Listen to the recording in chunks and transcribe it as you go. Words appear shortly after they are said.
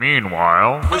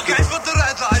Meanwhile... Okay, put the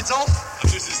red light off.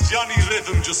 This is Johnny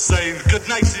Rhythm just saying good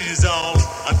night to you all,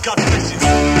 and God bless you.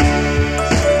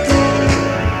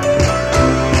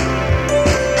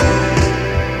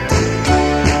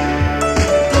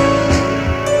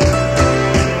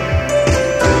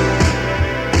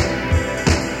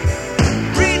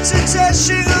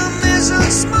 Teshingham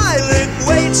isn't smiling,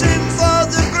 waiting for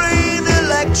the green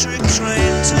electric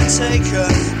train to take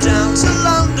her down to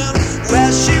London,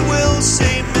 where she will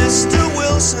see Mr.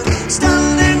 Wilson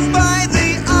standing by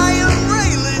the iron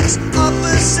railings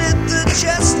opposite the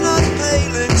chestnut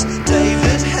palings.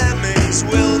 David Hemmings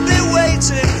will be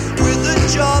waiting with a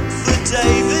job for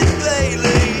David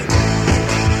Bailey,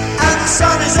 and the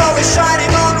sun is always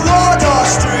shining on Wardour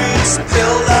Street,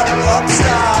 build up pop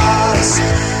stars.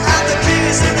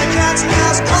 In the counting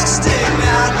house costing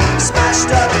out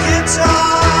smashed up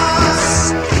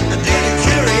guitars, and Dina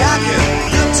Kuriakin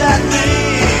looked at me.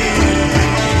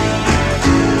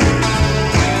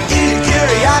 Dina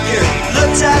Kuriakin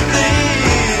looked at me.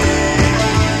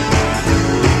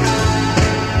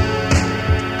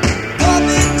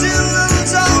 Bobby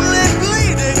Dylan's only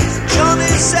bleeding.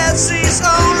 Johnny says he's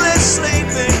only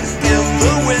sleeping in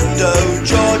the window.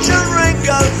 George and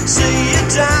Ringo see you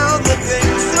down the pink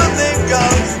flamingo.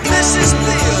 Mrs.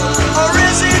 Beale, or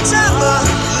is it Emma,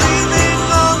 leaning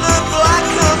on a black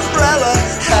umbrella,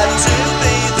 had to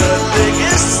be the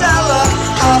biggest seller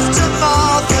after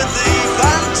Martha the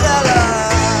Vandella.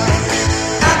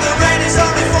 And the rain is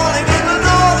only falling in the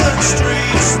northern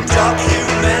streets,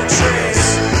 documentaries,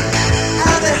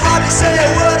 and they hardly say a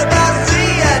word about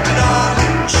Vietnam.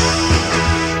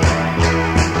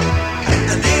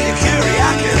 And Nina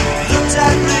Kuriakin looked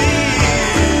at me.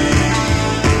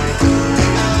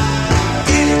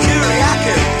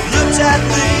 At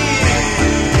me.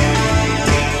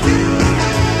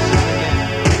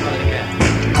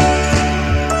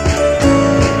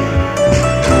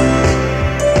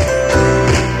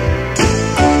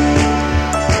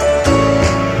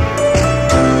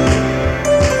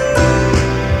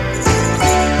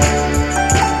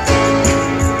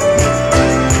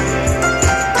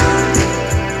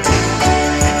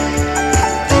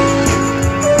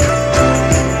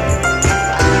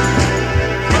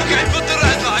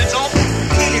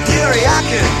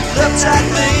 Looked at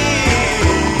me.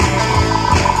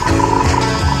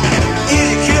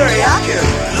 Edie Kuriakin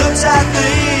looked at me.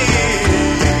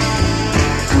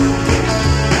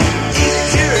 Edie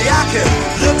Kuriakin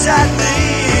looked at me.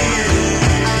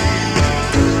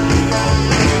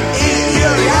 Edie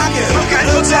Kuriakin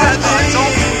looked at me.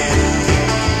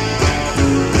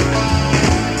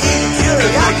 Edie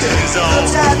Kuriakin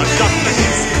looked at me.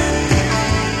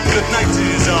 Good night to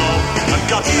you all, and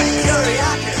God bless you.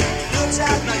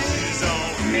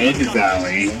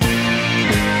 Mid-Valley.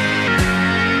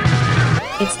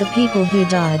 It's the people who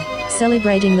died,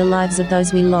 celebrating the lives of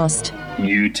those we lost.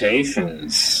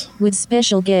 Mutations. With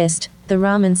special guest, the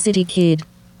Ramen City Kid.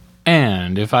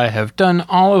 And if I have done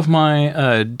all of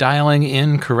my dialing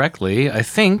in correctly, I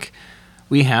think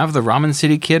we have the Ramen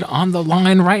City Kid on the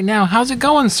line right now. How's it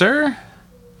going, sir?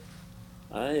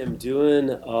 I am doing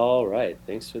all right.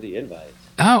 Thanks for the invite.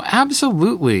 Oh,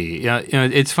 absolutely.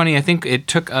 It's funny. I think it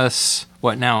took us,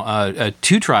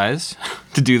 2 tries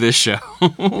to do this show.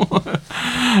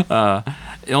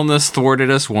 Illness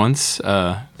thwarted us once,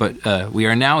 but we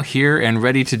are now here and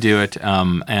ready to do it.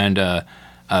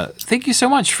 Thank you so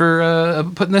much for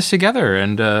putting this together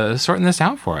and sorting this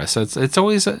out for us. It's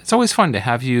always fun to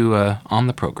have you on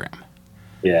the program.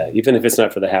 Yeah, even if it's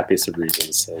not for the happiest of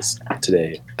reasons, as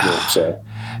today. So.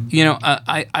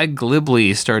 I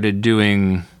glibly started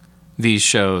doing these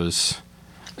shows,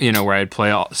 where I'd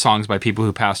play songs by people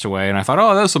who passed away, and I thought,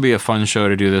 oh, this will be a fun show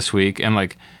to do this week.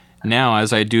 And now,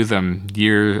 as I do them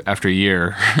year after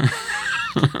year,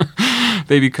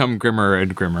 they become grimmer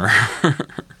and grimmer.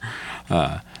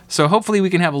 So hopefully we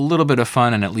can have a little bit of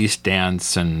fun and at least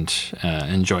dance and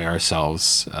enjoy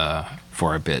ourselves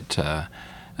for a bit.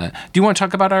 Do you want to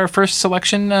talk about our first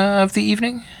selection of the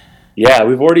evening? Yeah,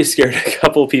 we've already scared a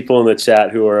couple people in the chat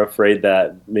who are afraid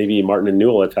that maybe Martin and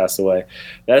Newell had passed away.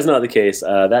 That is not the case.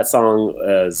 That song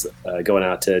is going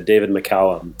out to David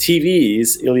McCallum,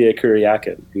 TV's Ilya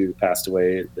Kuryakin, who passed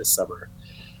away this summer.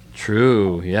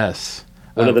 True, yes.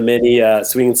 One of the many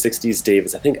swinging 60s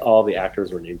Davids. I think all the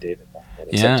actors were named David back then,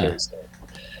 except Terry Stone.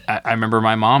 I remember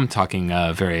my mom talking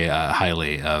very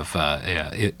highly of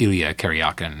Ilya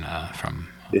Kuryakin from...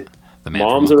 The man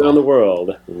Moms around the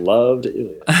world loved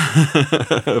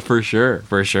Ilya. For sure.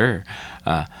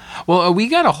 Well, we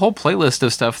got a whole playlist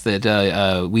of stuff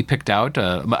that we picked out.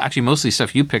 Actually, mostly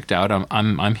stuff you picked out.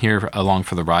 I'm here along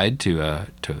for the ride to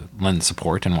lend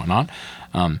support and whatnot.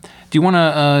 Do you want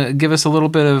to give us a little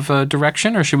bit of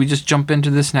direction, or should we just jump into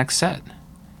this next set?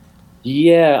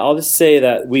 Yeah, I'll just say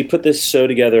that we put this show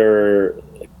together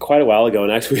quite a while ago,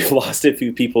 and actually we've lost a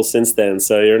few people since then.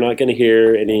 So you're not going to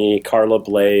hear any Carla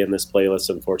Bley in this playlist,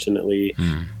 unfortunately,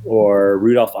 or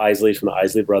Rudolph Isley from the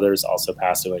Isley Brothers also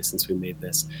passed away since we made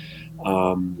this.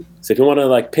 So if you want to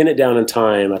like pin it down in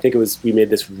time, I think we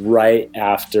made this right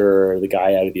after the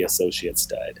guy out of the Associates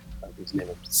died. Whose name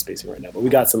I'm spacing right now, but we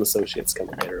got some Associates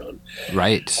coming later on.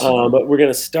 Right. But we're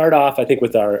going to start off, I think,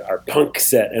 with our punk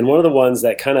set, and one of the ones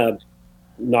that kind of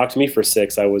knocked me for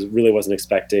six, I really wasn't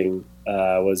expecting,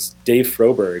 was Dave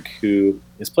Froberg, who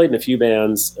has played in a few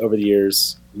bands over the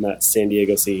years in that San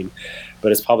Diego scene,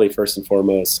 but is probably first and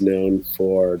foremost known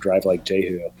for Drive Like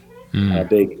Jehu. A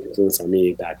big influence on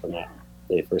me back when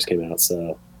they first came out.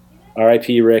 So,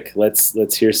 R.I.P. Rick. Let's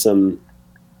hear some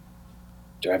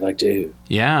Drive Like Jehu.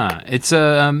 Yeah, it's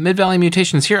Mid-Valley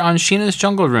Mutations here on Sheena's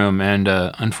Jungle Room, and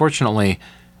unfortunately,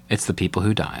 it's the people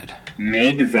who died.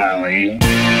 Mid-Valley.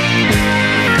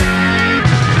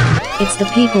 It's the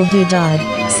people who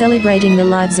died, celebrating the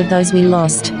lives of those we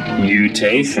lost.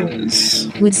 Mutations.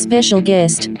 With special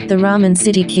guest, the Ramen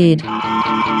City Kid.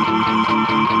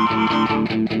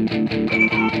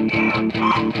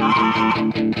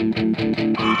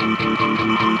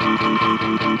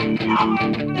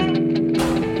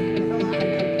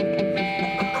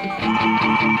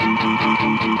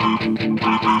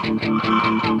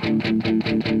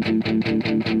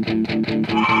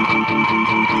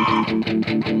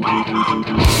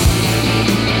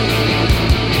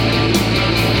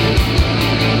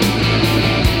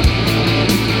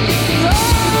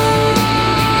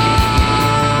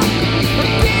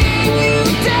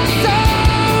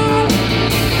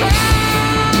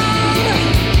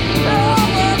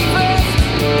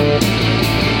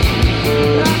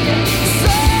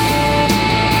 Say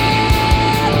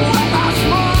with a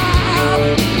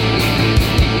smile.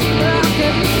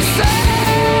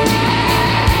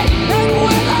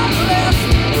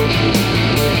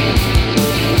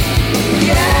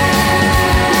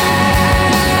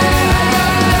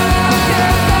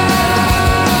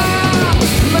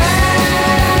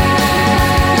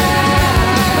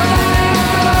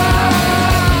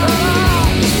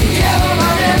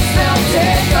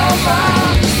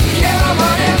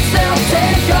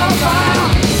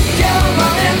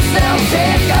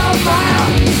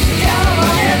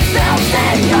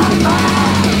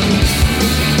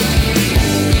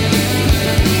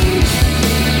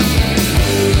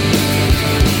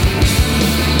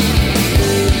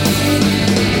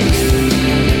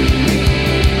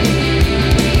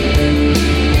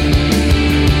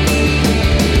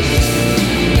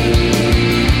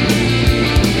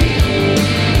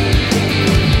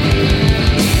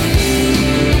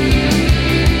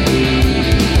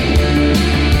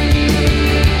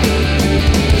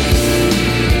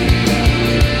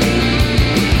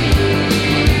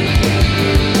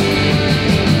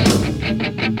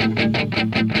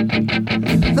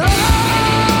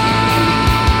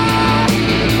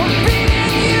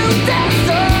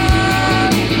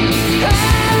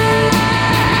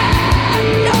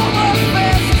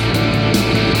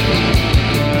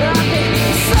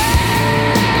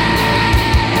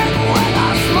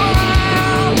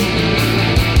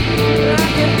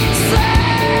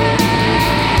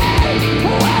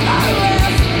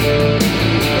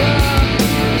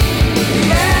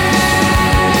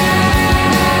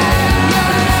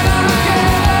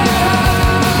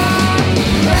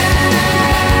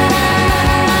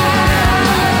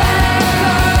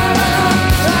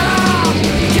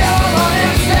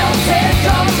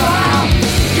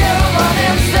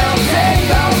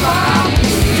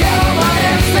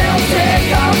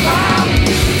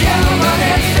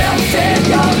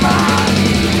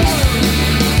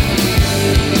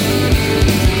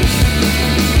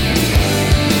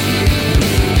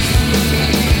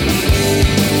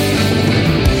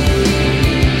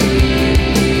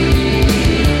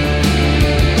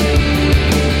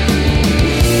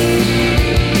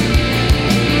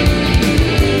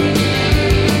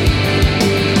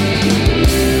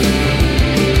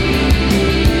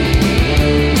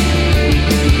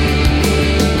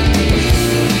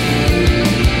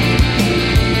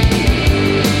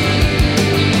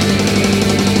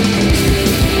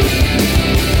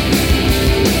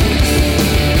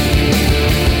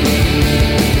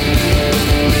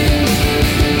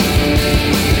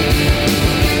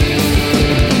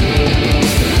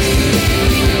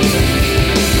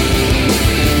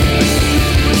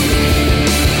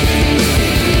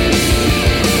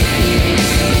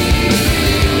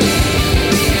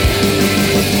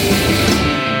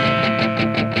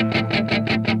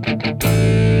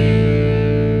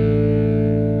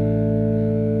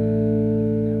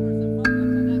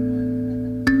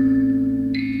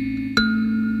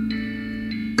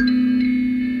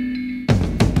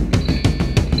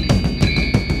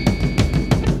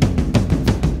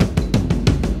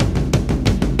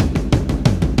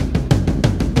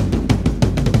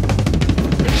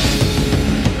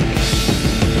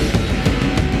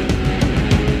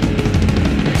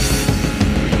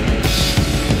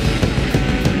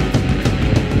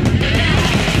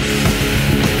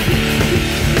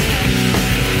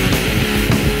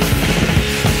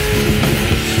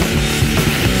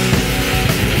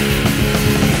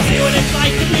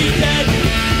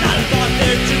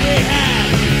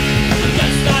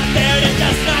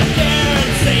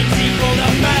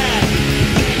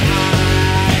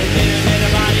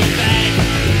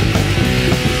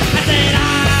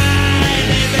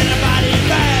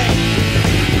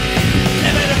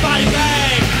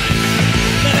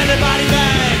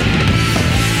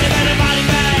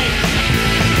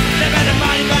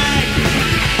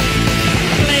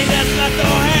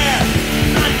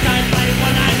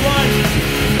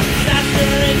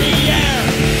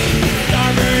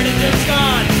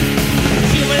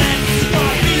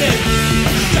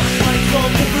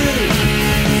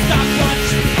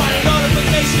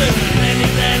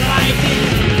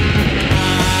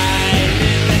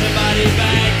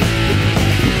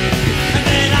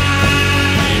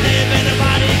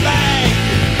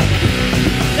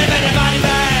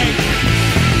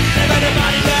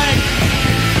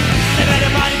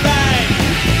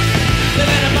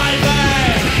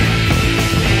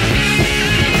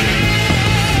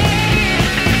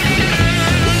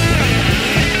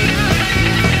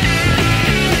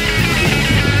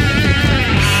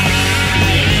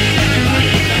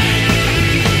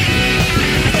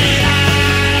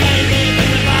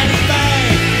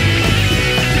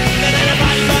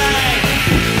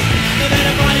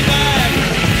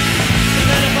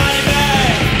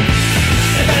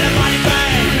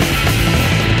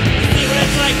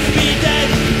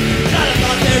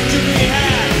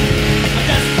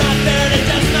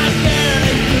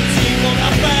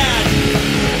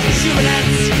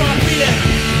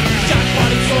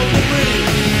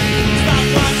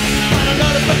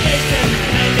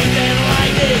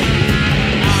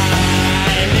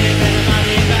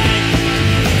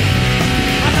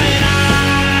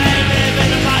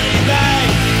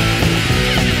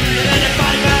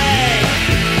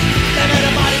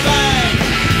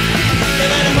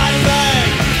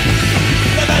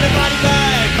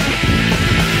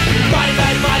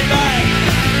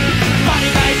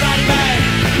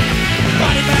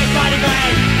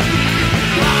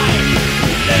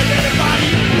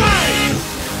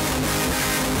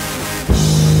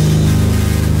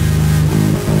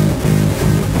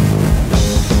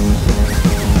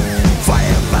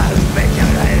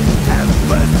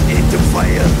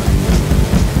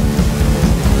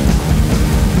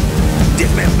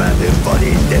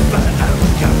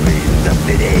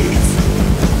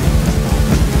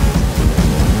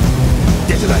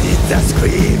 This one hits the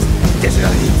scream. This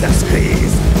one hits the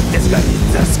scream. This one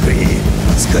hits the scream.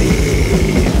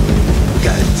 Scream.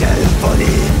 Got your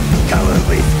body covered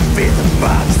with feather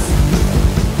marks.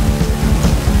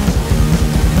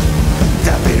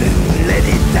 Tapping,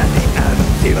 lady, tapping, and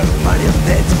fever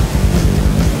marionette.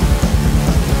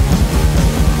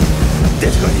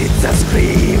 This one hits the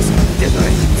screams. This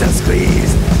one hits the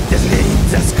screams. This one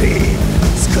hits the scream.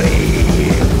 Scream.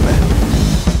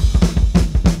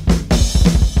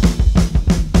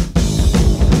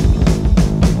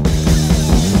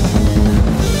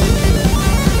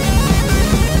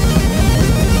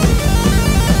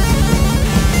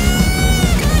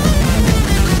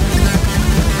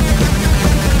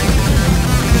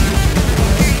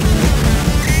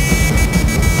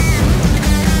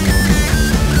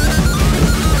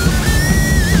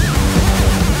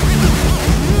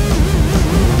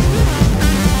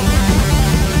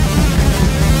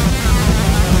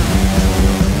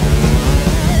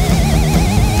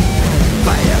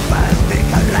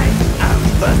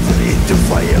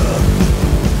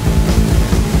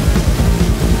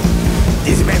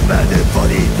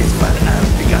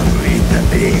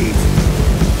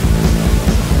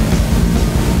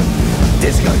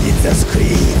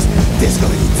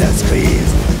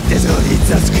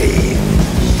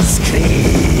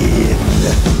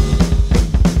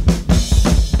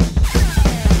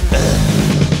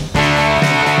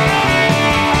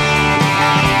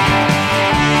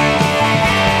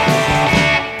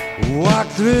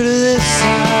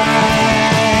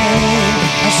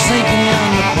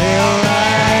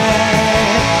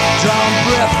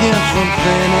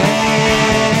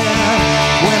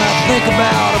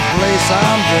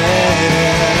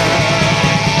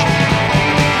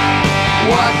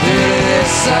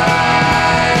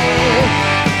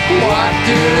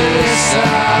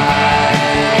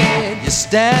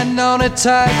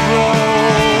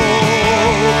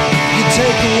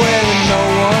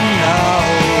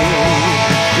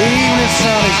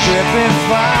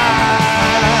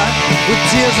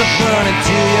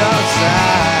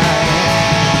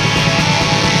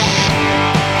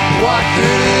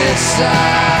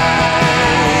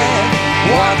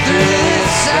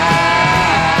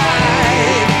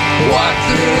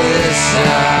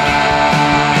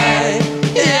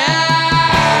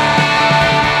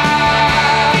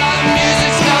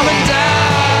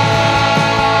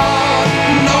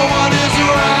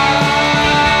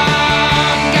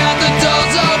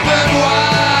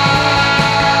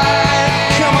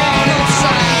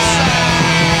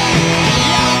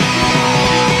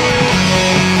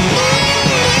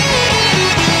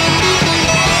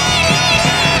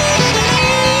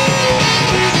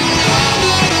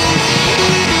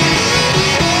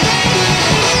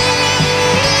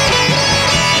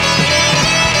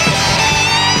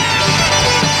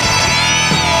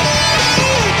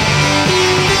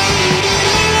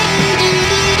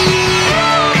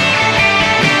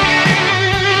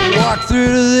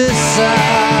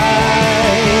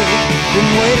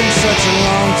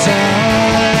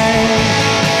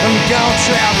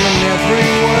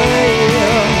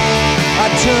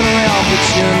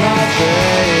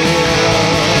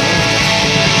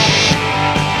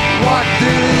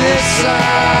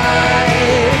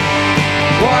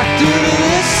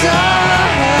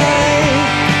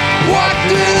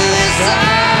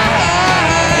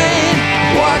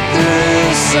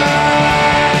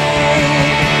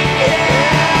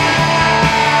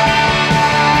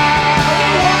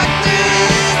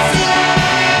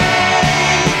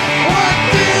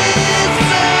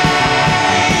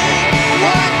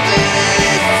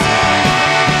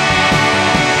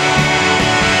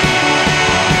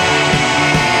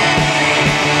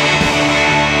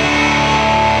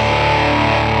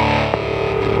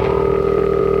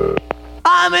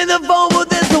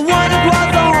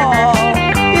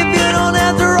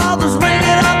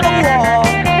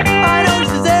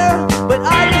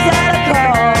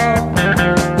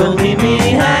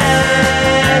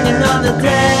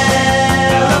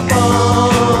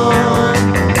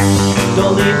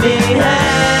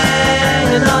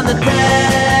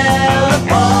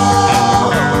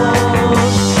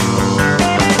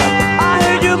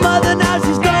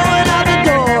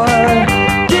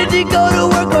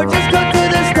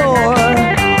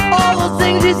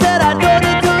 Things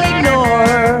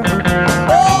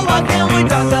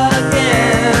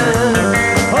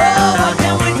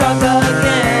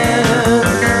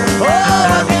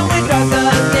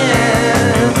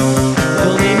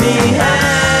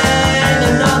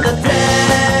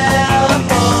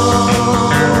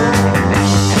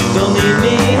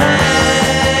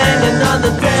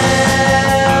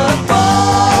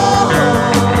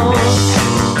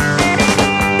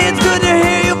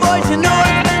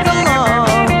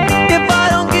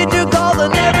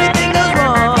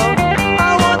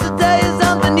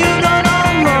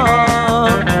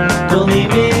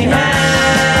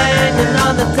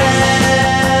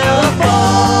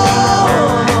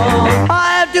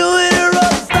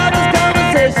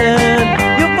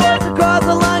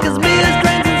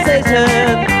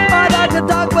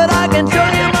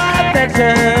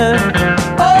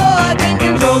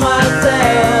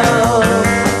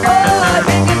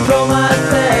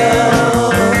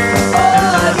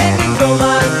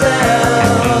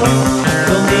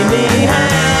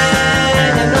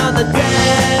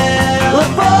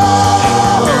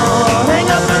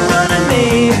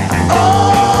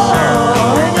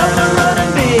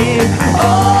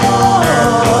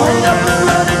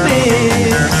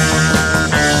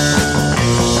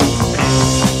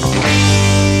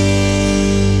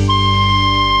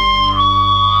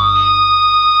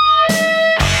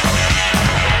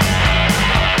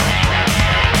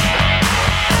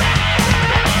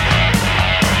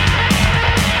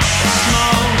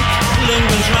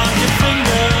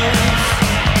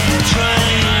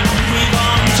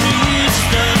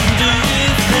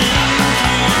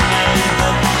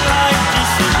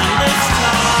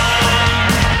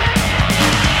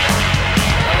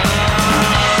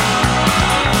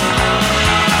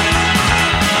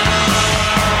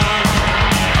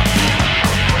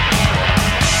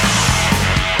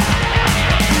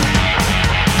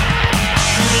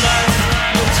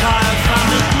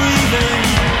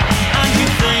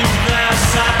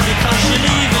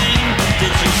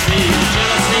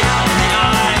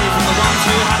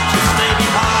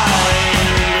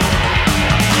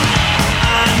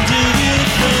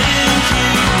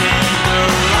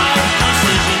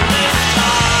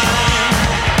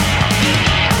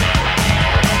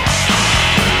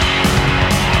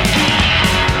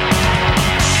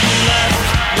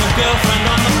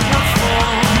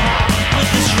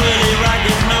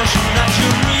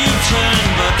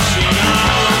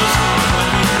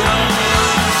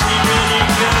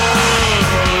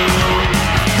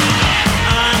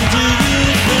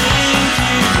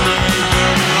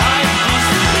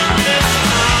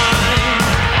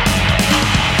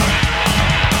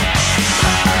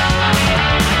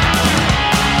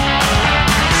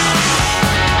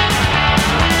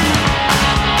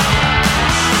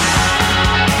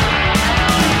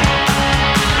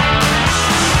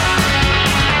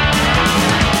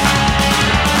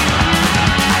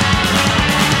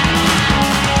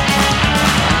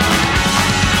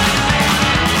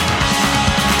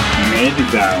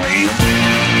Mid-Valley.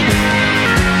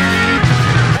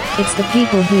 It's the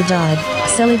people who died,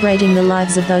 celebrating the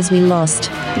lives of those we lost.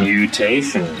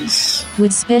 Mutations.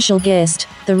 With special guest,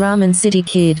 the Ramen City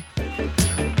Kid.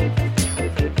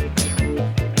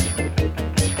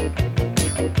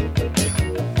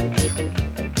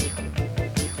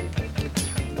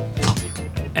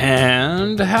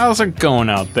 And how's it going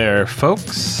out there,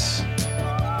 folks?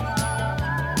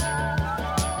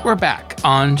 We're back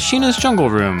on Sheena's Jungle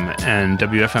Room and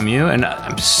WFMU, and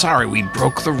I'm sorry we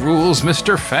broke the rules,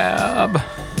 Mr. Fab.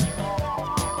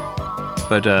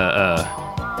 But,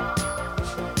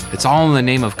 it's all in the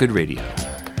name of good radio.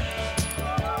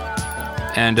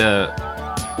 And,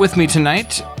 with me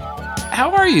tonight,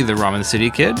 how are you, the Ramen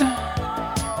City Kid?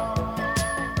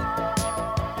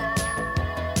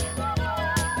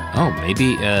 Oh,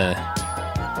 maybe,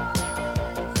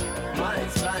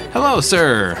 hello,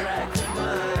 sir.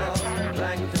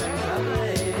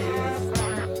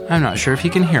 I'm not sure if he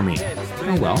can hear me.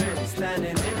 Oh, well.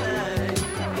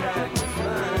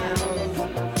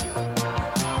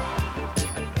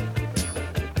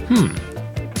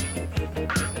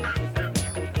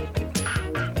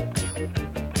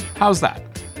 How's that?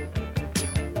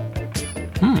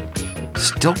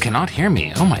 Still cannot hear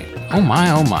me. Oh my, oh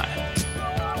my, oh my.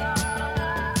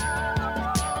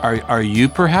 Are you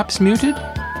perhaps muted?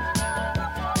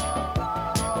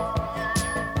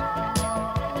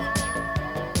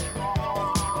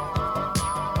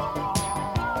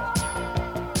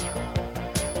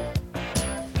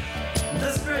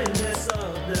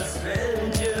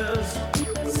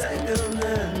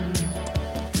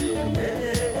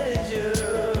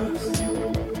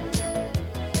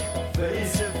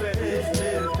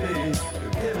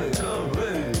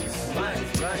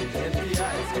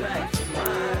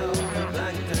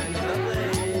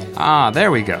 Ah, there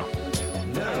we go.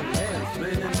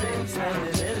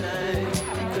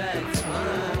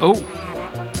 Oh.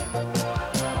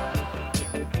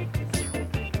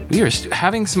 We are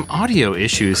having some audio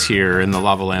issues here in the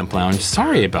Lava Lamp Lounge.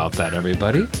 Sorry about that,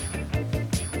 everybody.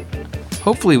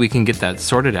 Hopefully we can get that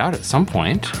sorted out at some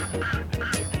point.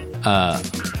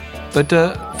 But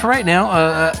for right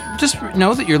now, just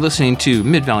know that you're listening to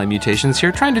Mid-Valley Mutations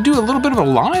here, trying to do a little bit of a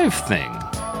live thing.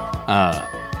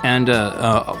 And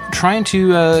trying to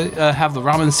have the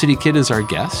Ramen City Kid as our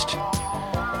guest.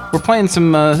 We're playing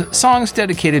some songs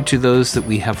dedicated to those that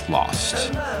we have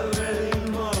lost.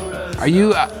 Are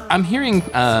you... I'm hearing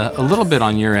a little bit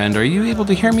on your end. Are you able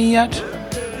to hear me yet?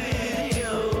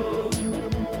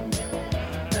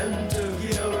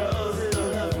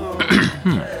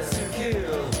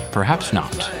 Perhaps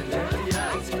not.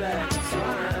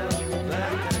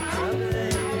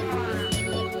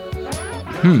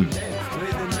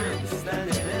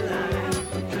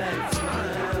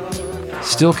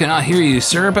 Still cannot hear you,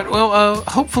 sir, but well,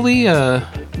 hopefully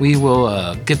we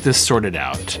will get this sorted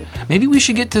out. Maybe we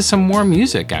should get to some more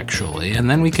music, actually, and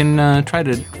then we can try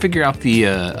to figure out the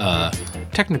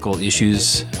technical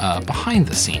issues behind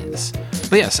the scenes.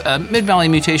 But yes, Mid-Valley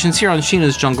Mutations here on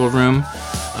Sheena's Jungle Room.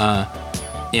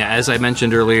 Yeah, as I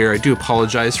mentioned earlier, I do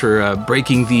apologize for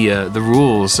breaking the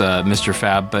rules, Mr.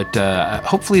 Fab, but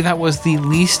hopefully that was the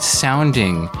least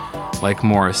sounding like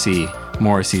Morrissey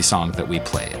song that we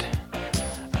played.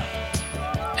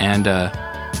 And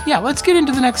yeah, let's get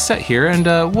into the next set here, and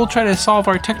we'll try to solve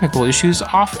our technical issues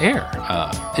off air.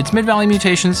 It's Mid-Valley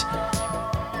Mutations,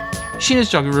 Sheena's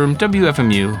Jungle Room,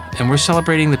 WFMU, and we're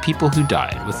celebrating the people who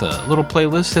died with a little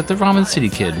playlist that the Ramen City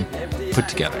Kid put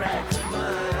together.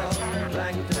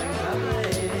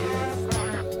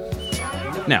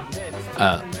 Now,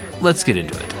 let's get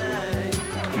into it.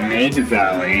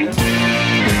 Mid-Valley.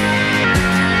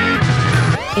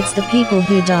 It's the people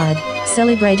who died,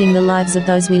 celebrating the lives of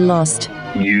those we lost.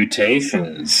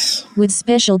 Mutations. With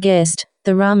special guest,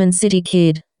 the Ramen City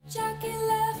Kid. Jackie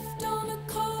left on a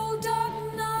cold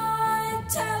dark night,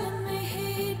 telling me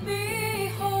he'd be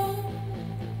home.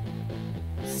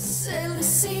 Sail the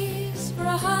seas for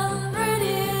 100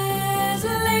 years,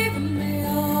 leaving me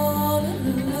all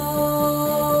alone.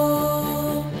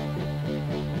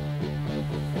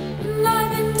 And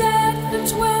I've been dead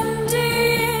for 20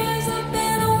 years, I've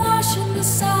been awash in the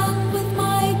sun with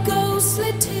my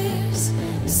ghostly tears,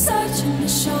 searching the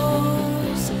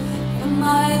shores for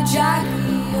my Jackie.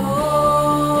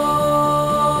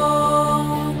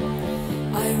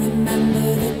 I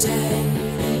remember the day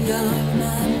the young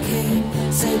man came,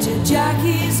 said your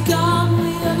Jackie's gone,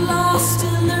 we are lost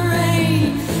in the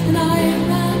rain. And I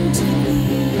ran to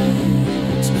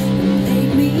beach and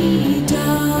laid me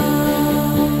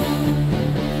down.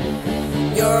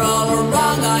 You're all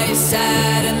wrong, I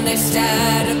said, and they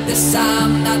stared at the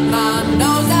sand. That man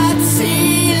knows that sea.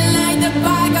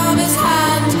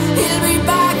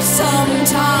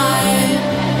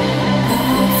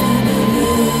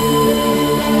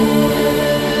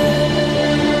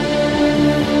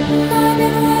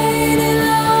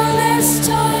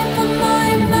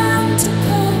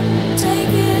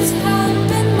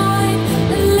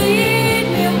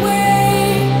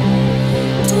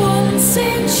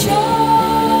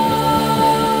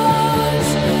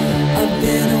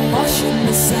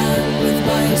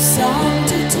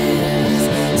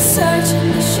 searching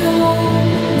the shore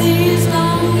these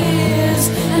long years,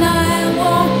 and I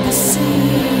walk the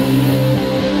sea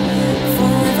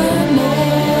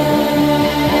forevermore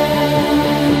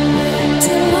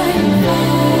till I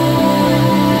find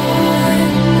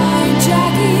my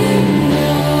Jackie.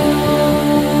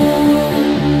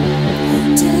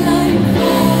 Till I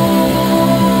find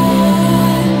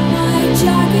my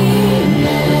Jackie.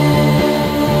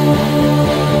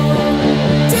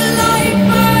 Till I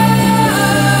find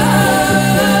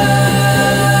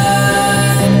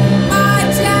my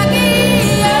Jackie.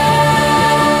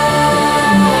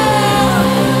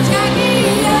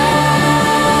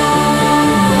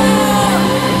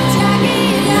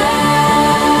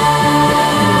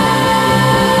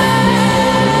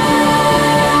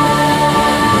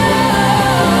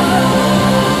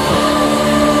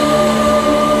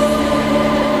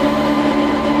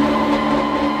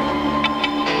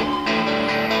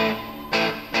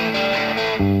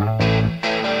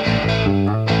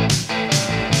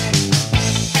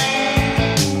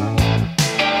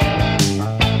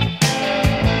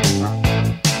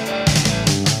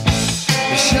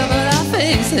 We shovel our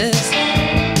faces,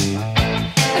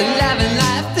 laughing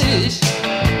like fish.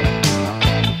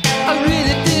 I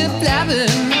really did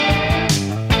blabbing.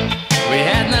 We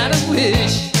had not a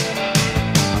wish.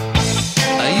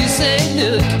 You say,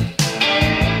 look,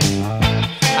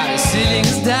 our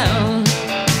ceiling's down.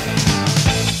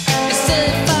 You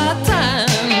said 5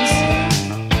 times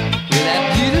with that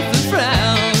beautiful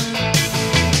frown.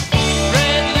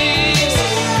 Red leaves,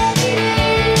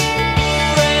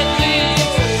 red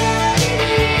leaves,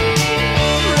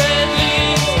 red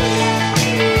leaves,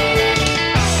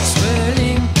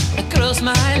 swirling across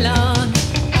my lawn,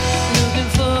 looking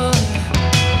for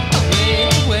a way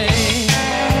away.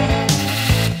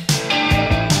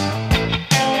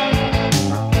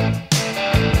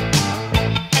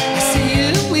 I see you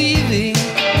weaving.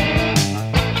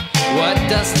 What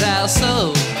dost thou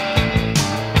sow?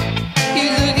 You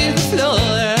look at the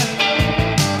floor.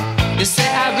 You say,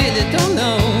 I really don't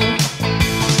know.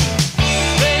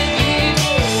 Red leaves,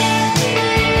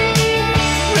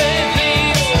 red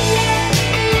leaves,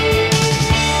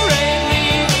 red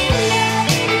leaves,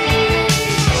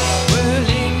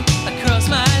 whirling across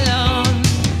my lawn.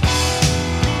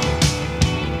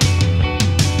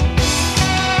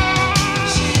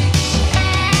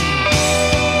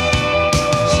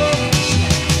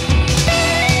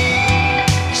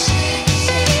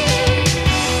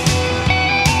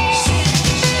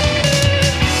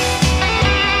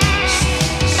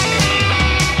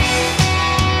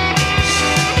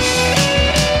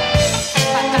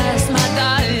 I asked my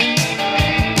darling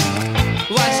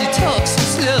why she talks so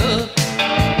slow.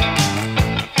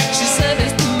 She said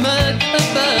it's the mud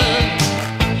above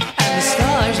and the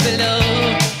stars below.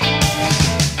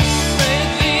 Red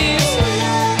leaves,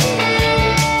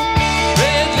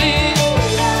 red leaves,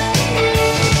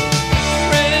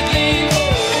 red leaves,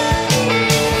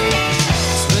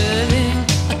 swirling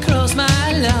across my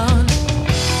lawn,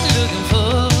 looking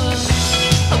for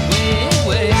a way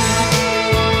away.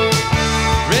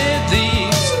 Red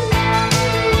leaves,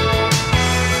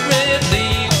 red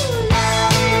leaves,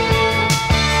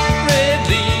 red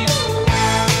leaves,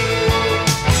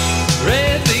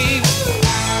 red leaves,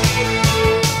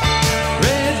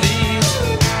 red leaves,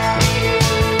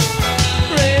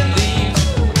 red leaves,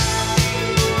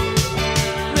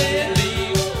 red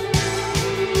leaves.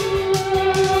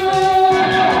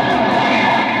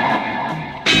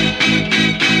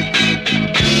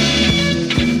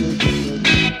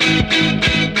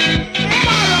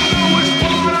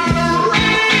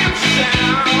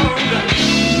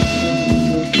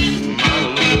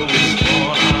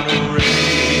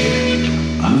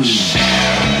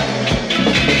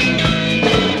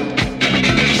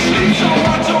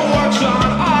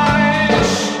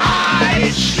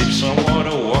 Someone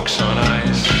who walks on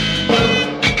ice.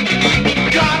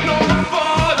 Got no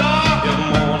father,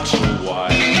 immortal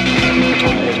wife.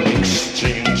 I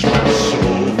exchange my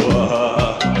soul for her.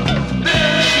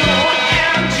 There's no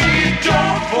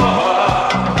antidote for her.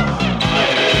 I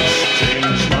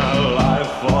exchange my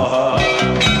life for her.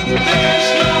 There's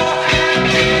no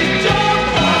antidote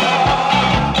for her.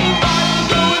 My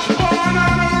love was born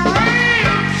on a ray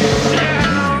of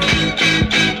sound.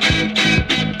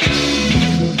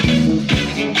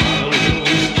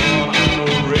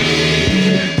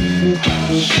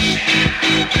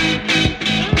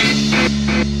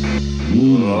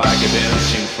 Like a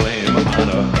dancing flame on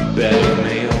a bed of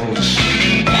nails.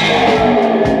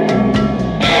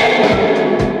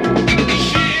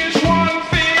 She's one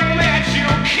thing that you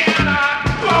cannot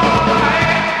buy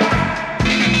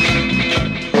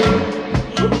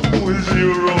with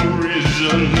your own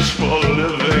reasons for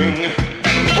living.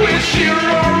 With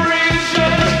zero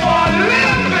reasons for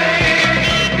living.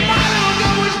 My little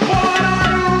girl was born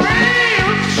on a radio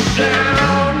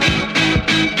sound.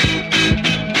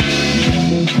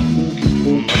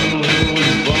 My little girl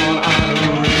was born on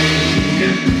a radio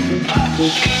sound.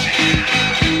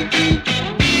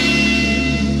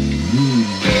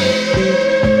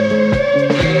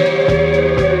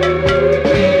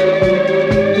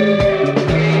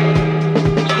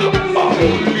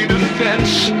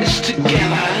 Is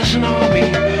together as an army.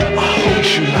 I hold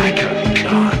you like a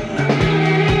gun.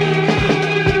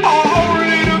 Our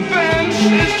defense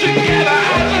is together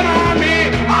as an army.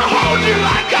 I hold you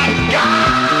like a gun.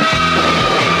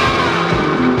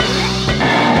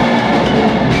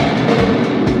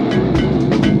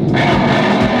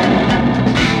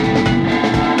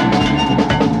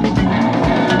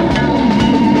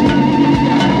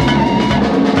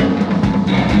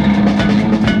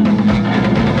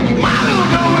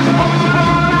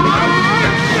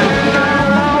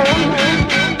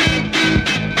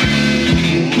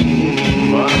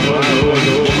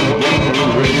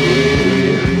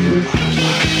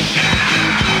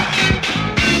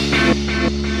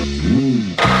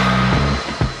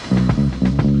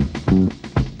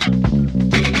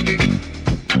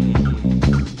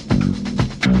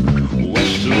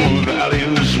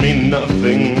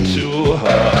 Nothing to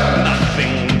her,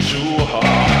 nothing to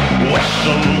her.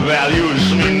 Western values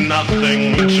mean nothing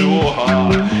to her.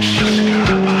 She's got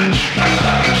a bunch,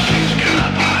 she's got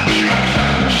a bunch.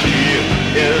 She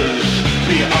is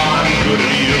beyond good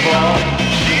and evil.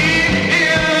 She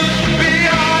is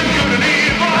beyond good and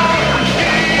evil.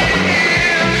 She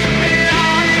is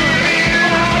beyond good and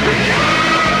evil.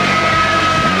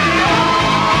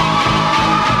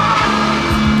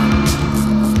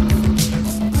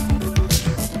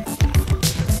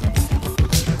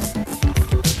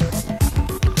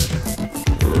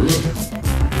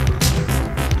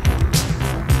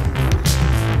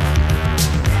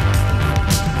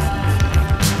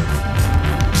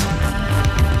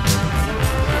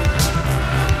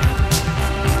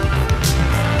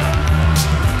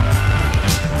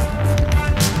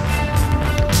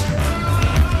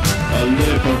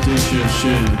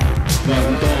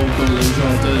 Pardon pour le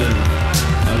jardin,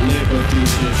 allez petit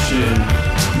chien.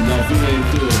 La vie est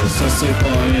dure, ça c'est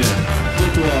pas rien.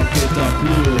 Dis-toi que t'as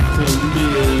plus pour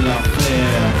mille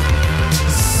affaires.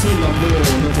 Sous l'amour,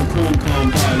 notre con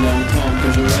campagne, longtemps que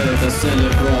je rêve à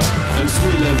célébrer. Elle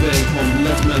suis levé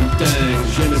complètement dingue,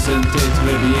 je me sentais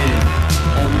très bien.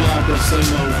 On m'a percé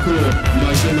mon cou,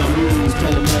 mais je m'amuse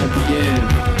tellement bien.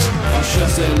 À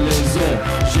chasser les eaux,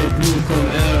 j'ai plus comme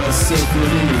air assez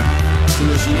fini. Si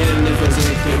le chien ne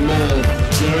faisait que mal,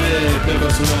 j'aurais pas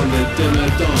besoin de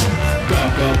démettants.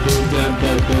 Caca pour d'un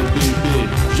popo pipi,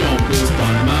 j'en pisse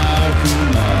pas ma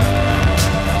couleur.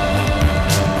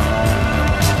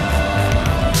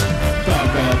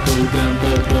 Caca pour d'un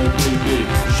popo pipi,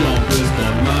 j'en pisse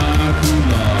pas ma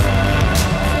couleur.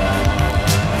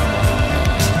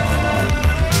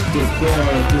 De quoi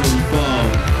être une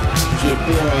femme, j'ai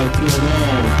peur d'être un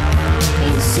homme.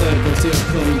 On sait peut-être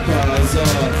comme par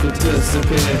hasard, peut-être ce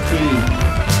qui est écrit.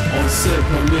 On sait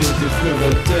combien de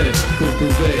cruauté pour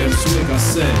prouver un swing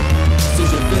assez. Si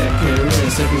je vais quérir,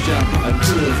 c'est que j'ai un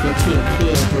tour pour tout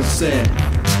procès.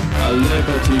 Allez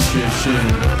petit chien,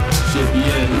 j'ai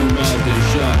bien ou mal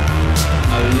déjà.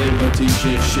 Allez petit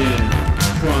chien,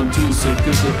 prends tout ce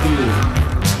que tu peux.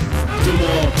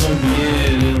 Dis-moi combien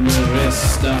il me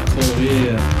reste à courir.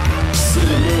 Si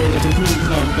le monde est un coup de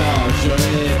combat,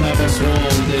 j'aurais pas besoin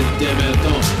de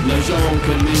démettants. Les gens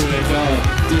que nous regardent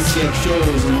disent quelque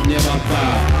chose, il n'y va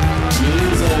pas. Mais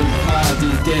ils ont pas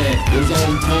d'idée, ils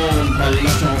entendent pas la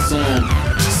chanson.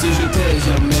 Si j'étais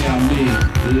jamais ami,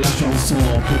 la chanson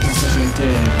pourtant ça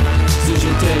chanter. Si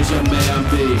j'étais jamais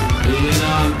ami, il y en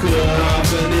a encore à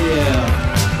venir.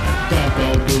 Papa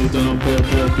bout d'un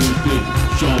popo pipi,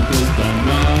 j'en pose dans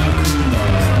ma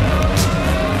couleur.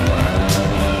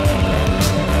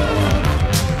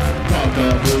 Papa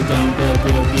bout d'un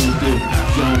popo pipi,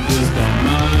 j'en pose dans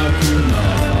ma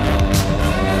couleur.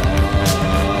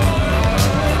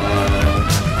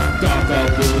 Papa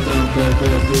bout d'un popo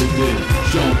pipi,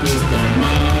 j'en pose dans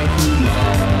ma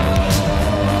couleur.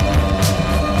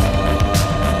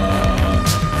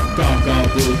 Caca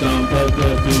pour d'un popo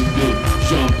pipi,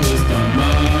 j'en pisse dans ma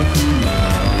couleur.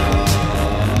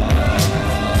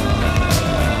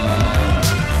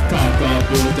 Caca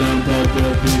pour d'un popo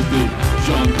pipi,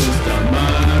 j'en pisse dans ma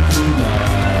couleur.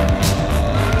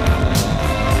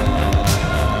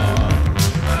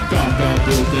 Caca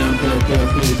pour d'un popo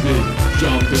pipi,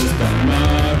 j'en pisse dans ma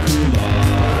couleur.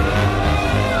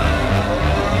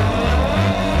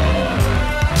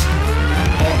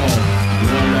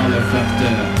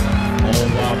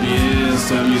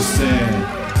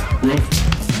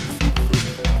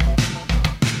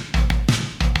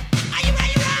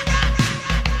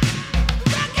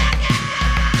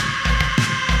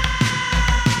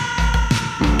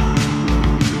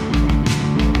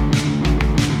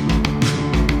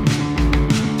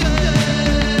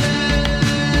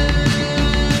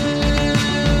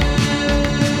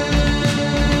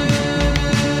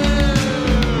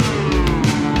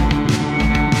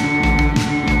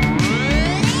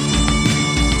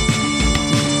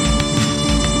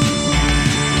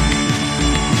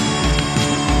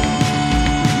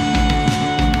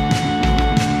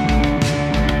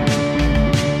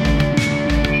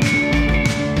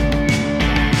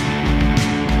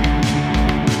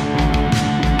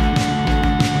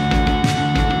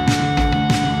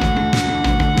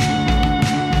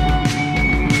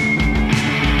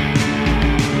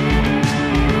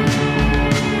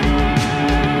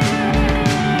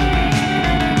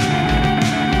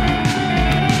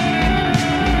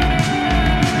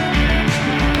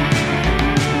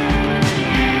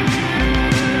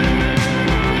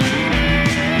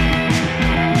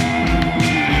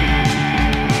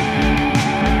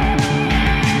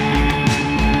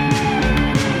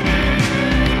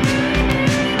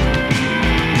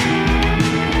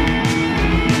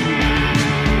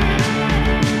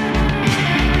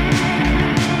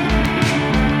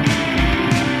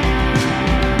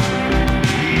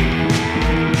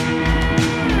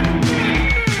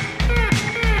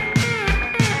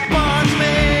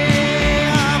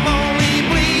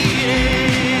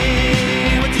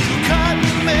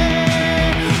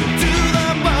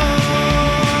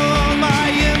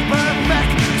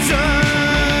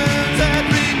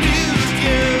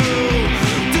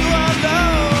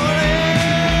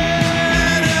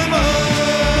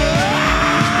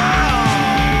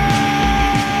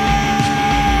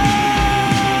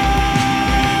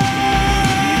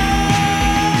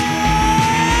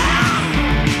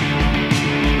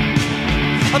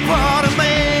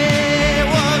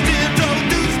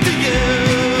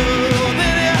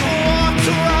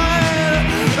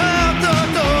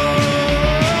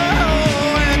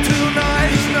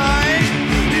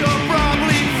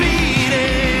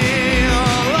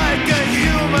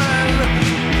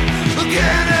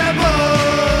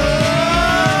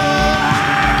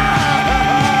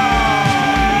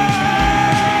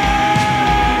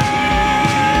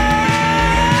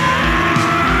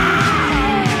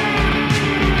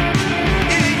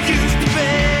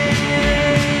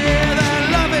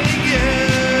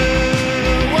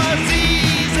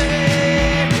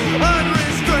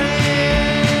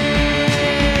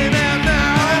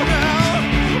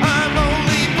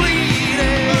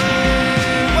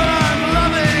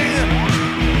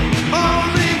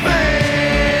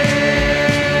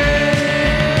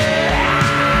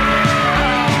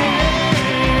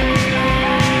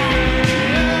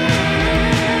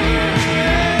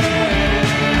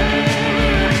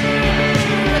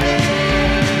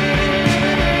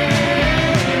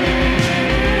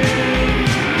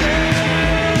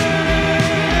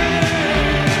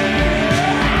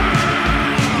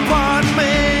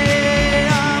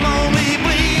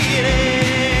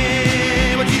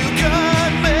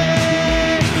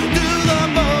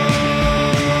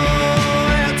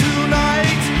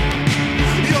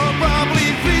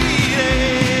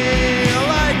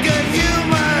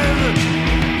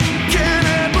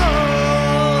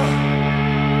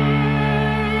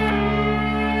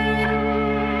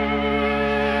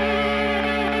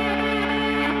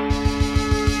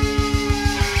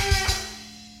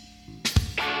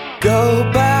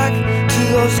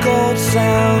 those gold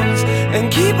sounds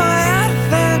and keep my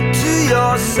advent to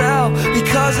yourself,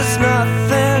 because it's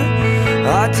nothing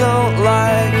I don't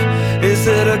like. Is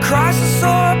it a crisis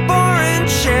or a boring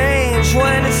change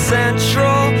when it's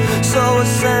central, so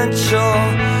essential?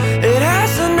 It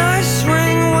has a nice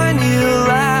ring when you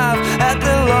laugh at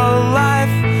the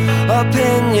low-life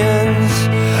opinions,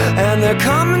 and they're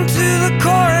coming to the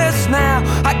chorus now.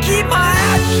 I keep my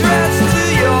address to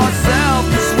yourself,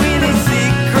 'cause we need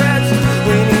secrets.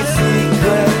 We need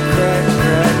secrets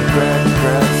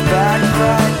back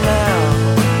right now.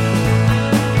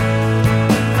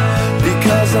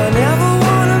 Because I never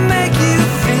wanna make you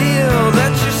feel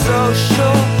that you're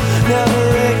social, never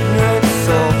ignorant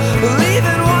soul. Believe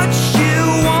in what you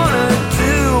wanna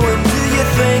do, and do you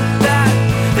think that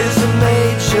is a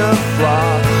major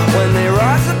flaw? When they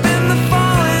rise up in the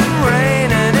falling rain,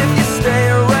 and if you stay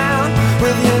around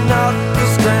with your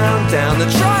knuckles ground down, the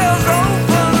trial's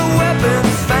over, the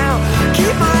weapons found.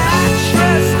 Keep my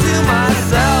address to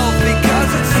myself, because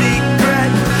it's secret,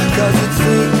 'cause it's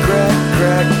secret,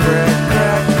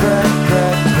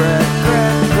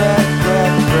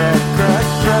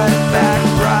 back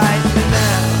right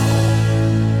now.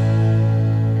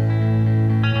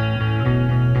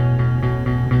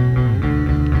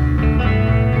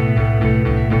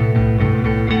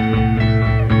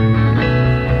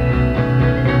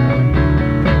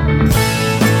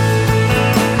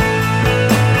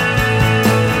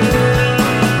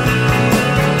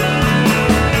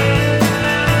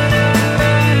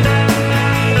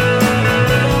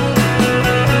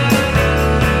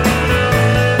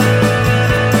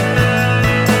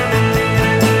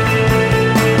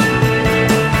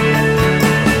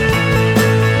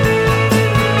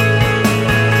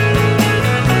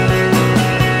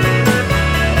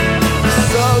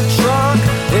 So drunk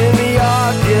in the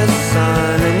August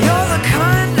sun, and you're the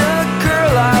kind of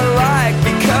girl I like,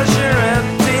 because you're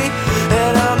empty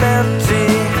and I'm empty,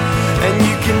 and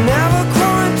you can never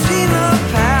quarantine the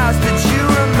past. Did you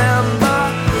remember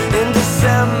in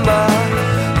December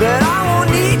that I won't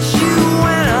need you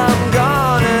when I'm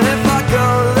gone? And if I go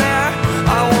there,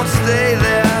 I won't stay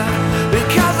there,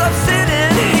 because I'm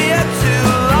sitting here too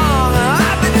long.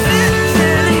 I've been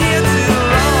sitting here too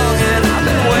long, and I've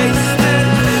been wasted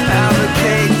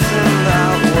advocating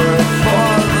that word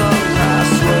for the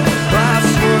last word.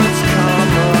 Last words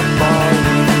come up, all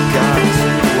we've got to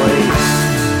waste.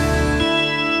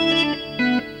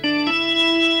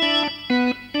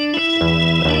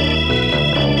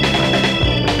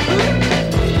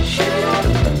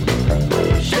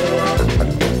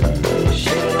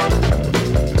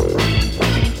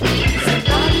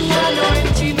 Uma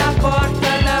noite na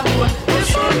porta da rua, eu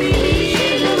sou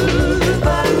menino do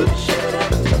barulho.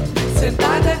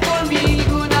 Sentada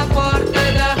comigo na porta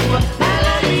da rua,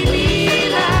 ela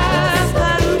menina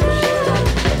barulho.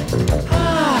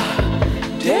 Ah,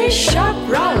 deixa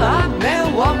pra lá, meu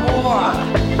amor,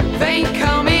 vem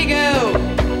comigo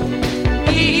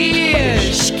e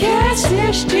esquece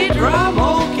este drama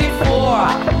o que for,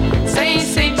 sem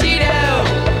sentido.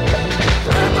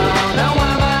 Ama ou não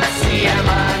ama, se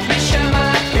ama, me chama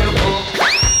que eu vou.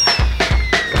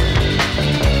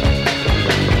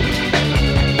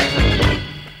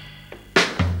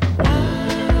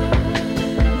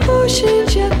 Hoje em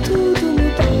dia tudo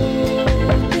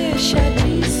mudou, deixa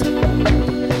disso.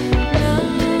 Não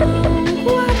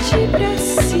guarde pra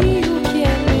si o que é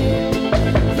meu,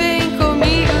 vem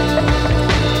comigo.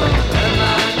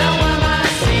 Ama, não ama,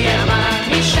 se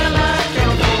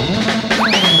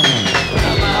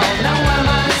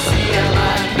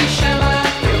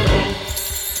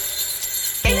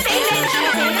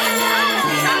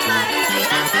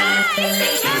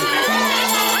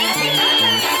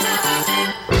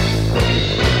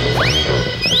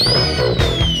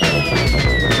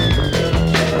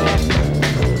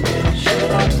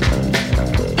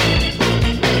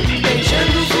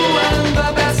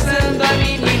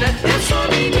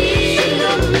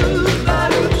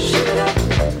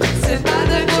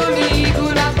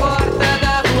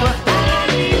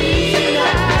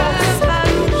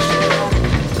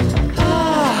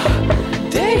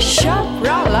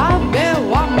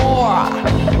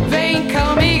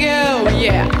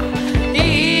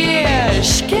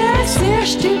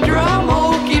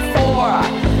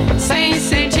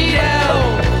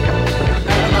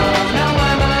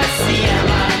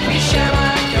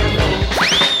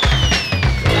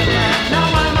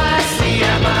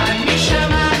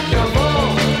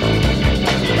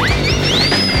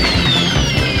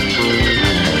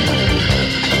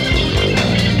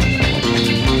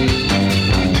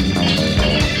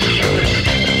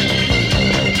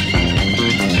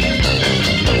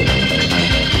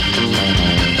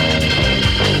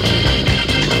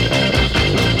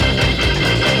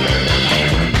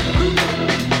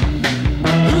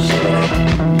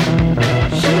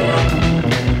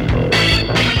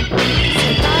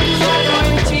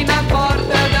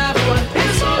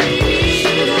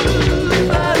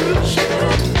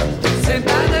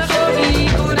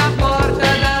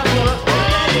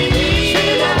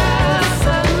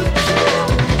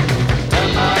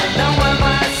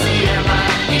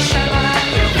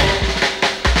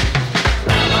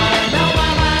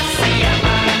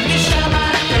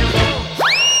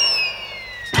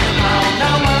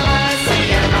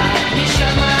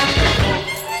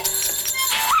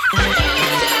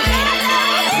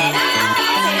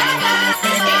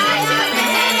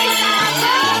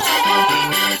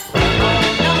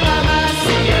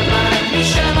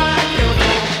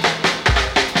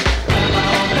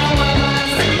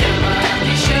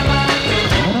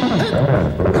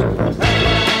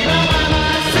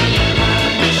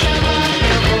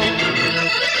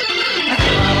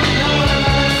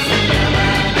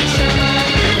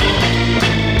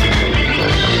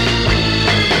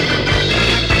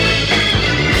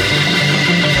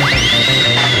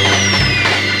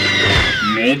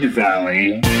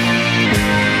Mid-Valley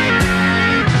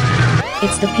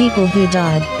It's the people who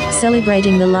died,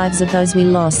 celebrating the lives of those we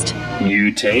lost.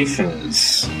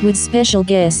 Mutations. With special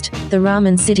guest, the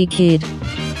Ramen City Kid.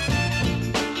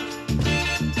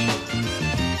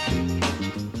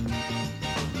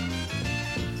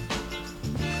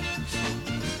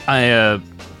 I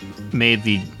made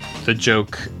the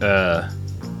joke. I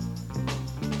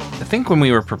think when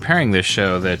we were preparing this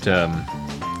show that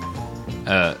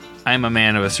I'm a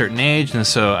man of a certain age, and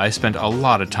so I spent a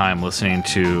lot of time listening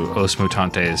to Os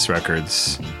Mutantes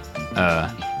records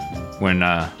when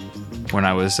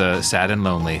I was sad and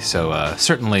lonely. So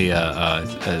certainly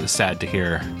sad to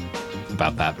hear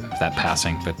about that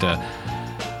passing. But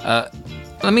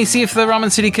let me see if the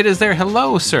Ramen City Kid is there.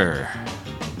 Hello, sir.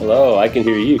 Hello, I can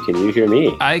hear you. Can you hear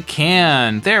me? I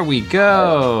can. There we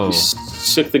go. We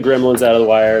shook the gremlins out of the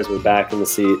wires. We're back in the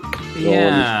seat.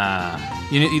 Yeah.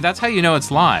 That's how you know it's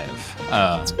live.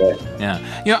 That's right. Yeah.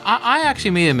 I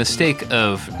actually made a mistake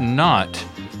of not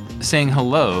saying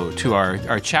hello to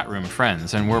our chat room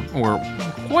friends, and we're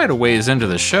quite a ways into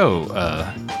the show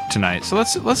tonight. So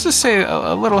let's just say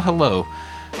a little hello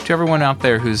to everyone out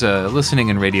there who's listening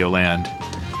in Radio Land.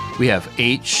 We have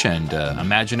H and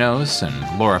Imaginos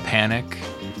and Laura Panic.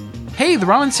 Hey, the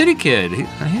Ramen City Kid.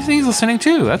 He's listening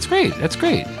too. That's great.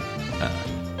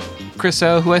 Chris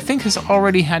O, who I think has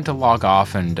already had to log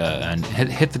off and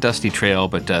hit the dusty trail,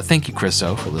 but thank you, Chris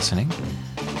O, for listening.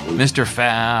 Mr.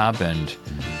 Fab, and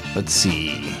let's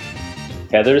see.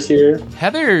 Heather's here.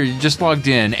 Heather just logged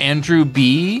in. Andrew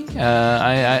B,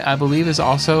 I believe, is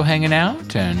also hanging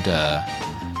out, and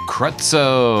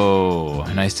Krutzo,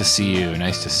 nice to see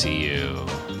you.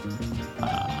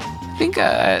 I think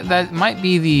that might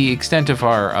be the extent of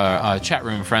our chat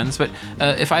room friends, but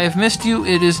if I have missed you,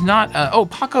 it is not...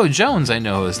 Paco Jones, I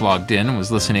know, is logged in and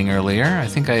was listening earlier. I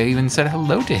think I even said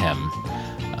hello to him.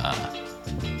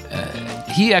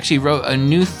 He actually wrote a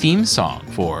new theme song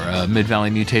for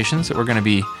Mid-Valley Mutations that we're going to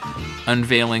be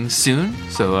unveiling soon,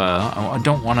 so I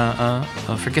don't want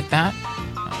to forget that.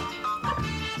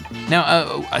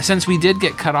 Now, since we did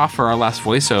get cut off for our last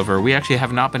voiceover, we actually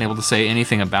have not been able to say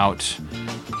anything about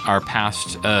our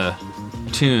past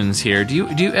tunes here. Do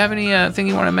you have any thing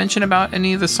you want to mention about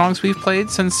any of the songs we've played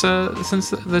since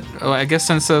the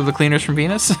Cleaners from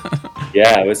Venus?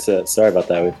 Yeah, I was sorry about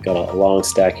that. We've got a long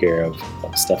stack here of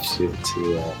stuff to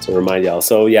remind y'all.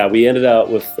 So yeah, we ended out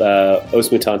with Os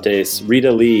Mutantes.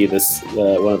 Rita Lee, this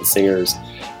one of the singers,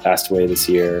 passed away this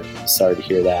year. Sorry to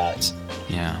hear that.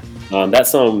 Yeah. That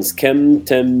song's Quem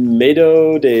Te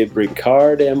Medo de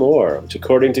Brincar de Amor, which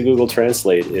according to Google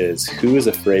Translate is Who is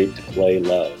Afraid to Play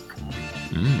Love.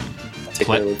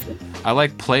 I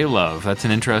like play love. That's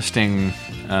an interesting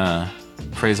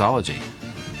phraseology.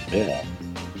 Yeah.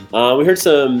 We heard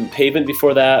some Pavement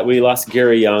before that. We lost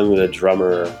Gary Young, the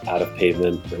drummer, out of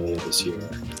Pavement earlier this year.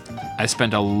 I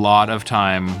spent a lot of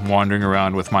time wandering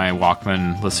around with my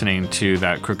Walkman listening to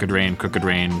that Crooked Rain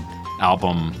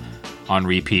album on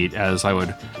repeat as I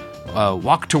would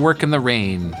walk to work in the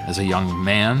rain as a young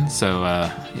man. So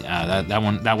yeah, that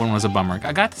one was a bummer.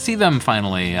 I got to see them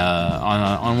finally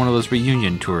on one of those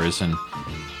reunion tours, and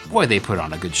boy, they put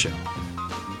on a good show.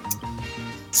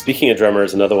 Speaking of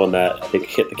drummers, another one that I think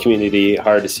hit the community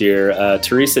hard this year,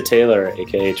 Teresa Taylor,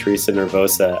 aka Teresa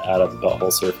Nervosa, out of the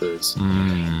Butthole Surfers.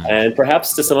 And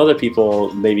perhaps to some other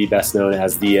people, maybe best known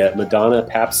as the Madonna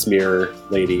pap smear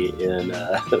lady in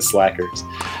Slackers.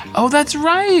 Oh, that's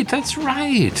right.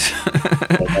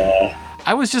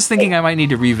 I was just thinking I might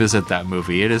need to revisit that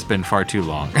movie. It has been far too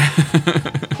long.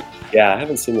 Yeah, I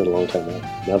haven't seen it in a long time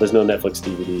now. Now there's no Netflix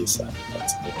DVDs, so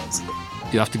that's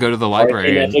you have to go to the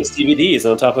library. Netflix DVDs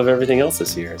on top of everything else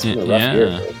this year. It's been a rough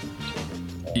year.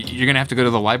 You're going to have to go to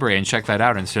the library and check that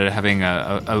out instead of having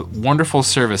a wonderful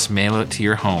service mail it to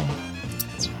your home.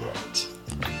 That's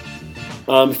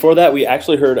right. Before that, we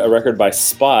actually heard a record by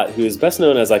Spot, who is best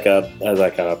known as like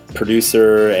a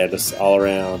producer and just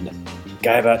all-around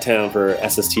guy about town for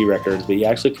SST Records, but he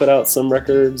actually put out some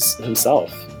records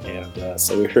himself. And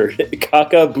so we heard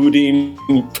Kaka Boudin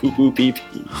Poo Poo Pee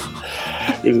Pee.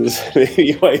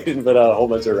 Maybe why he didn't put out a whole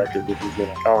bunch of records if he's going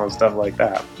to call him stuff like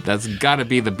that. That's got to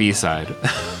be the B-side.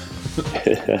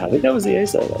 I think that was the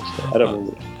A-side, actually. I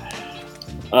don't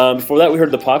remember. Before that, we heard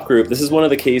the pop group. This is one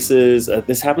of the cases,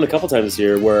 this happened a couple times this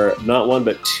year, where not one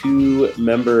but two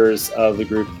members of the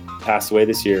group passed away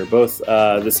this year. Both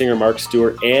the singer Mark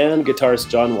Stewart and guitarist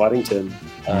John Waddington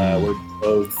were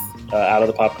both out of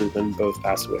the pop group and both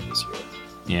passed away this year.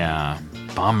 Yeah,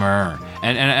 bummer.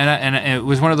 And it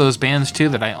was one of those bands too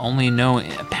that I only know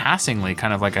passingly,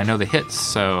 kind of like I know the hits.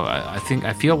 So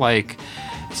I feel like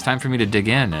it's time for me to dig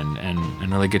in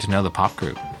and really get to know the pop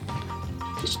group.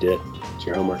 Which you did. It's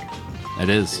your homework. It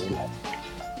is.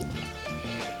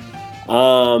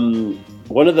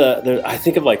 One of I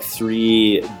think of like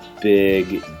 3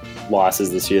 big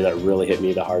losses this year that really hit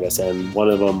me the hardest, and one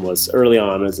of them was early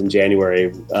on. It was in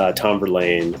January. Tom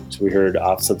Verlaine, which we heard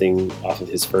something off of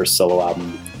his first solo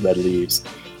album, Red Leaves.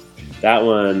 That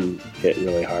one hit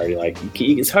really hard.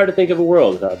 It's hard to think of a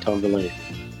world without Tom Verlaine.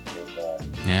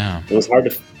 Yeah, it was hard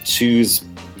to choose.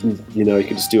 You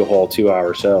could just do a whole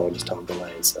 2-hour show and just Tom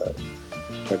Verlaine. So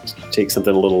hard to take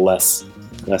something a little less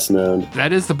known.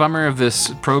 That is the bummer of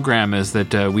this program, is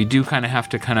that we do kind of have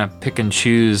to pick and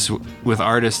choose with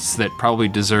artists that probably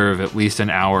deserve at least an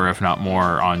hour, if not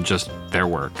more, on just their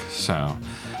work. So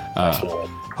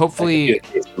hopefully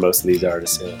most of these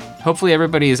artists, hopefully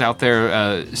everybody is out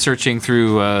there searching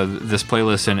through this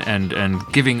playlist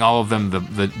and giving all of them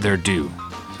their due.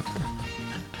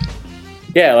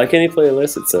 Yeah, like any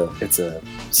playlist, it's a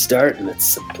start, and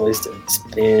it's a place to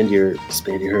expand your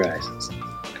horizons.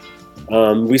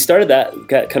 We started that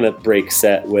kind of break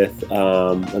set with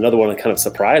another one of the kind of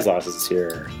surprise losses this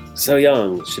year. So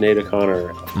young, Sinead O'Connor,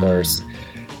 of course.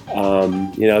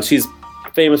 She's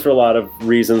famous for a lot of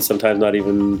reasons, sometimes not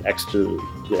even extra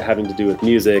having to do with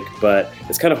music, but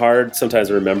it's kind of hard sometimes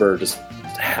to remember just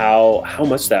how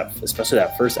much that, especially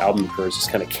that first album of hers, just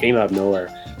kind of came out of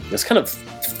nowhere. It's kind of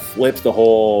flipped the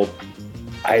whole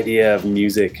idea of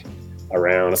music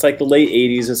around. It's like the late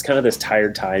 80s, it's kind of this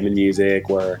tired time in music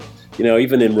where,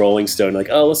 even in Rolling Stone, like,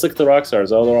 oh, let's look at the rock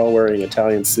stars. Oh, they're all wearing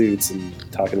Italian suits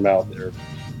and talking about their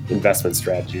investment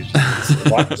strategies. A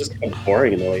lot was just kind of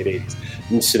boring in the late 80s.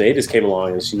 And Sinead just came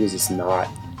along and she was just not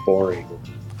boring.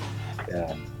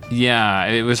 Yeah,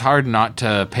 it was hard not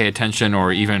to pay attention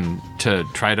or even to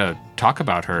try to talk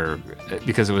about her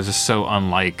because it was just so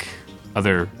unlike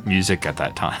other music at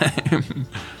that time.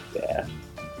 Yeah.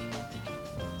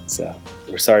 So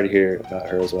we're sorry to hear about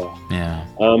her as well. Yeah.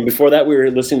 Before that, we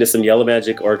were listening to some Yellow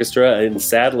Magic Orchestra, and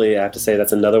sadly, I have to say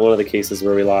that's another one of the cases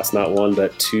where we lost not one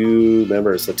but 2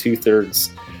 members, so 2/3.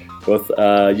 Both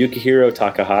Yukihiro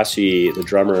Takahashi, the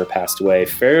drummer, passed away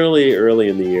fairly early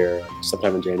in the year,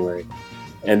 sometime in January,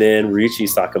 and then Ryuichi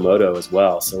Sakamoto as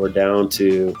well. So we're down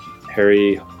to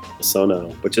Harry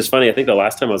Hosono, which is funny. I think the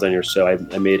last time I was on your show, I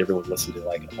made everyone listen to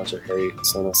like a bunch of Harry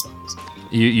Hosono songs.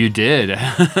 You did,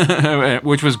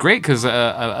 which was great because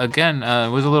again, it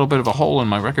was a little bit of a hole in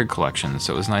my record collection,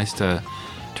 so it was nice to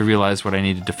realize what I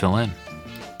needed to fill in.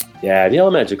 Yeah, the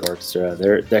Yellow Magic Orchestra,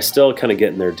 they're still kind of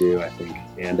getting their due, I think.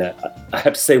 And I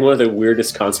have to say, one of the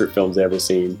weirdest concert films I've ever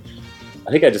seen.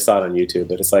 I think I just saw it on YouTube,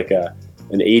 but it's like an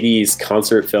 80s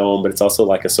concert film, but it's also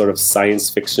like a sort of science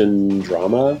fiction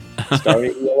drama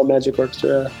starring Yellow Magic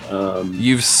Orchestra.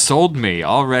 You've sold me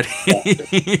already.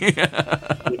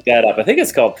 Look that up. I think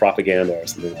it's called Propaganda or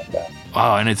something like that.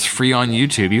 Oh, and it's free on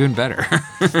YouTube, even better.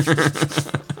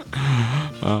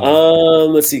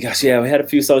 Let's see. Gosh, yeah, we had a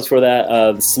few songs for that.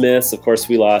 The Smiths, of course,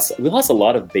 we lost a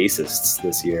lot of bassists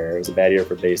this year. It was a bad year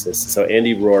for bassists. So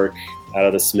Andy Rourke out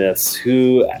of the Smiths,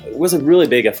 who was a really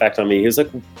big effect on me. He was like,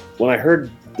 when I heard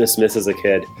the Smiths as a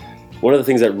kid, one of the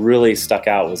things that really stuck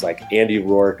out was like Andy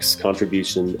Rourke's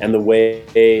contribution and the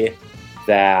way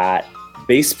that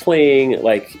bass playing,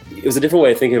 like, it was a different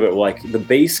way of thinking of it. Like, the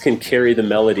bass can carry the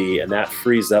melody, and that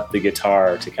frees up the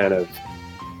guitar to kind of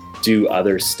do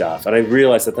other stuff. And I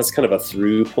realized that that's kind of a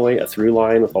through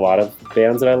line with a lot of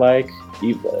bands that I like.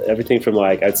 Everything from,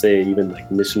 like, I'd say even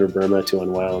like Mission of Burma to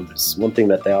Unwound. There's one thing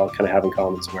that they all kind of have in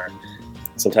common is where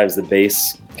sometimes the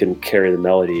bass can carry the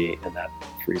melody, and that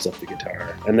frees up the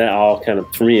guitar. And that all kind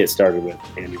of, for me, it started with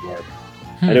Andy Rourke.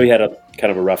 I know he had a kind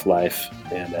of a rough life,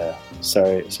 and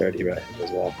sorry to hear about him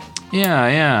as well.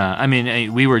 Yeah. I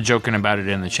mean, we were joking about it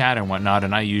in the chat and whatnot,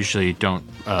 and I usually don't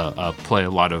play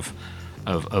a lot of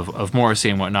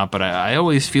Morrissey and whatnot, but I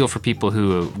always feel for people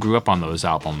who grew up on those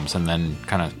albums and then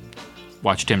kind of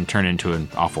watched him turn into an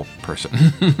awful person.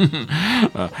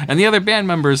 And the other band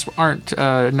members aren't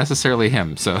necessarily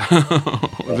him, so...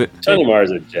 Tony Marr's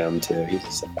a gem, too. He's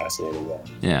just a fascinating guy.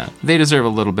 Yeah, they deserve a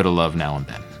little bit of love now and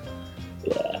then.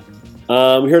 Yeah.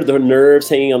 We heard the Nerves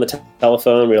hanging on the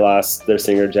telephone. We lost their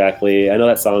singer, Jack Lee. I know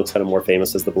that song's kind of more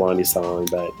famous as the Blondie song,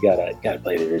 but you gotta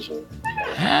play the original.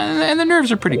 And the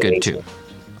Nerves are pretty good, too.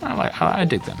 I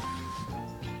dig them.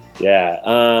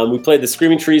 Yeah. We played the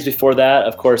Screaming Trees before that.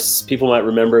 Of course, people might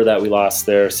remember that we lost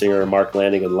their singer, Mark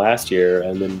Lanigan, last year.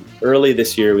 And then early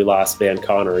this year, we lost Van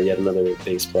Connor, yet another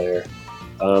bass player.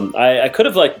 I could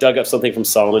have dug up something from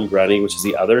Solomon Grundy, which is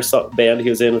the other band he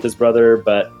was in with his brother,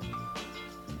 but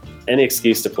any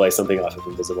excuse to play something off of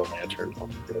Invisible Lantern, I'll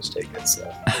pretty much take it. So.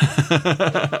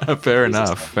 Fair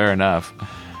enough.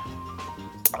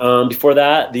 Before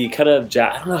that, the kind of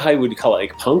I don't know how you would call it,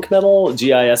 like punk metal,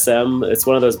 GISM. It's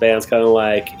one of those bands kind of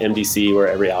like MDC, where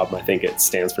every album I think it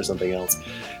stands for something else.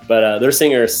 But their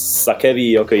singer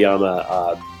Sakebi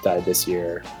Yokoyama died this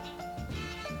year.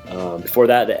 Before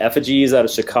that, the Effigies out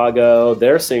of Chicago.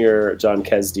 Their singer John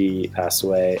Kesdy passed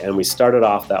away, and we started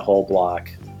off that whole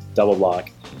double block.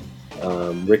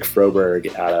 Rick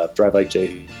Froberg out of Drive Like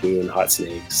Jehu and Hot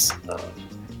Snakes.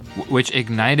 Which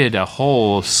ignited a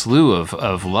whole slew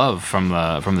of love from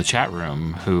the chat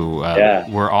room, who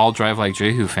were all Drive Like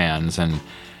Jehu fans. And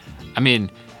I mean,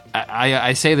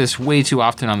 I say this way too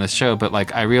often on this show, but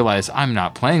like I realize I'm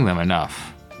not playing them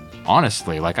enough.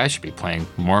 Honestly, like I should be playing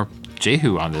more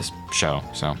Jehu on this show.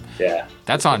 So yeah,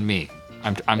 that's on me.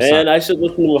 I'm sorry. I should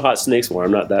listen to Hot Snakes more.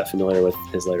 I'm not that familiar with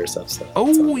his later stuff. So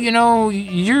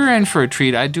you're in for a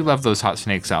treat. I do love those Hot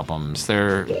Snakes albums.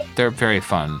 They're very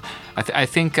fun. I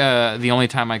think the only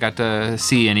time I got to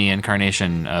see any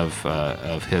incarnation of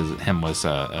him was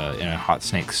in a Hot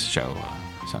Snakes show.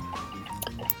 So.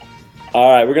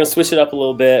 All right, we're gonna switch it up a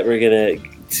little bit. We're gonna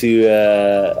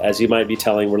as you might be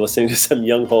telling, we're listening to some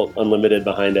Young Holt Unlimited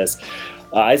behind us.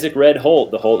 Isaac Red Holt,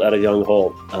 the Holt out of Young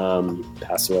Holt,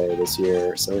 passed away this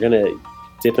year. So we're gonna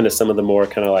dip into some of the more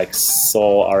kind of like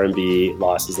soul R&B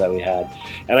losses that we had.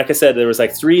 And like I said, there was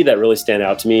like 3 that really stand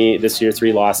out to me this year,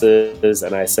 3 losses.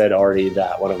 And I said already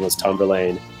that one of them was Tom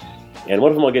Verlaine. And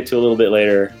one of them I'll get to a little bit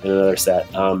later in another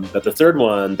set. But the third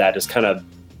one that just kind of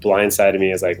blindsided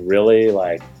me is like, really?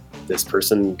 Like this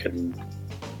person can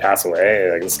pass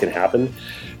away? Like this can happen?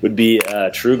 Would be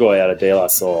Trugoy out of De La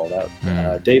Soul.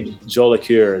 Dave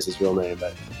Jolicoeur is his real name,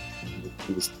 but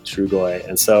he was Trugoy.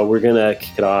 And so we're going to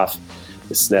kick it off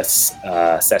this next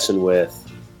session with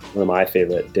one of my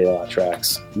favorite De La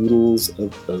tracks, Oodles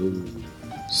of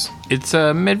Bones. It's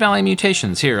Mid-Valley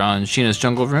Mutations here on Sheena's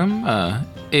Jungle Room,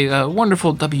 a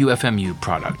wonderful WFMU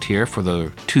product here for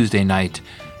the Tuesday night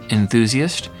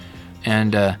enthusiast.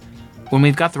 And when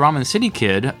we've got the Ramen City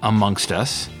Kid amongst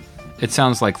us, it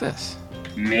sounds like this.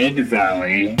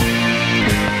 Mid-Valley.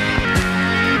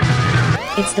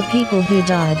 It's the people who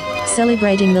died,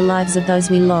 celebrating the lives of those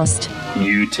we lost.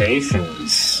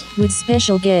 Mutations. With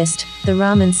special guest, the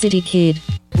Ramen City Kid.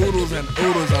 Oodles and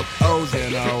oodles of O's, you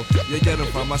know. You get them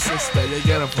from my sister, you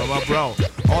get them from my bro.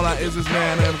 All I is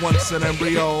man and once an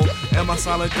embryo. Am I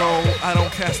solid gold? I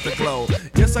don't cast the glow.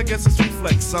 Yes, I guess it's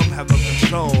reflex, some have no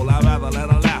control. I'd rather let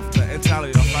her laughter and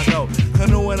tally off I go.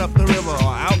 Canoeing up the river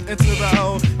or out into the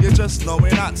O. You just know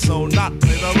me not, so not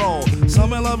play the role.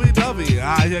 Some in lovey-dovey,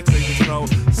 I hear crazy crow.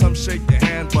 Some shake your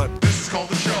hand, but this is called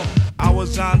the show. I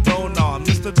was John Doe, now I'm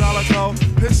Mr. Jollico.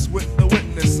 Pissed with the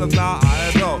witness, so now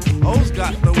I adore. O's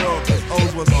got the world, cause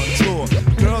O's was on tour.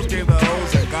 Girls gave the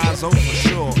O's and guys O for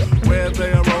sure. Where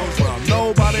they arose, well,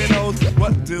 nobody knows.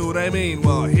 What do they mean?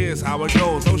 Well, here's how it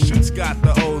goes. Those shoots got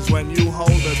the O's when you hold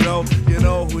the dough. You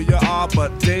know who you are,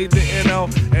 but they didn't know.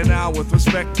 And now with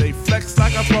respect, they flex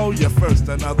like a pro. You're first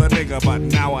another nigga, but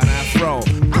now an afro.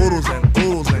 Oodles and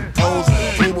oodles and O's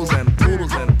and oodles and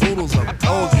oodles and oodles of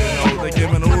O's, you know. They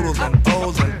giving oodles and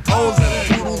O's and O's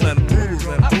and oodles and oodles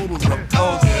and oodles of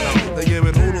O's, you know. They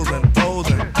giving oodles and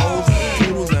O's and O's and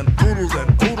oodles and oodles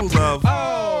and oodles of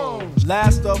O's.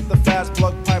 Last of the fast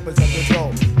plug pipers at the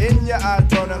door. In your eye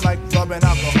burning like rubbing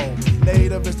alcohol.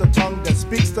 Native is the tongue that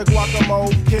speaks the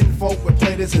guacamole. Kinfolk with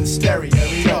play this in stereo.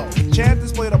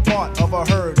 Chanters played a part of a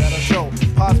herd at a show.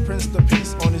 Pots prints the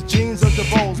piece on his jeans of the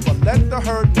bowls. But let the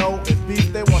herd know if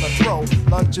beef they wanna throw.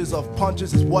 Lunches of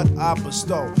punches is what I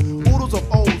bestow. Oodles of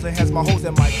O's and has my hoes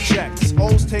and my checks.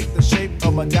 O's take the shape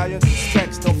of medallions and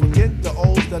specs. Don't forget the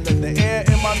O's that let the air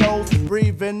in my nose.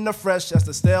 Breathe in the fresh as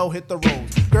the stale hit the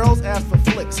roads. Girls ask for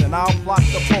flicks and I'll block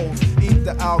the poles. Eat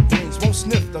the Al Greens, won't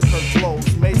sniff the Kirk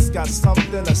blows. Mace got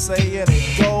something to say and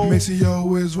it goes.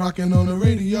 Maceo is rocking on the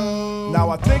radio. Now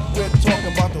I think we're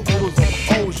talking about the oodles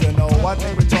of O's, you know. I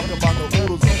think we're talking about the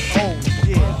oodles of O's,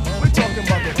 yeah. We're talking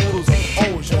about the oodles of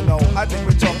O's, you know. I think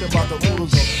we're talking about the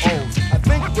oodles of O's. I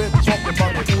think we're talking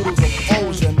about the oodles of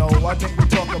O's, you know. I think we're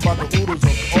talking about the oodles of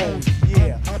O's,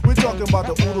 yeah. We're talking about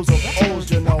the oodles of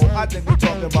O's, you know. I think we're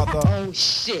talking about the oh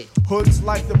shit. Hoods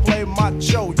like to play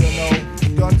macho, you know.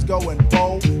 Guns going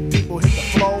bold, people hit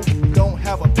the flow. Don't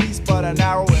have a piece but an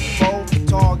arrow and bow.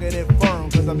 Targeted firm,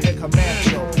 cause I'm here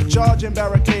Comancho. Charging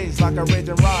barricades like a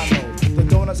raging rhino. The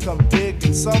donuts come big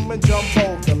and some in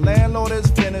jumbo. The landlord is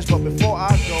finished, but before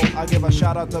I go, I give a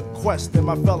shout out to Quest and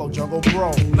my fellow jungle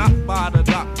bro. Not by the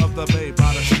dock of the bay,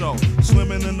 by the show.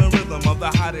 Swimming in the rhythm of the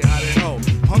hottie hottie ho.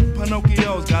 Punk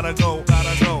Pinocchio's gotta go,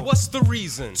 gotta go. What's the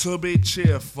reason? To be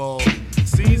cheerful.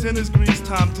 Season is grease,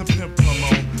 time to pimp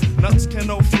promo. Nuts can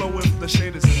no flow if the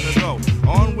shade is in the dough.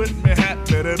 On with me hat,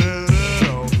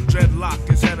 da-da-da-da-da. deadlock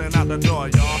is heading out the door,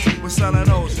 y'all. We're selling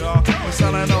those, y'all. We're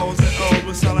selling those and O's.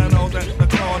 We're selling those at the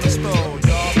corner store,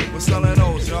 y'all. We're selling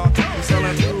those, y'all. We're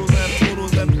selling poodles and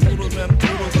poodles and poodles and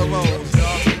poodles of O's,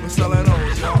 y'all. We're selling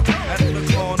those, y'all. At the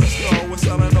corner store. We're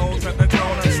selling those at the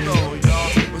corner store, y'all.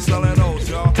 We're selling those,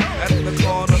 y'all. At the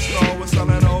corner store. We're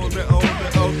selling those and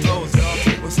O's, y'all.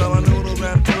 We're selling noodles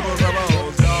and poodles of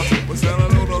O's, y'all. We're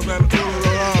selling noodles and poodles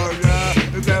of O's, y'all.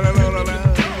 We're selling noodles and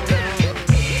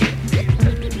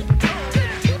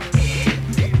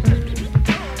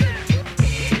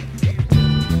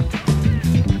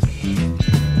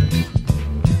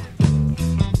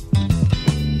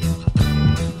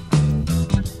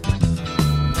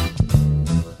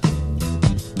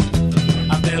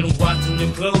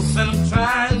close and I'm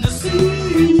trying to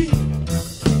see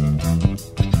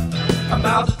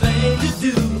about the things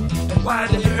you do and why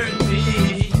they hurt me.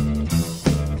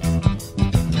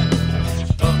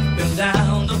 Up and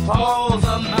down the halls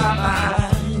of my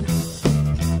mind,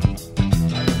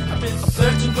 I've been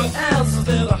searching for answers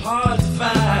that are hard to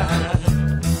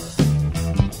find.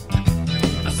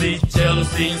 I see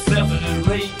jealousy and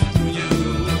self-hate through you.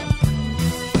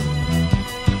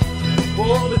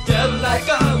 Oh, the devil like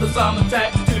others, I'm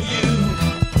attracted to you.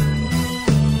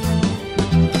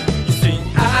 You see,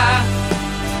 I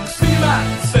see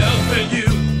myself in you,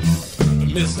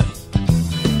 mister.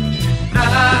 I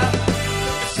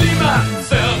see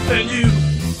myself in you,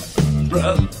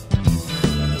 brother.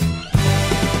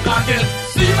 I can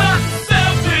see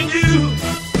myself in you.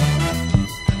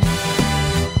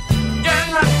 Yeah,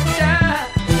 yeah,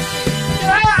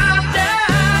 yeah,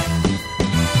 yeah.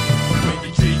 When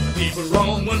you treat people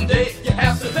wrong one day, you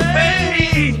have to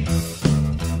pay.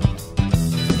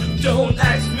 Don't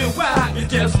ask me why, you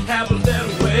just happen that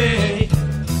way.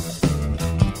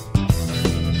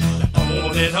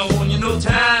 On and on, you know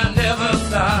time never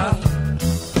stops.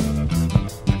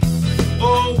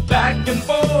 Oh, back and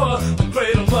forth, the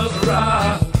cradle was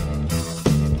rocked.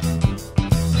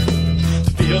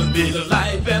 Feel the beat of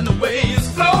life and the way it's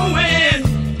flowing.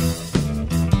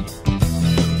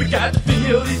 We got to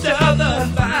feel each other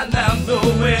and find out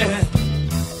nowhere.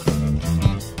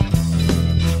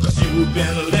 Cause you've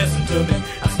been a lesson to me,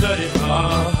 I studied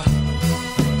hard.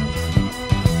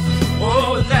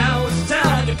 Oh, now it's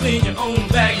time to clean your own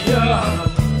backyard.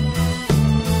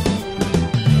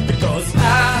 Because I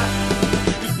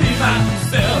can see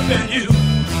myself in you,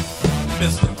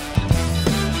 mister.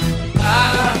 I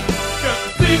can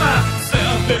see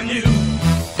myself in you,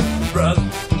 brother.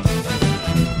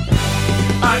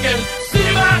 I can see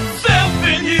myself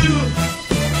in you.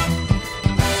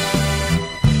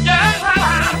 Yeah.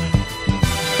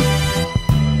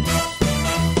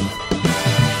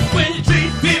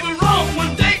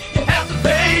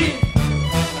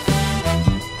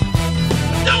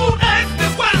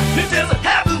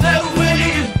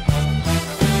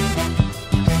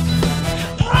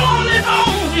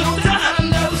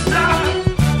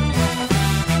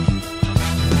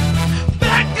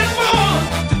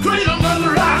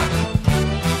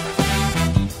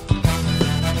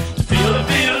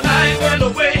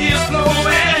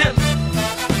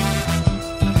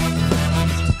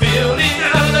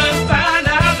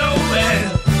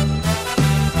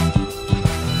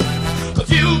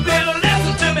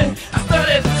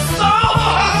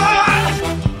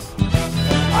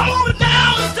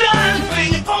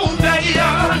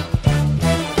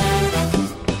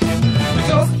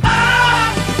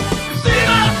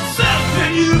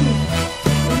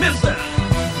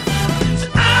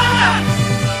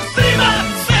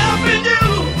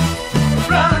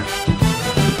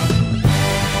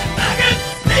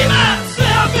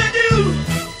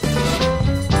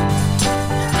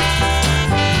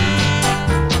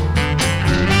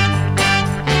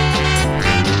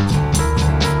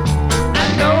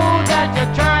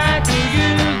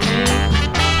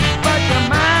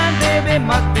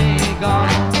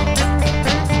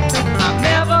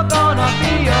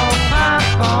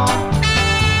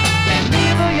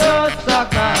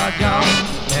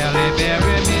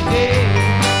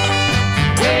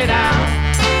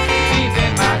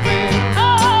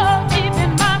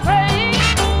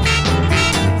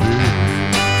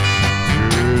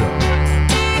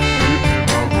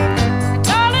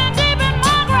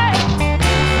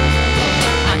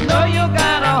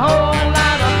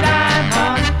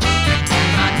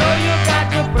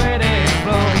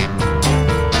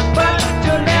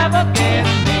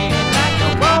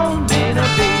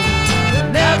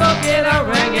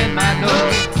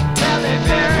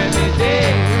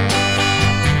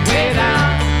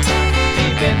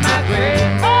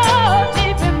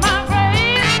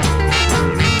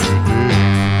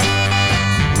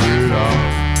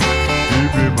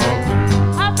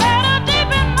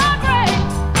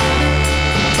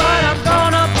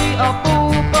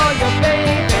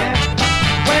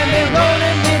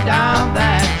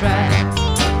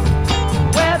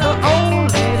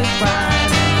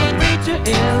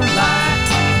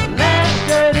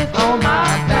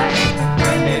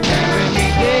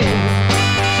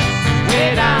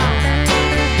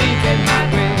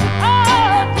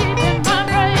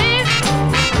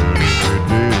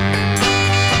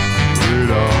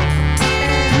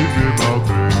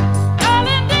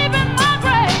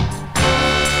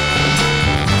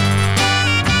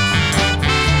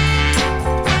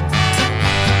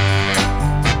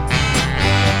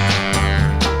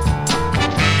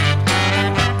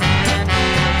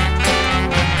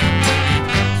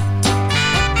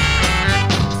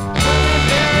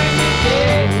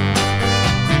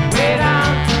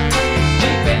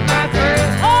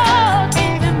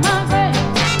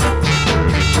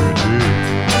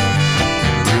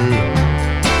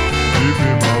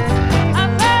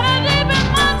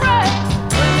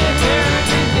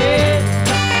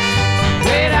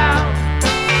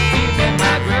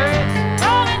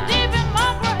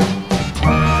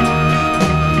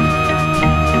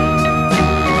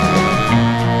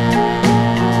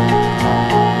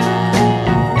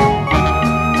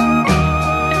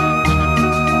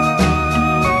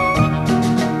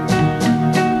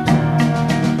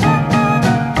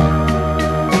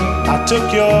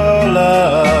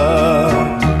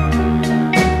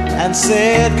 and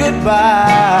said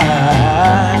goodbye.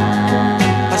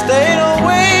 I stayed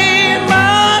away,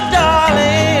 my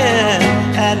darling,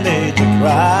 and made you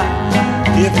cry.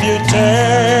 If you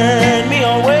turn me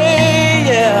away,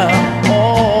 yeah,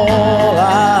 all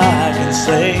I can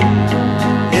say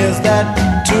is that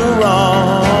too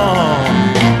wrong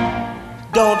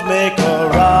don't make a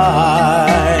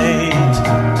right.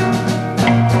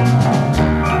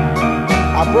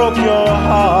 I broke your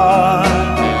heart,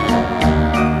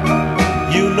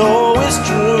 you know it's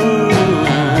true.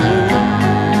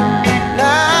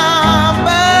 Now I'm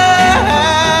back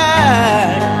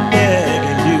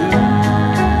begging you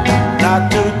not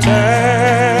to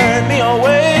turn me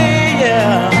away,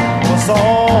 yeah, 'cause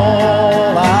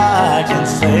all I can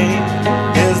say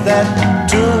is that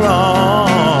too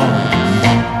wrong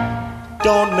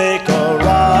don't make a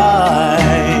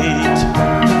right.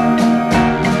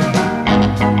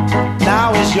 Now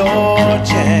is your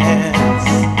chance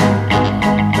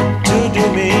to do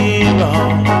me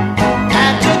wrong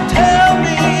and to tell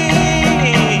me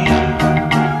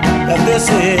that this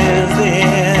is the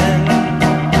end.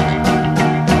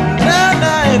 Now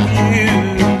if you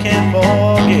can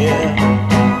forget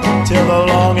till the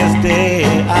longest day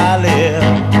I live,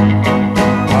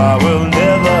 I will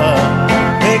never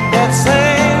make that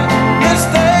same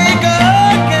mistake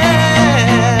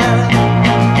again.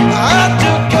 I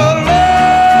took your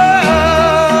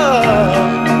love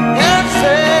and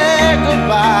said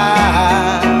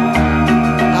goodbye.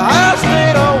 I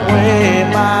stayed away,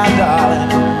 my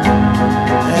darling,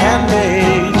 and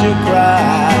made you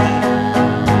cry.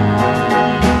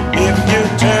 If you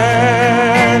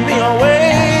turn me away,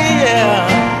 yeah,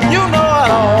 you know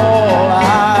all I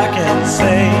can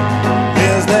say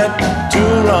is that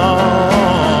too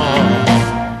wrong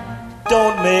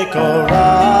don't make a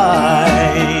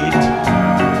right.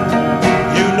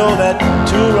 You know that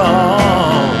too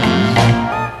wrong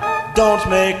don't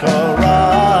make a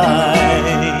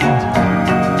right.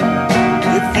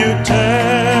 If you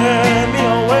turn me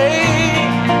away,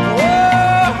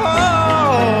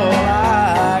 all I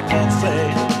can say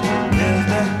is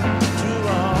that too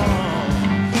wrong.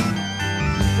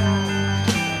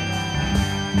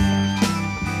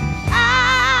 I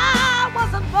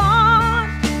wasn't born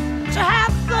to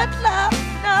have good luck,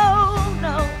 no,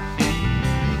 no.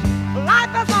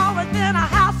 Life has always been a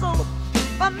hassle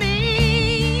for me.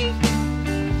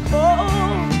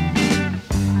 Oh,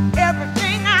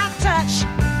 everything I touch,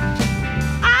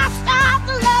 I start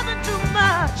loving too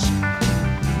much.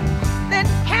 Then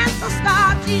cancer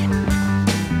starts eating,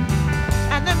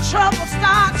 and then trouble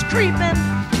starts creeping.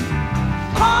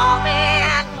 Call me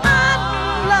an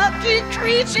unlucky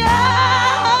creature.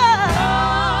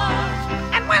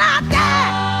 And when I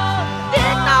die,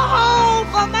 dig no hole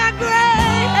for my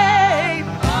grave.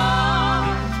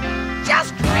 Just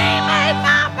cremate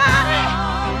my body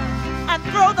and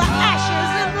throw the ashes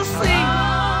in the sea.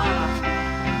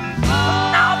 'Cause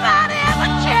nobody ever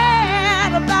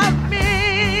cared about me.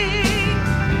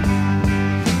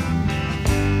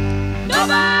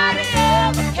 Nobody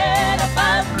ever cared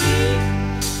about me.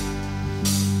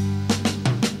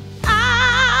 I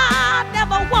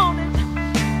never wanted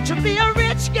to be a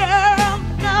rich girl,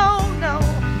 no, no.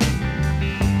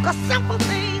 'Cause simple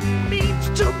things means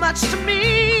too much to me.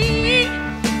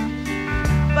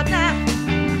 But now,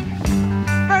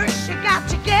 first you got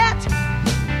to get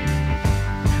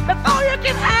before you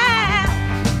can have.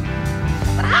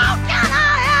 But how can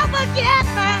I ever get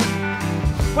now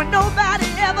when nobody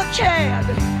ever cared?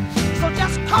 So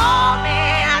just call me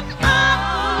an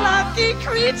unlucky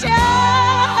creature.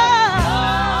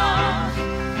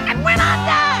 And when I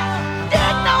die,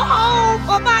 dig no hole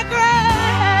for my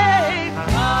grave.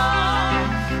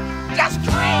 Just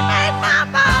cremate my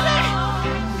body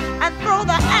and throw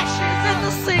the ashes in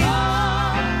the sea.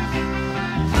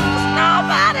 'Cause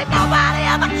nobody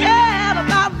ever cared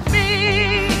about me.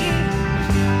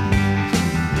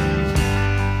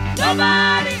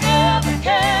 Nobody ever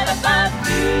cared about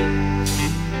me.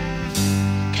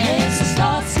 Cancer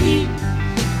starts eating,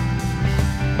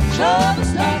 trouble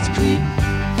starts creeping.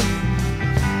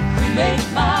 Cremate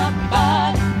my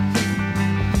body,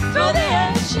 throw the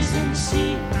ashes in the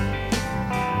sea.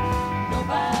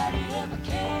 Nobody ever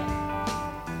cared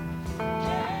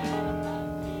about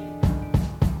me.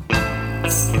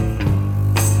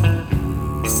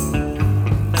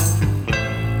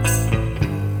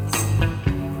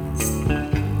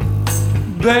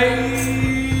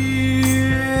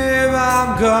 Babe, I'm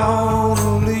gonna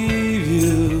leave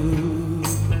you.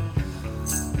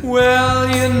 Well,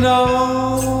 you know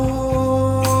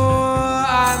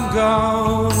I'm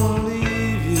gonna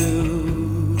leave you.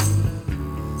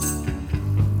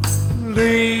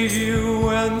 leave you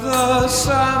when the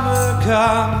summer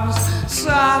comes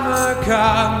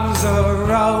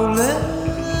a-rolling.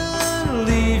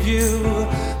 Leave you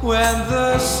when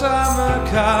the summer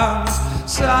comes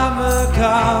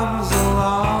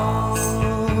along.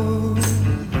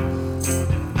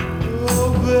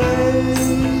 Oh, babe,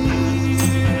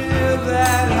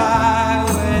 that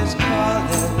highway's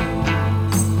calling.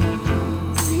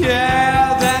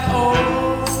 Yeah, that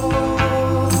old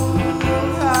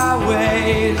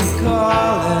highway's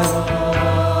calling.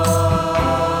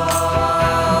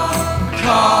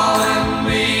 Calling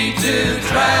me to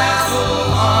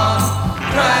travel on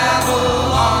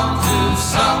to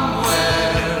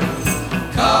somewhere.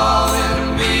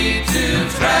 Calling me to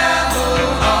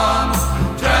travel on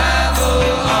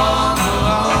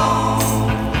alone.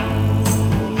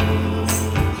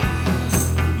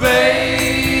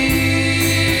 Babe,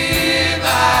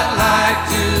 I'd like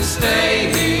to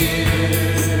stay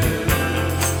here.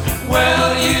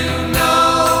 Well, you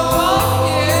know,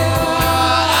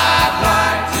 I'd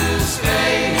like to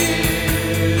stay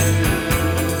here.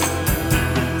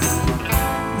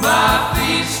 My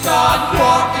feet start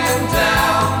walking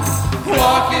down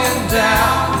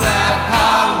that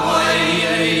highway.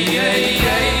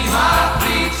 My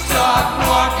feet start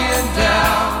walking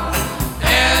down,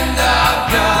 and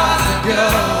I've gotta go.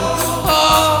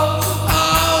 Oh,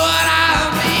 what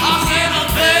I'm gonna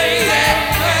babe,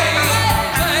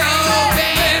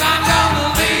 I'm gonna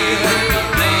leave.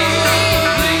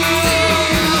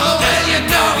 Well, you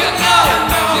know,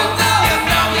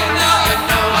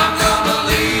 I'm gonna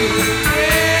leave.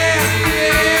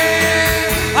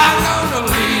 I'm gonna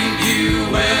leave you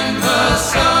when the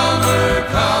summer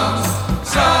comes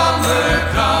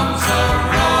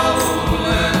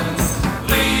a-rolling.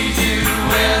 Leave you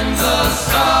when the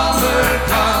summer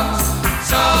comes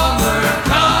I'm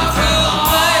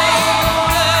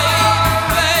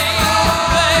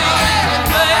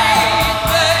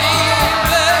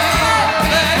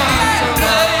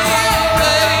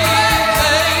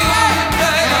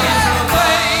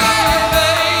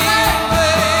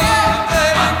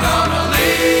gonna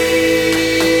leave.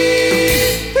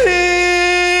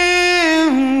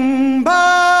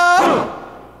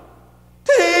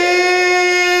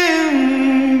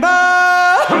 Timber,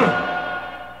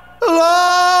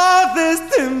 Lord, this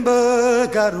timber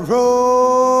got roll.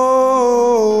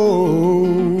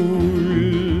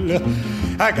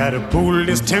 I gotta pull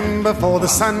this timber for the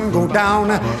sun go down.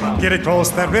 Get it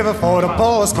across that river for the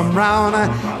boys come round.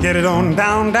 Get it on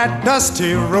down that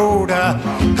dusty road.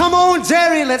 Come on,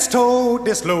 Jerry, let's tote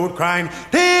this load, crying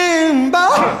timber,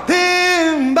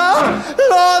 timber,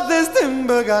 Lord, this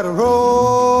timber got roll.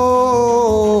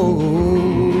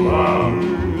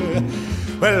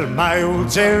 Well, my old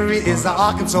Jerry is a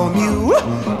Arkansas mule.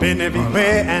 Been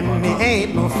everywhere and he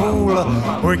ain't no fool.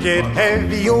 Work get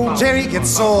heavy, old Jerry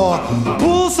gets sore.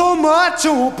 Pull so much,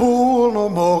 oh, pull no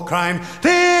more, crying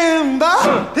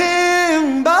timber,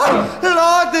 timber,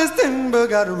 Lord, this timber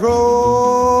got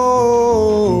roll.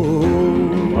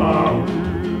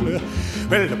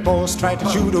 Well, the boss tried to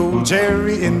shoot old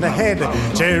Jerry in the head.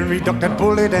 Jerry ducked that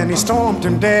bullet and he stormed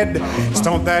him dead.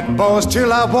 Stomped that boss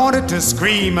till I wanted to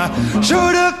scream.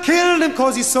 Should've killed him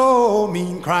cause he's so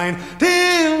mean, crying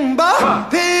timber,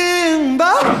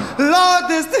 timber, Lord,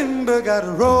 this timber got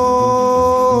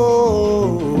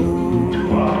roll.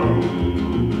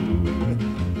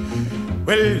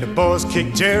 Well, the boss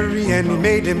kicked Jerry and he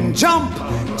made him jump.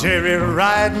 Jerry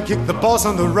ride and kicked the boss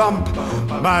on the rump.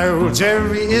 My old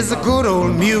Jerry is a good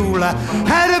old mule.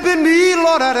 Had it been me,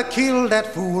 Lord, I'd have killed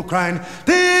that fool, crying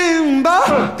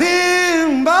timber,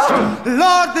 timber,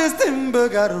 Lord, this timber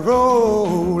got to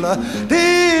roll.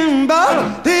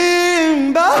 Timber,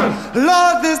 timber,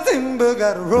 Lord, this timber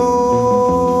got to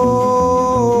roll.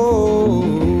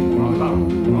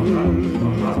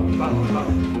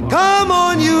 Come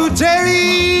on, you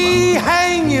Jerry,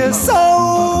 hang your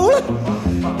soul.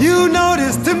 You know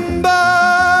this timber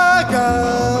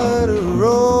gotta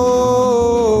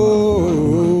roll.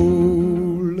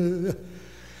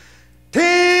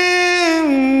 Timber,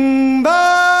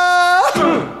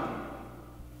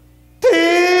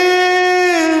 timber.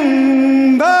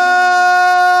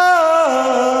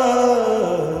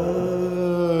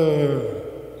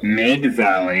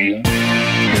 Mid-Valley.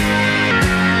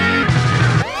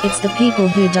 It's the people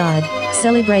who died,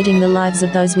 celebrating the lives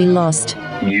of those we lost.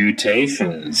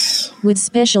 Mutations. With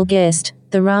special guest,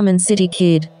 the Ramen City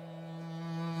Kid.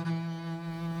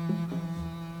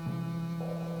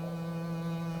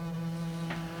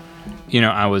 You know,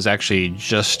 I was actually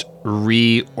just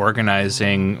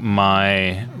reorganizing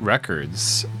my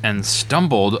records and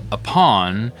stumbled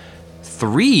upon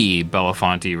 3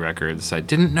 Belafonte records. I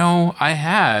didn't know I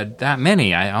had that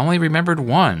many. I only remembered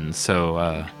one,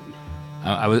 so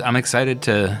I'm excited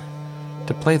to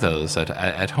play those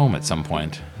at home at some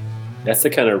point. That's the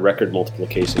kind of record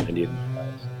multiplication I need.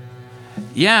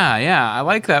 Yeah, I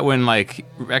like that when like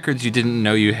records you didn't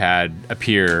know you had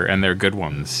appear and they're good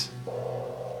ones.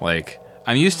 Like,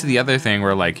 I'm used to the other thing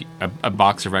where like a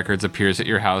box of records appears at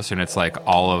your house and it's like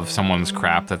all of someone's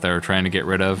crap that they're trying to get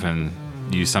rid of and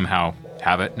you somehow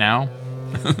have it now.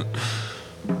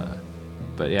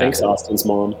 But yeah. Thanks, Austin's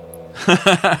mom.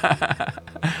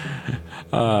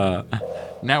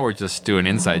 Now we're just doing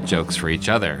inside jokes for each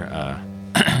other.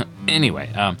 Anyway,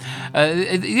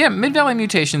 Mid-Valley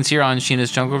Mutations here on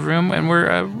Sheena's Jungle Room, and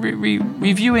we're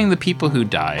reviewing the people who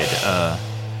died.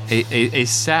 A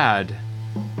sad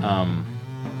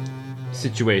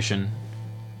situation,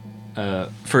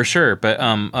 for sure, but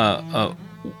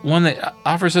one that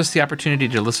offers us the opportunity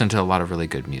to listen to a lot of really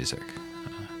good music.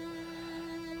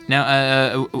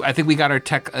 Now, I think we got our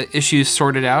tech issues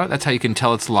sorted out. That's how you can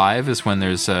tell it's live, is when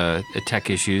there's tech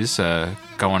issues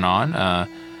going on.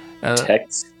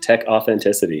 Tech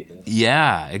authenticity.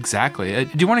 Yeah, exactly.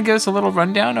 Do you want to give us a little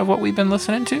rundown of what we've been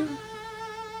listening to?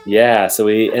 Yeah, so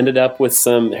we ended up with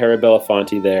some Harry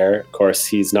Belafonte there. Of course,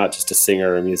 he's not just a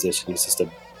singer or a musician. He's just a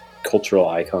cultural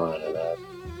icon and a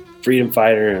freedom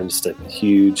fighter and just a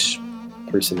huge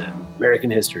person in American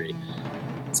history.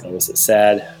 So it was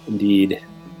sad indeed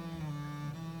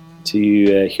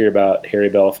to hear about Harry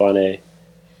Belafonte.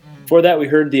 Before that, we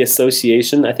heard The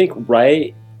Association. I think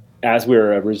right as we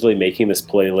were originally making this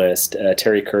playlist,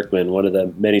 Terry Kirkman, one of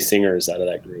the many singers out of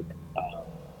that group,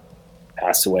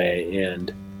 passed away.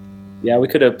 And yeah, we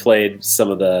could have played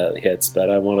some of the hits, but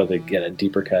I wanted to get a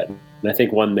deeper cut. And I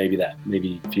think one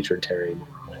maybe featured Terry more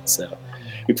on it. So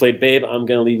we played Babe, I'm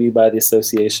Gonna Leave You by The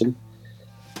Association.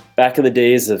 Back in the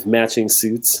days of matching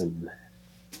suits and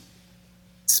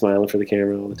smiling for the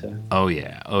camera all the time. Oh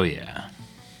yeah.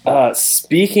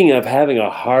 Speaking of having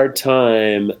a hard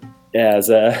time, as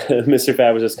Mr.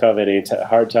 Fab was just commenting,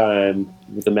 hard time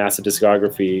with the massive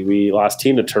discography. We lost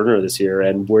Tina Turner this year,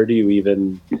 and where do you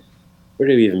even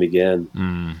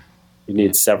begin? You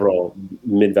need several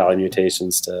Mid-Valley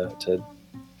Mutations to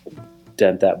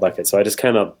dent that bucket. So I just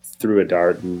kind of threw a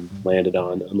dart and landed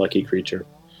on Unlucky Creature.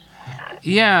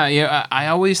 Yeah. I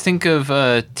always think of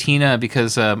Tina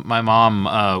because my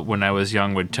mom, when I was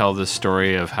young, would tell this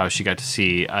story of how she got to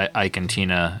see Ike and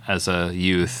Tina as a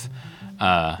youth.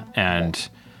 And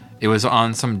it was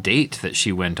on some date that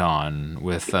she went on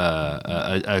with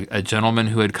a gentleman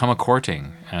who had come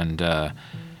a-courting. And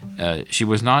she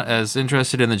was not as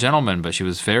interested in the gentleman, but she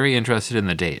was very interested in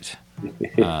the date.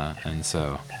 And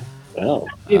so... Well,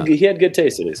 he had good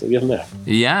taste in it, so give him that.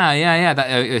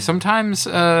 Yeah. Sometimes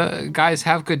guys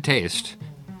have good taste,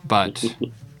 but... ...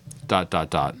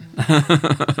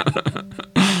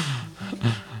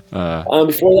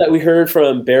 Before that, we heard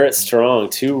from Barrett Strong.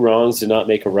 2 wrongs do not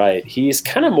make a right. He's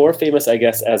kind of more famous, I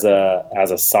guess, as a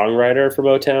songwriter for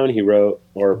Motown. He wrote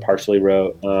or partially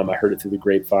wrote. I heard it through the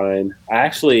grapevine. I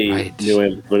actually knew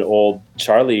him from an old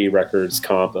Charlie Records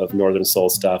comp of Northern Soul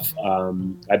stuff.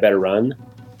 I Better Run.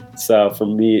 So for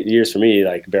me,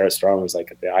 like Barrett Strong was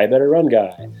like the I Better Run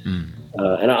guy.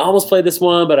 And I almost played this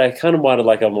one, but I kind of wanted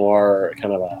like a more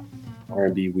kind of a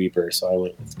R&B weeper, so I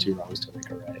went with 2 wrongs to make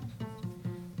a right.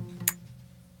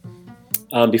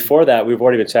 Before that, we've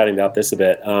already been chatting about this a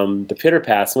bit. The Pitter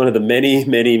Pats, one of the many,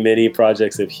 many, many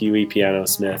projects of Huey Piano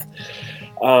Smith.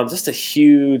 Just a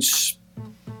huge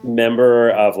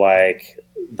member of like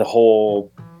the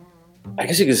whole, I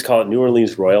guess you could just call it New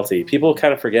Orleans royalty. People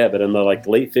kind of forget, but in the like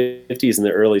late 50s and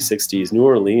the early 60s, New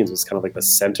Orleans was kind of like the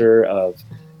center of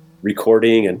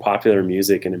recording and popular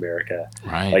music in America.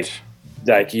 Right.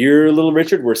 Like you're Little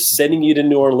Richard, we're sending you to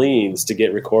New Orleans to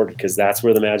get recorded because that's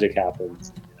where the magic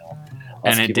happens.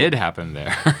 And it did happen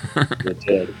there. It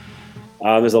did.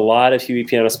 There's a lot of Huey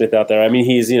Piano Smith out there. I mean,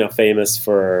 he's famous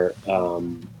for all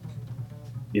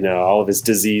of his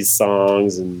disease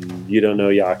songs and You Don't Know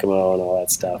Yakimo and all that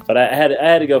stuff. But I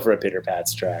had to go for a Pitter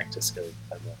Pats track just because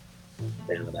I'm a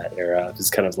fan of that era.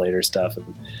 It's kind of later stuff,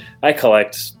 and I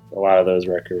collect a lot of those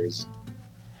records.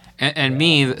 And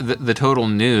me, the total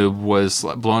noob, was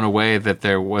blown away that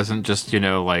there wasn't just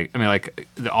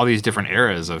all these different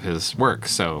eras of his work.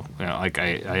 So I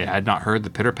had not heard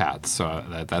the Pitter Pats. So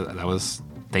that was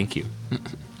thank you.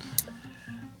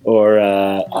 Or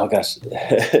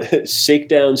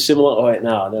Shakedown Shimala. Oh wait,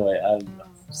 no wait, I'm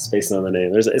spacing on the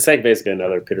name. It's like basically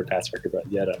another Pitter Pats record, but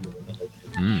yeah, I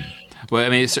don't know. Well, I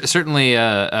mean, certainly,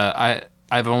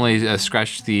 I've only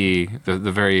scratched the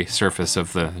very surface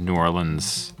of the New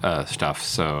Orleans stuff,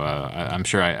 so I'm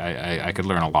sure I could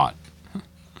learn a lot.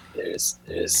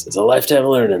 It's a lifetime of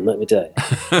learning, let me tell you.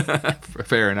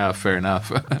 Fair enough.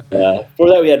 Before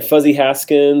that, we had Fuzzy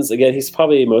Haskins. Again, he's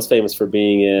probably most famous for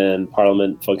being in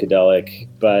Parliament Funkadelic,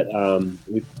 but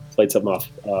we played something off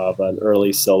of an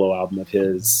early solo album of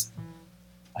his,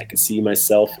 I Could See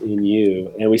Myself in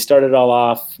You. And we started all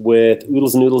off with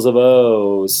Oodles and Noodles of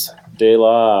O's, De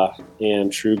La,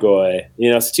 and Trugoy.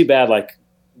 It's too bad, like,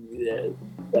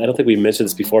 I don't think we mentioned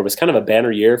this before, but it's kind of a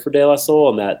banner year for De La Soul,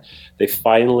 and that they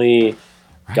finally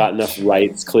got enough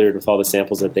rights cleared with all the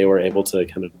samples that they were able to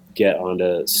kind of get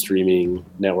onto streaming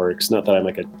networks. Not that I'm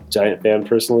like a giant fan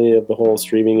personally of the whole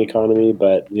streaming economy,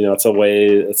 but it's a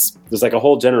way. There's like a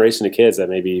whole generation of kids that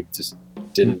maybe just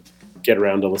didn't get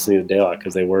around to listening to De La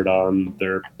because they weren't on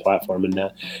their platform,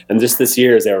 and just this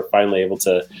year, as they were finally able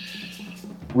to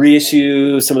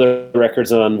reissue some of the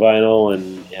records on vinyl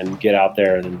and get out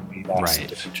there, and then we lost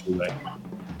it.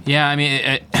 Yeah, I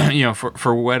mean,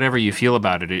 for whatever you feel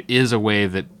about it, it is a way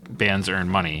that bands earn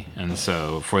money, and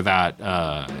so for that,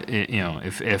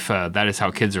 if that is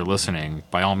how kids are listening,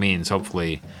 by all means,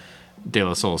 hopefully, De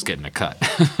La Soul's getting a cut.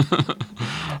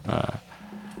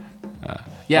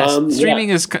 Yes, streaming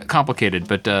is complicated,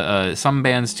 but some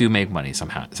bands do make money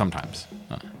sometimes.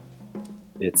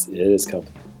 It is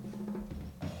complicated.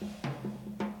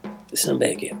 Some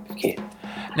band can't.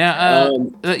 Now,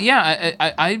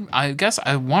 I guess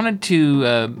I wanted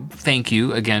to thank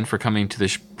you again for coming to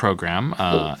this program,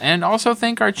 and also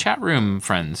thank our chat room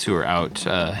friends who are out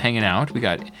hanging out. We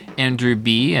got Andrew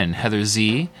B. and Heather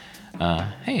Z.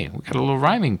 Hey, we got a little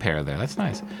rhyming pair there. That's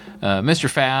nice. Mr.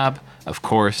 Fab, of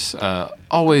course,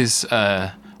 always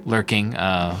lurking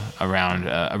around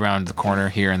the corner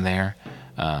here and there.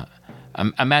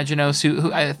 Imaginos,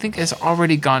 who I think has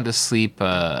already gone to sleep.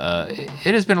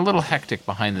 It has been a little hectic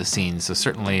behind the scenes, so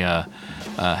certainly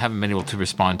haven't been able to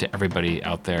respond to everybody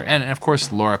out there. And of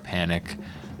course, Laura Panic.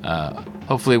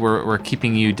 Hopefully, we're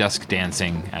keeping you desk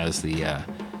dancing as the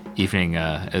evening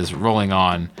is rolling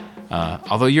on.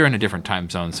 Although you're in a different time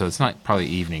zone, so it's not probably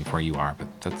evening where you are, but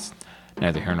that's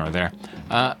neither here nor there.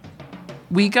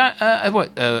 We got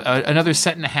another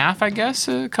set and a half, I guess,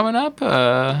 coming up.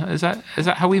 Is that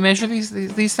how we measure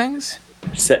these things?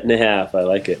 Set and a half, I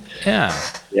like it.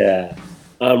 Yeah.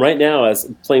 Right now, as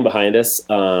playing behind us,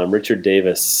 Richard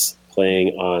Davis playing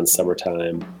on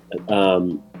Summertime.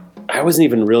 I wasn't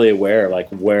even really aware like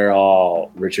where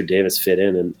all Richard Davis fit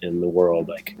in the world.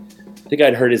 Like, I think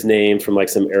I'd heard his name from like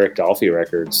some Eric Dolphy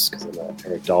records because I'm an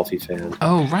Eric Dolphy fan.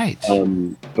 Oh, right.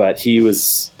 But he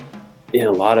was in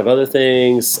a lot of other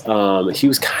things. He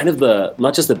was kind of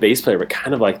not just the bass player, but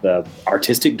kind of like the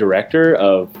artistic director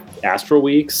of Astro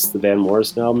Weeks, the Van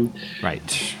Morrison album. Right.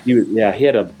 He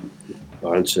had a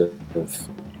bunch of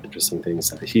interesting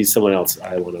things. He's someone else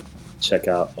I want to check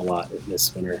out a lot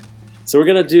this winter. So we're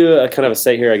going to do a kind of a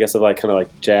set here, I guess, of kind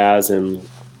of jazz and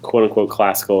quote unquote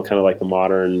classical, kind of like the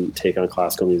modern take on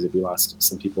classical music. We lost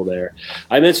some people there.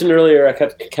 I mentioned earlier, I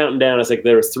kept counting down. I was like,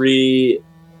 there were 3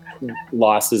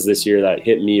 losses this year that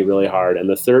hit me really hard. And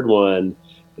the third one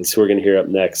is who we're going to hear up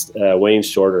next, Wayne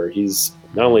Shorter. He's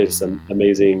not only just an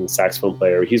amazing saxophone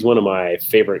player, he's one of my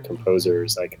favorite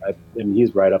composers.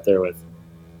 He's right up there with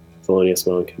Thelonious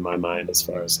Monk in my mind as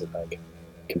far as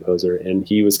composer. And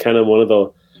he was kind of one of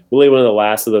the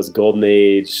last of those golden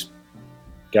age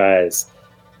guys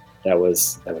that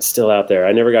was still out there.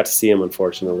 I never got to see him,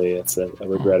 unfortunately. It's a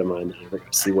regret of mine. I never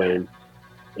got to see Wayne.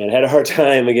 And I had a hard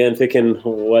time, again, picking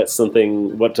what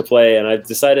to play. And I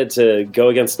decided to go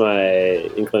against my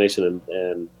inclination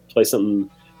and play something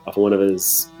off of one of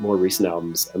his more recent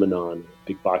albums, Emanon,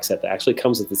 big box set that actually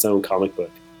comes with its own comic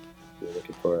book. You're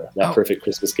looking for that perfect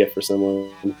Christmas gift for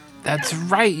someone. That's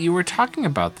right. You were talking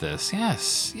about this.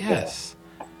 Yes. Yeah.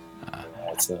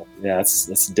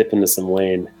 Let's dip into some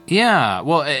Wayne. Yeah.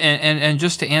 Well, and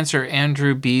just to answer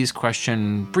Andrew B's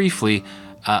question briefly,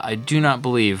 I do not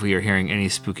believe we are hearing any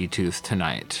Spooky Tooth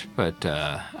tonight. But,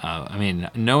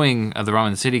 knowing the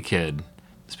Ramen City Kid,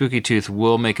 Spooky Tooth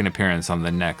will make an appearance on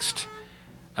the next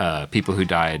People Who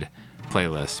Died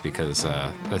playlist because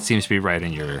that seems to be right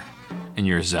in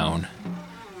your zone.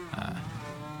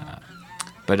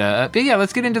 But yeah,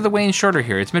 let's get into the Wayne Shorter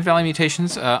here. It's Mid-Valley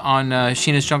Mutations on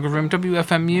Sheena's Jungle Room,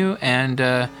 WFMU, and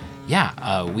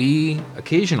we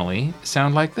occasionally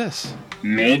sound like this.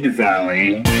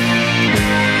 Mid-Valley.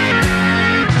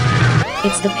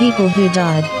 It's the people who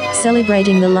died,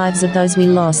 celebrating the lives of those we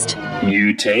lost.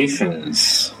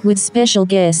 Mutations. With special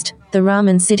guest, the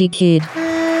Ramen City Kid.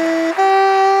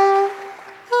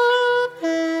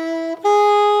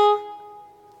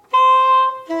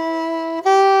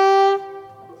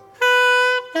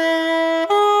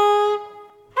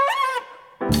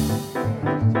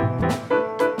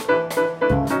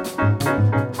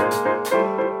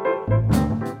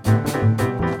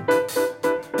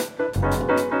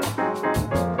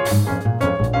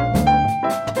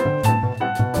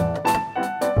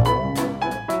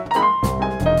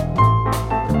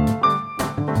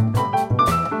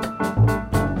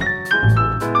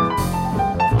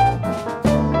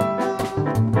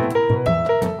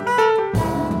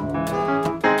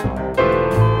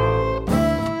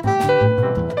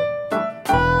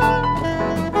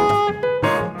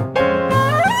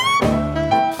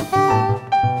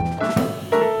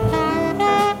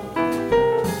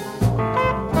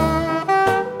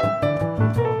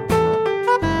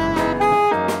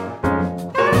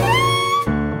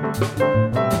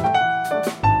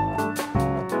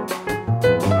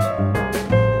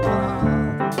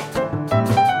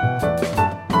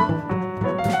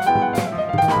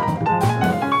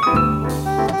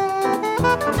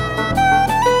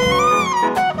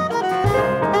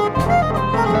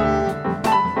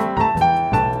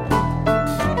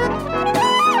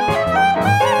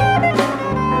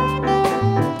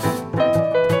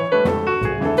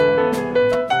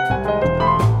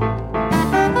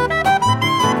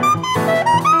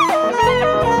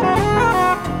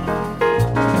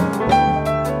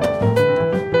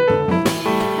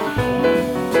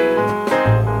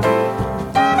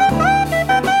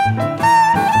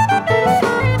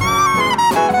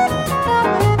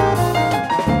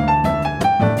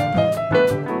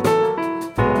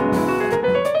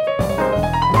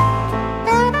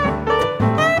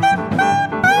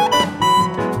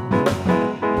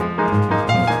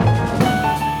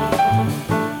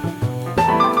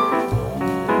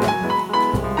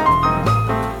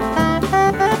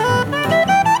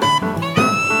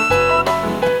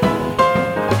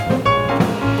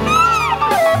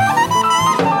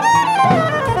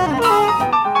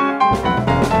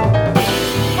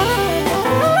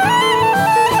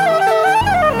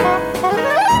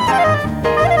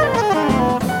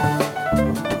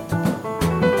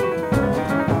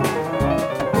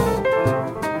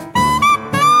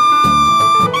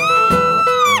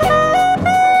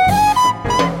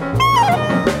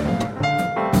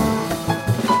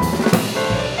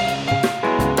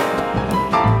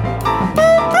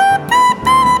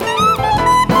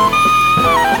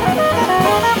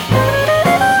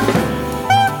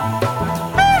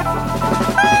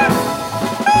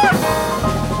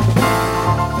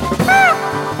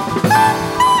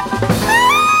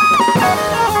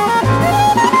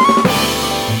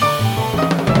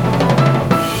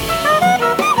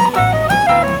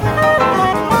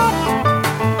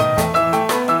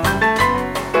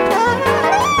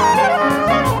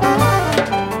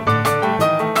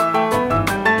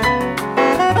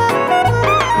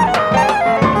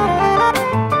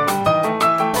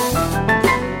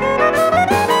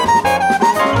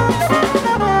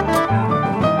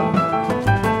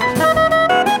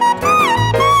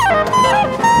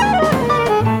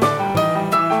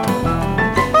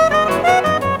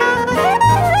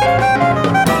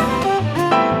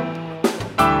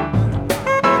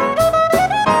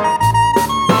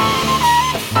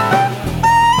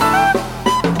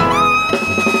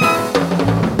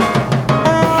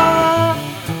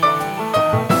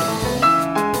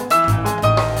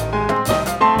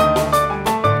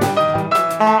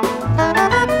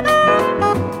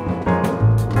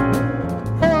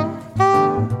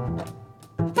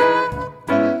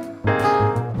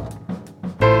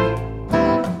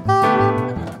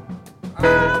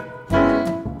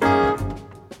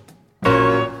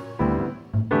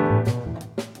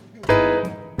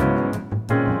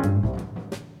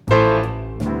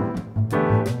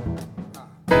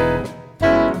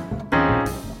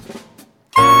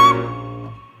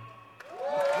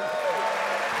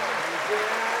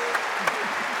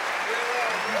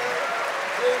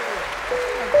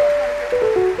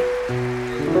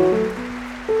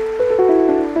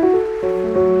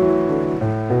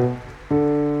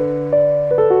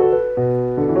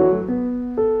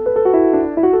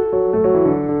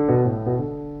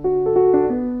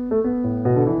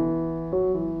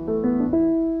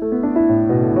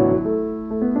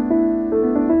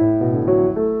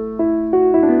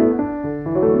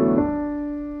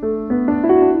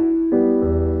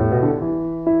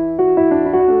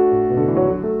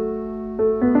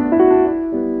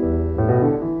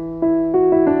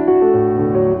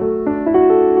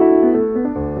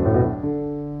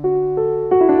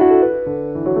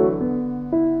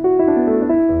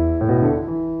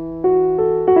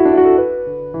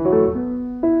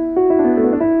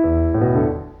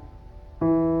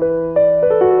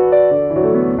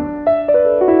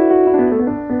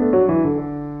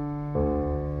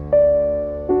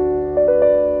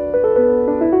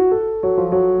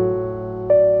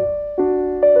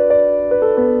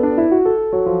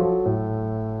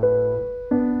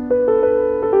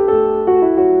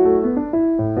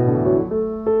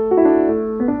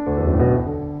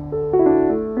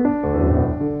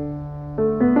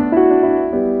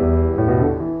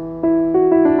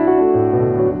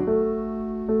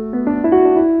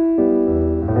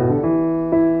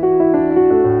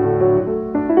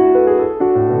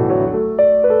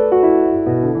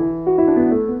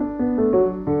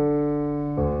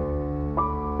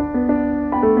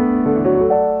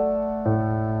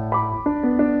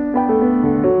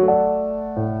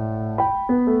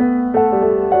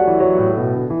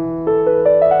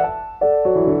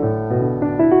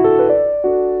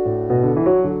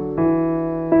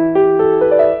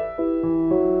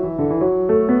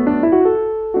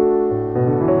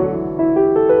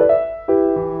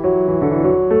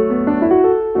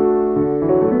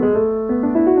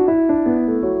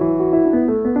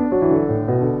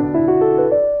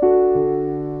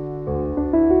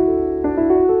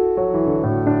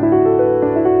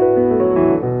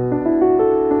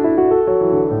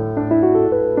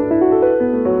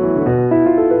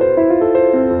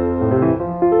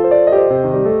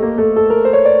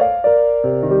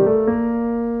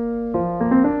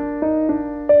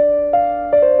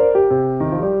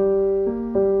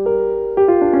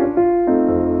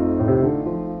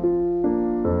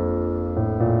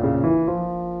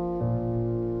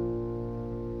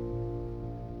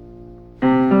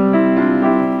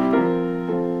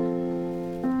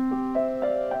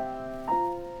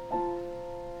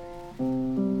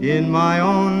 In my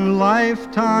own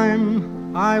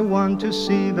lifetime, I want to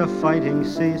see the fighting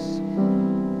cease.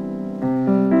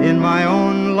 In my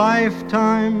own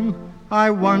lifetime,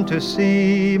 I want to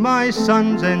see my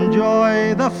sons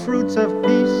enjoy the fruits of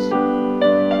peace.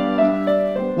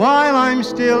 While I'm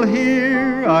still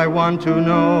here, I want to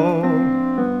know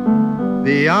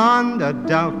beyond a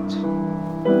doubt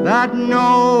that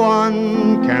no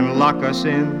one can lock us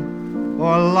in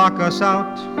or lock us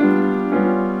out.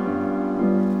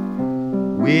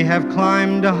 We have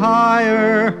climbed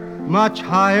higher, much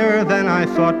higher than I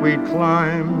thought we'd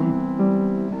climb.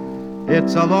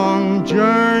 It's a long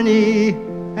journey,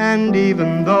 and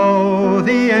even though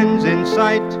the end's in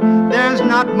sight, there's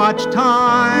not much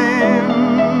time.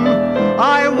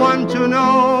 I want to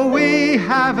know we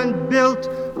haven't built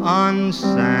on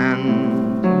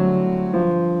sand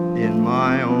in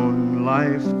my own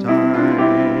lifetime.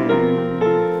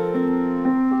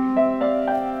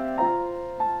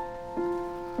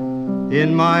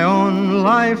 In my own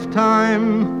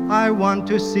lifetime, I want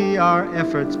to see our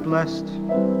efforts blessed.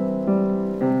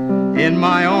 In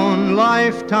my own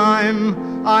lifetime,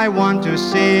 I want to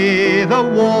see the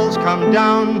walls come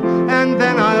down, and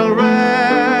then I'll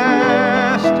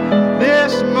rest.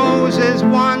 This Moses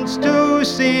wants to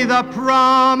see the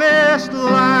promised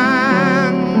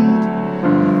land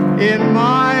in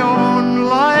my own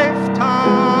lifetime.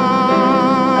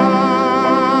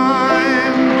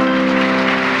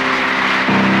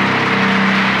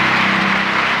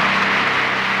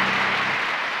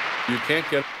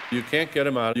 You can't get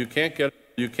him out. You can't get him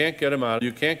out. You can't get him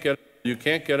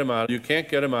out. You can't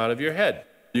get him out of your head.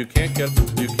 You can't get him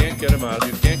out. You can't get him out.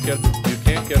 You can't get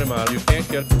him out.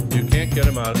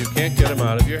 You can't get him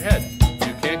out of your head.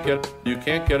 You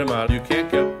can't get him out. You can't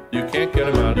get him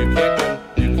out.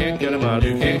 You can't get him out.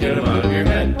 You can't get him out of your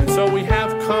head. So we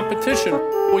have competition.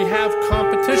 We have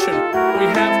competition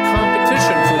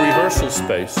for rehearsal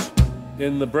space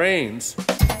in the brains.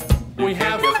 We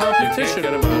have competition.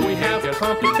 We have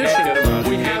competition.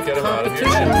 We have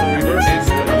competition for rehearsal space.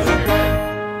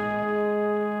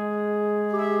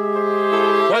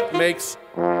 What makes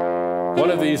one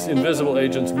of these invisible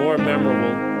agents more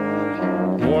memorable,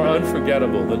 more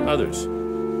unforgettable than others?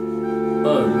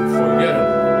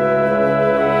 Unforgettable.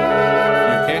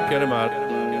 You can't get him out.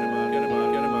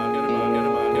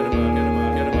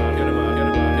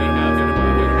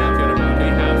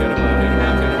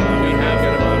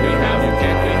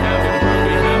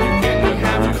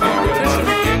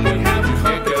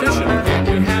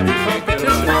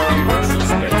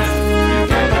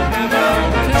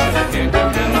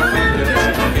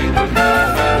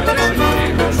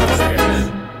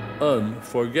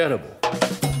 Unforgettable.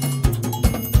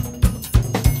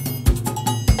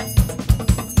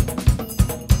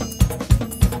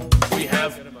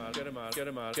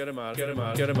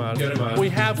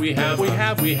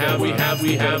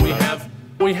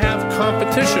 We have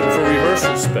competition for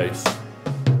rehearsal space.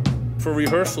 For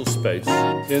rehearsal space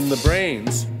in the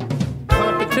brains.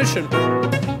 Competition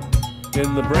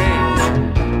in the brains.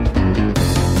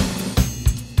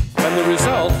 And the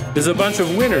result is a bunch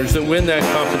of winners that win that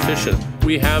competition.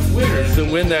 We have winners that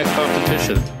win that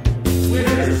competition.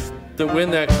 Winners that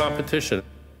win that competition.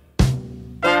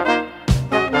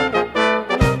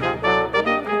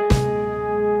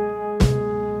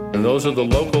 And those are the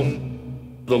local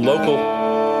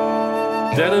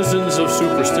denizens of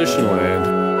superstition land.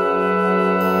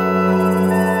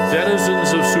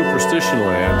 Denizens of superstition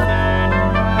land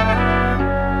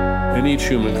in each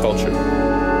human culture.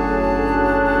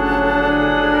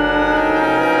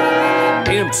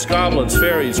 Imps, goblins,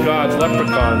 fairies, gods,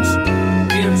 leprechauns.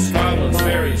 Imps, goblins,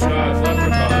 fairies, gods,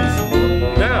 leprechauns.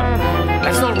 Now,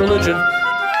 that's not religion.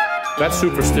 That's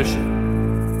superstition.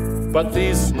 But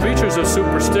these creatures of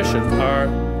superstition are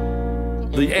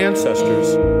the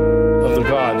ancestors of the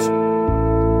gods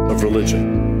of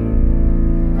religion.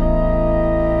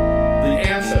 The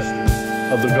ancestors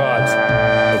of the gods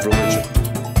of religion.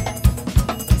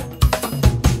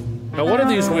 Now, what are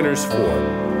these winners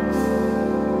for?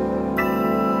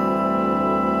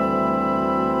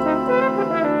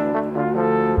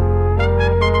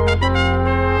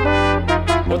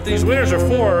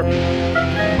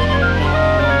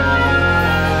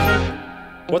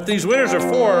 What these winners are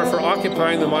for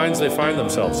occupying the minds they find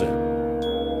themselves in.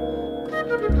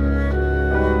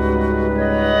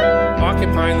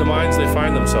 Occupying the minds they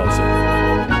find themselves in.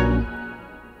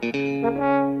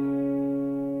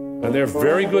 And they're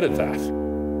very good at that.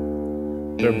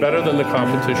 They're better than the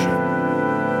competition.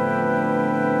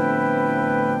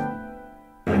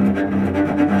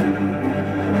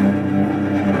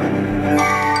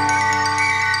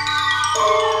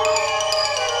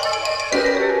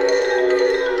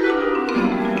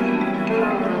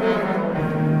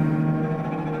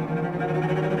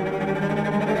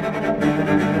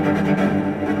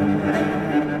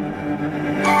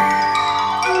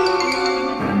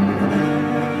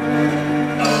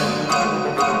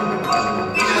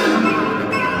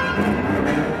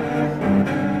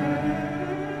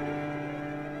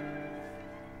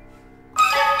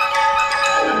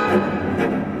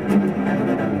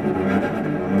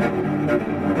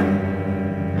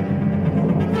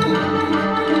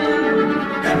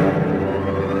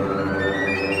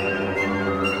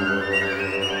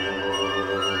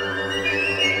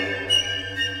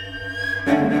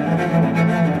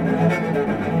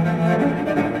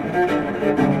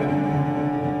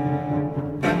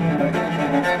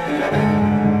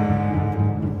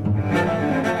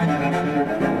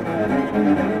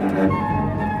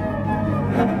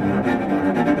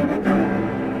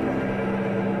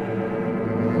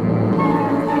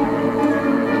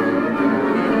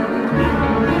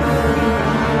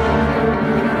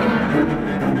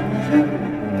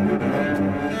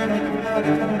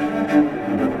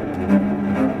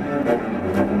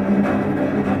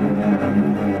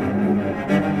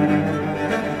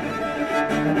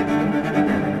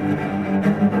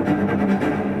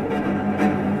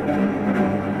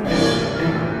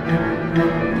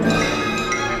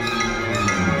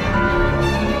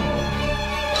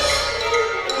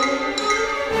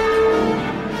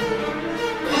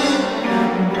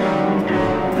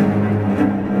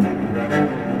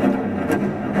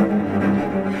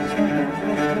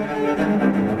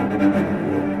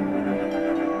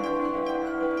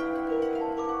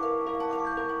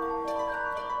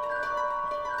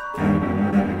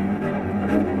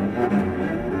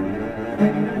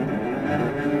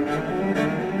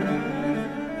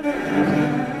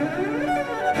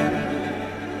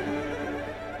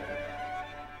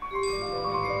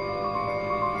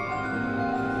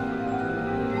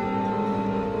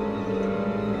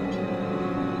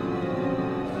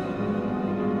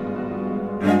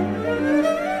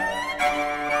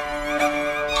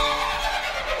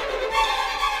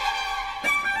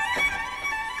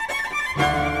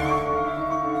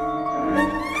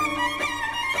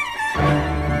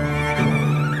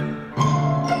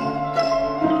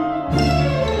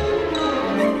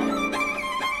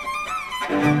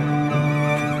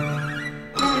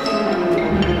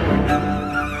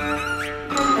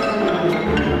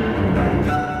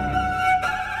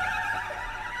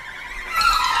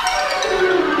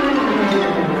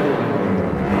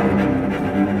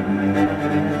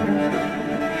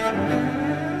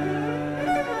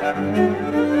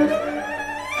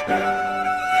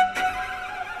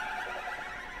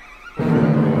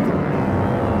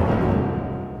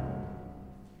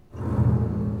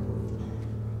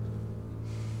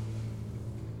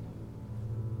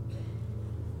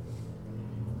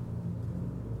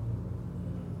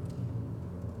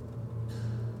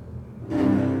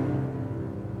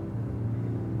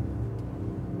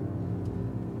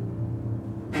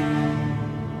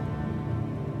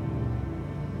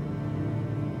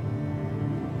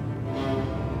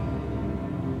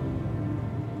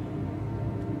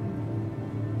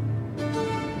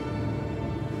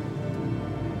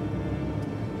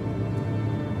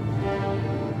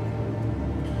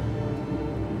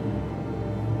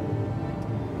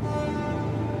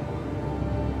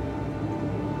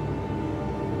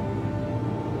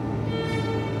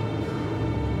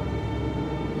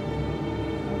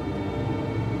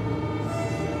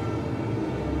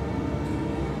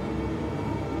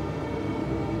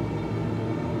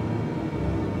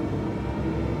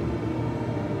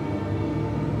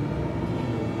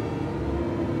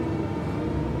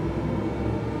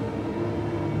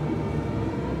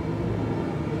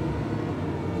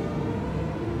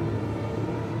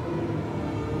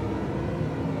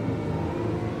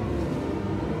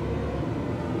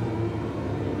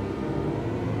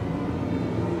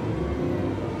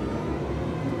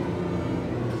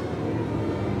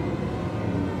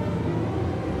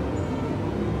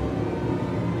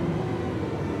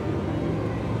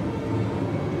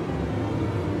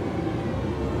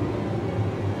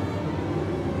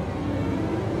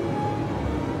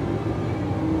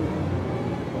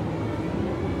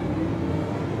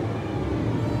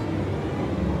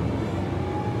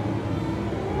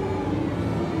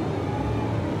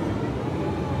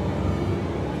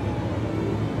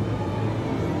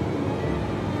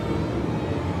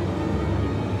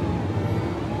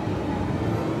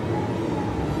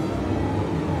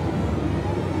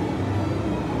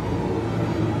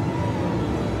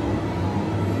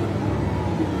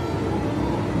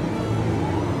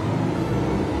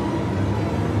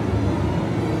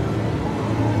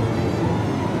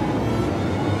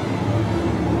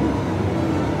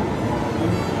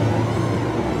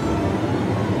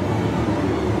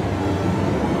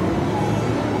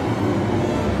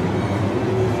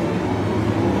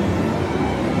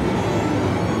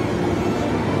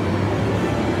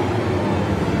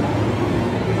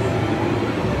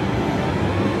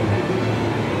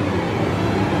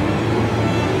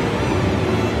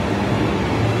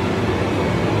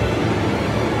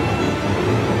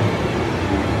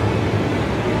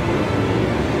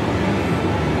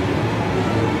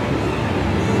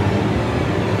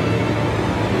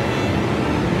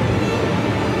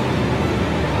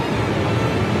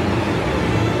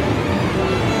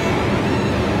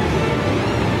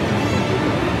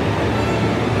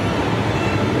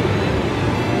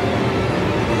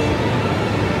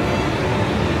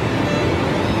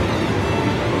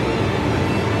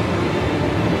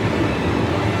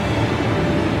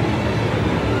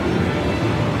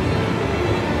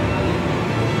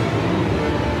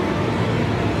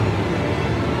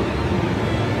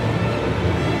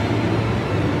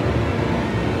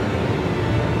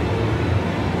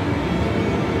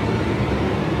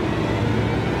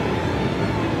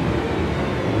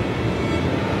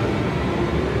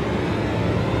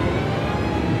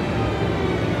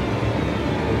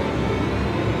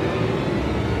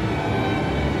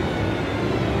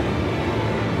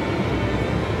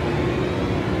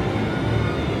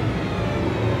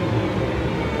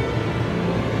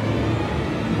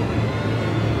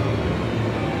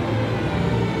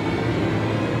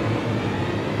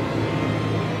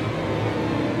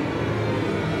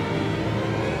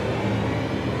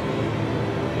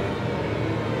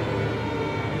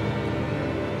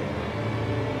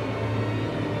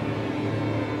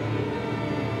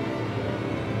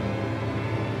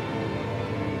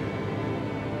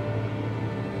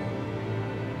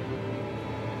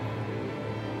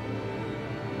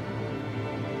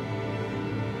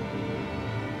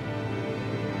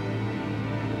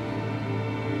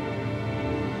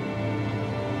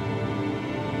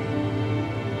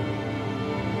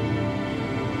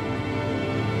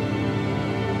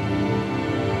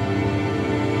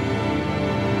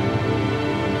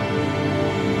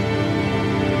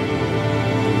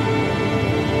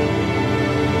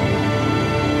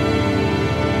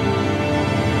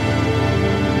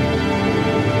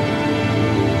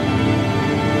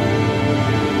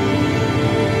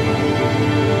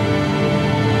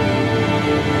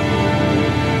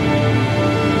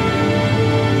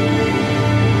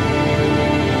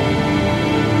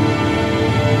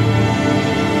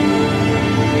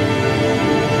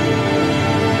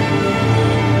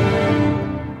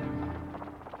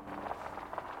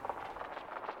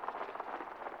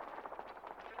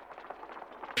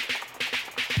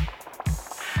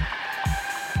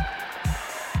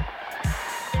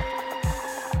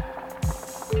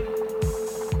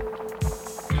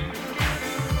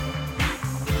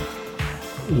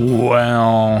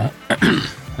 Well,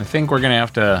 I think we're going to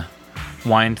have to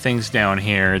wind things down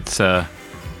here. It's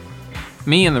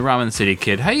me and the Ramen City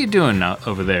Kid. How you doing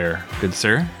over there, good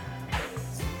sir?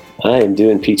 I am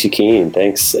doing peachy keen.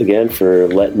 Thanks again for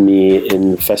letting me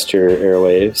infest your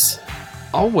airwaves.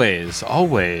 Always.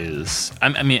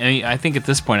 I mean, I think at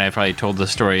this point I've probably told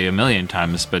this story a million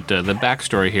times, but the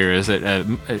backstory here is that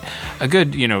a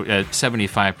good,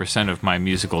 75% of my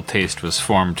musical taste was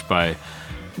formed by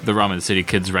the Ramen City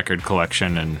Kid's record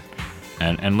collection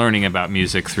and learning about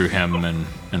music through him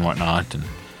and whatnot, and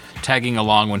tagging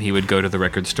along when he would go to the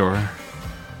record store.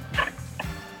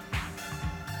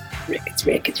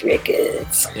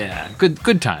 Records. Yeah,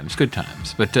 good times.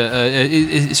 But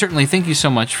certainly, thank you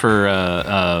so much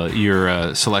for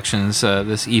your selections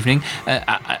this evening.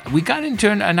 We got into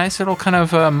a nice little kind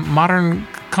of modern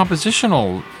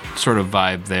compositional sort of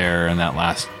vibe there in that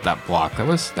block. That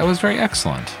was very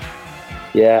excellent.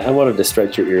 Yeah, I wanted to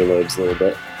stretch your earlobes a little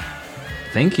bit.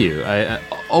 Thank you. I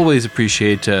always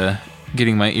appreciate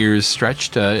getting my ears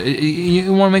stretched.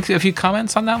 You want to make a few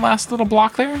comments on that last little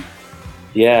block there?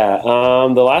 Yeah,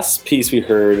 the last piece we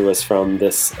heard was from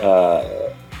this,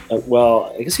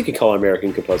 well, I guess you could call her an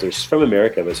American composer. She's from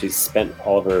America, but she's spent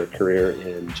all of her career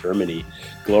in Germany,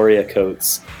 Gloria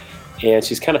Coates. And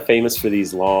she's kind of famous for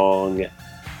these long,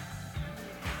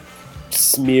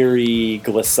 smeary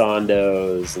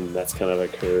glissandos, and that's kind of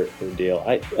like her deal.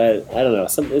 I don't know.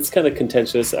 It's kind of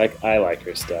contentious. I like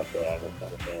her stuff, but I'm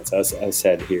not a fan. So as I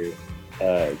said here,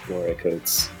 Gloria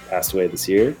Coates passed away this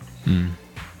year.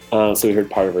 So we heard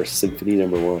part of her Symphony No.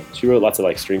 1. She wrote lots of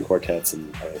like string quartets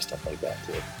and other stuff like that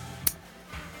too.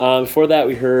 Before that,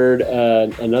 we heard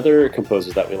another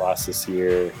composer that we lost this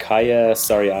year, Kaya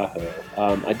Sariaho.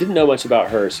 I didn't know much about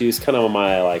her. She was kind of on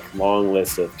my like long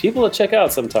list of people to check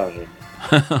out sometime.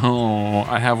 Oh,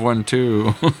 I have one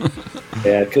too.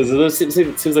 Yeah, because it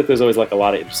seems like there's always like a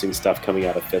lot of interesting stuff coming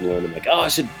out of Finland. I'm like, oh, I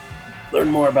should learn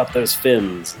more about those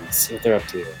Finns and see what they're up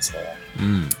to. So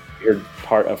we heard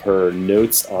part of her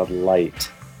Notes on Light,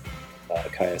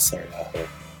 Kaya Sariaho.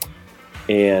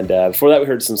 And before that, we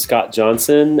heard some Scott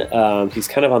Johnson. He's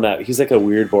kind of on that. He's like a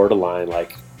weird borderline,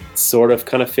 like sort of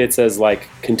kind of fits as like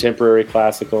contemporary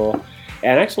classical.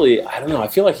 And actually, I don't know. I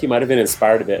feel like he might have been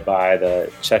inspired a bit by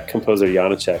the Czech composer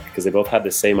Janacek, because they both had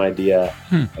the same idea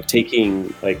of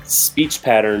taking like speech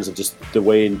patterns of just the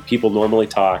way people normally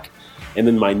talk, and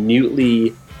then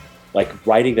minutely like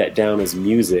writing that down as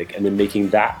music, and then making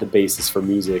that the basis for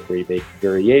music, where you make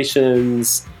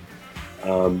variations.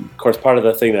 Of course, part of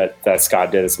the thing that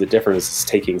Scott did is a bit different is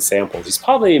taking samples. He's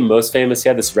probably most famous. He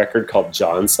had this record called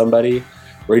John Somebody,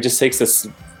 where he just takes this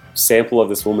sample of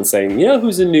this woman saying, you know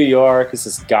who's in New York? It's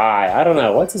this guy. I don't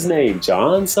know. What's his name?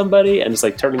 John Somebody? And just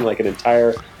like turning like an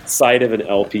entire side of an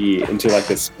LP into like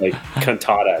this like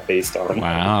cantata based on.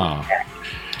 Wow.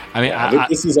 I mean,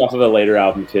 this is off of a later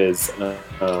album of his,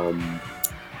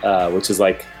 which is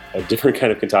like a different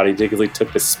kind of cantata. He basically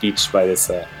took the speech by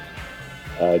this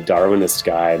Darwinist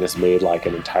guy and just made like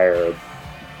an entire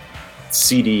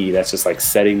CD that's just like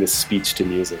setting the speech to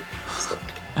music.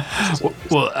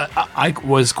 I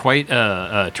was quite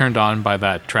turned on by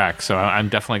that track, so I'm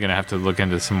definitely going to have to look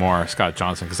into some more Scott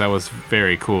Johnson, because that was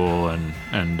very cool.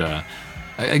 And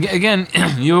again,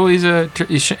 you always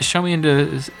show me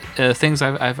into things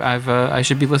I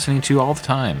should be listening to all the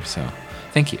time. So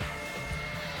thank you.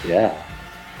 Yeah.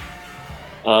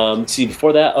 See,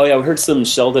 before that, we heard some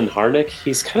Sheldon Harnick.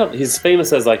 He's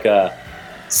famous as like a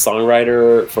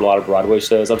songwriter for a lot of Broadway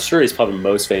shows. I'm sure he's probably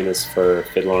most famous for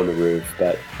Fiddler on the Roof,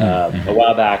 but a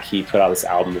while back he put out this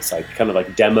album that's like kind of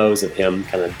like demos of him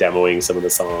kind of demoing some of the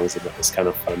songs, and it was kind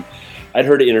of fun. I'd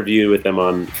heard an interview with him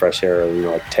on Fresh Air,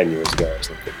 like 10 years ago or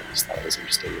something. I just thought it was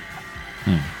interesting.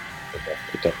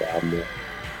 Picked up the album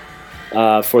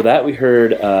there. For that, we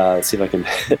heard, let's see if I can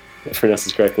pronounce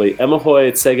this correctly,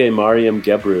 Emahoy Tsege Mariam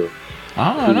Gebru,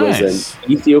 who was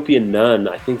an Ethiopian nun,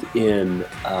 I think, in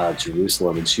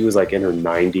Jerusalem, and she was like in her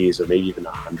 90s or maybe even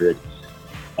 100.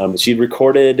 She'd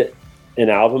recorded an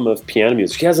album of piano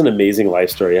music. She has an amazing life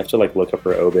story. You have to like look up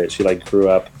her obit. She like grew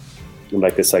up in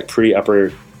like this like pretty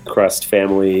upper crust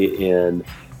family in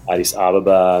Addis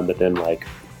Ababa, but then like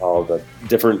all the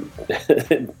different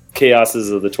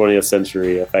chaoses of the 20th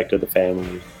century affected the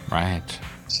family. Right.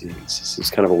 She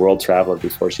was kind of a world traveler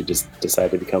before she just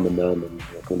decided to become a nun and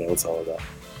renounce all of that.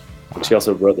 And she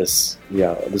also wrote this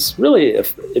really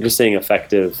interesting,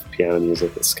 effective piano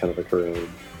music that's kind of like her own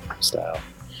style.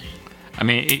 I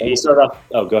mean, you start off.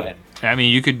 Oh, go ahead. I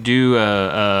mean, you could do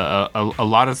a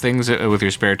lot of things with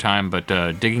your spare time, but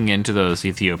digging into those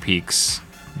Ethiopiques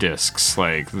discs.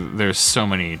 Like, there's so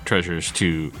many treasures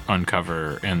to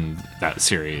uncover in that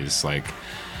series. Like,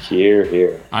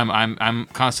 here. I'm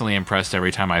constantly impressed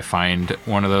every time I find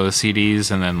one of those CDs,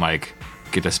 and then like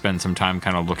get to spend some time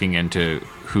kind of looking into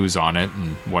who's on it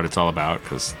and what it's all about,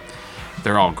 because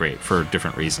they're all great for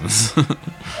different reasons.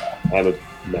 I'm a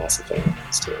massive fan of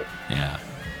this too. Yeah.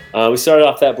 We started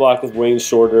off that block with Wayne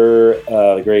Shorter,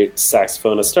 the great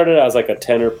saxophonist. Started out as like a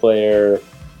tenor player,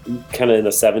 kind of in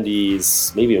the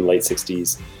 70s, maybe in late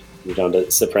 60s. Moved on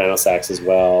to soprano sax as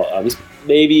well. He's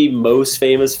maybe most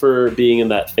famous for being in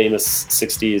that famous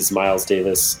 60s Miles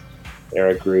Davis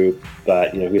era group,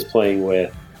 but he was playing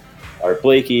with Art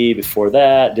Blakey before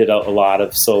that, did a lot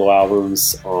of solo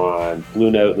albums on Blue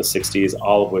Note in the 60s,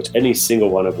 all of which, any single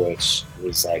one of which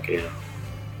was like,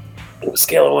 on a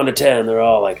scale of 1 to 10, they're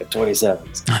all like a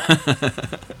 27s.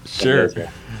 Sure.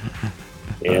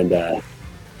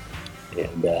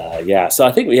 Yeah, so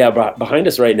I think behind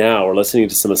us right now, we're listening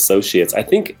to some associates. I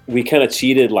think we kind of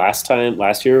cheated last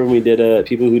year when we did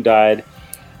People Who Died.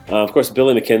 Of course,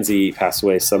 Billy McKenzie passed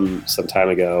away some time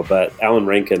ago, but Alan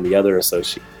Rankin, the other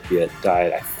associate,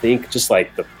 died, I think, just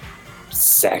like the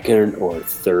 2nd or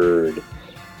 3rd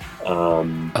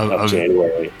of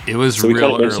January. It was so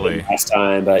real we early last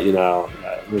time, but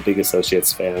we're big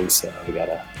Associates fans, so we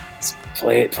gotta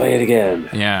play it again.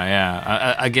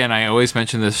 Yeah. Again, I always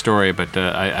mention this story, but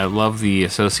I love the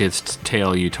Associates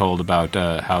tale you told about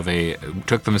how they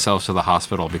took themselves to the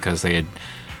hospital because they had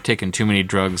taken too many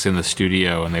drugs in the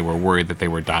studio and they were worried that they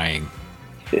were dying.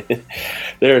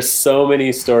 There are so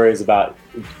many stories about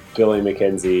Billy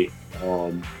McKenzie,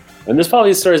 and there's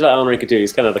probably stories about Alan Rankin too.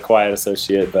 He's kind of the quiet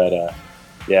associate, but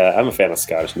I'm a fan of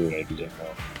Scottish New Wave in general.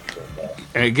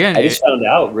 Again, I just found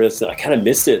out recently, I kind of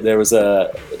missed it. There was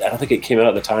I don't think it came out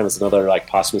at the time. It was another like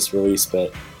posthumous release,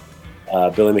 but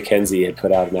Billy McKenzie had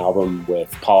put out an album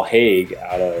with Paul Haig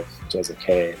out of Joseph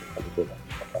K. And they did a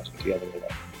project together.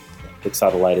 It saw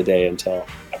the light of day until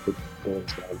after Billy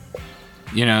was gone.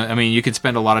 You could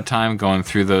spend a lot of time going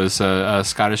through those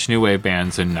Scottish New Wave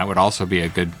bands, and that would also be a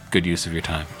good use of your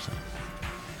time.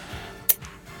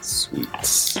 So.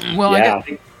 Sweet. Well, yeah.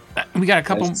 We got a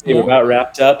couple. We're about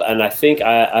wrapped up, and I think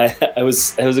I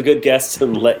was a good guest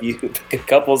and let you pick a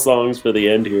couple songs for the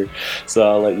end here. So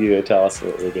I'll let you tell us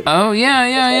what we're going to. Oh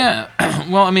yeah.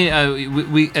 Well,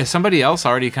 we somebody else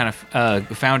already kind of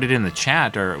found it in the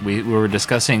chat, or we were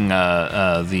discussing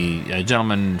the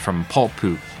gentleman from Pulp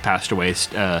who passed away.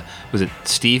 Was it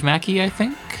Steve Mackey? I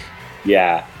think.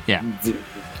 Yeah.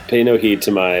 Pay no heed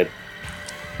to my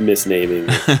misnaming.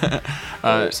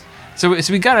 So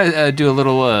we gotta do a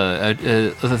little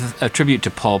a tribute to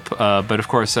Pulp, but of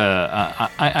course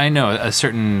I know a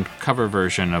certain cover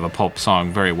version of a Pulp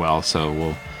song very well,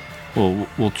 so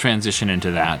we'll transition into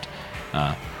that,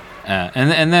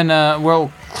 and then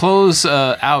we'll close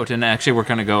out, and actually we're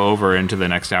gonna go over into the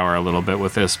next hour a little bit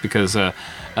with this because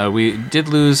we did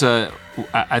lose I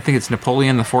think it's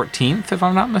Napoleon the 14th, if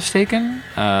I'm not mistaken,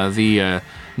 the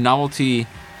novelty.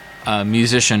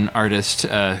 Musician artist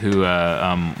who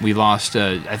we lost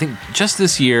I think just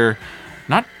this year,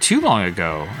 not too long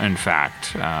ago in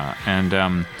fact,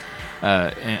 and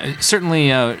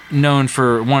certainly known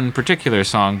for one particular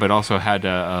song, but also had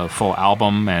a full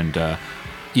album and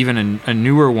even a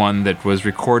newer one that was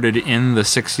recorded in the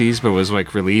 60s but was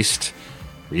like released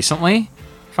recently,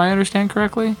 if I understand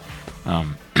correctly.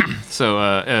 So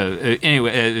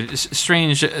anyway,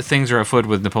 strange things are afoot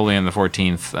with Napoleon the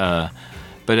 14th.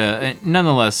 But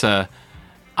nonetheless,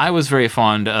 I was very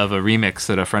fond of a remix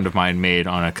that a friend of mine made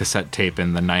on a cassette tape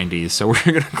in the 90s. So we're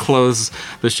going to close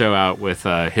the show out with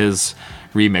his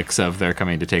remix of They're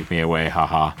Coming to Take Me Away,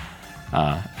 haha.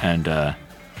 And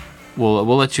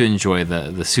we'll let you enjoy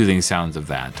the soothing sounds of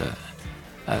that.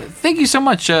 Thank you so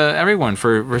much, everyone,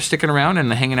 for sticking around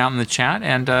and hanging out in the chat.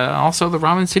 And also the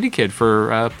Ramen City Kid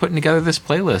for putting together this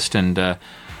playlist and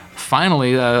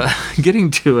finally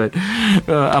getting to it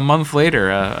a month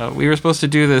later. We were supposed to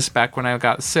do this back when I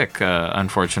got sick,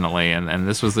 unfortunately, and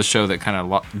this was the show that kind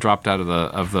of dropped out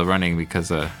of the running because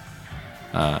of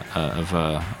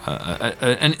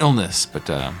an illness. But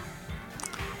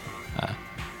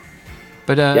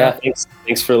yeah,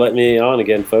 thanks for letting me on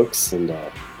again, folks, and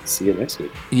see you next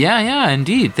week. Yeah,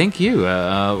 indeed. Thank you.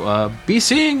 Be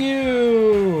seeing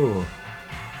you.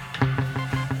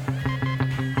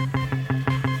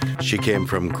 She came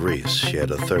from Greece. She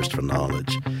had a thirst for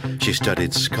knowledge. She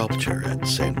studied sculpture at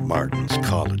St. Martin's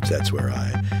College. That's where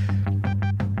I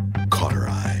caught her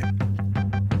eye.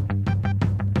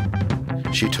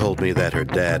 She told me that her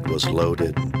dad was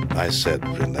loaded. I said,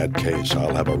 in that case,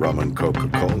 I'll have a rum and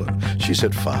Coca-Cola. She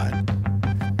said, fine.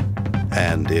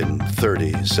 And in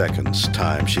 30 seconds'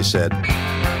 time, she said,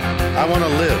 I want to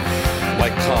live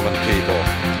like common people.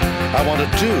 I want to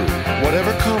do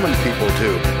whatever common people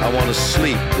do. I want to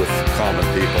sleep with common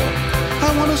people.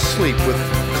 I want to sleep with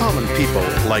common people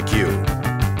like you.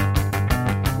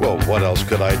 Well, what else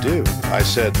could I do? I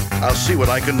said, I'll see what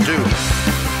I can do.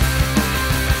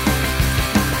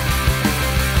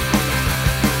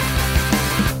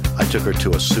 I took her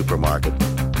to a supermarket.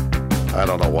 I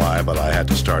don't know why, but I had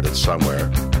to start it somewhere.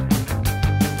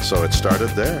 So it started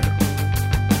there.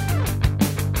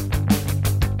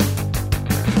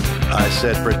 I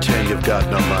said, pretend you've got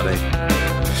no money.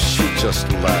 She just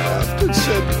laughed and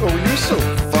said, oh, you're so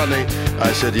funny.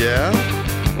 I said, yeah?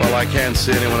 Well, I can't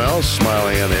see anyone else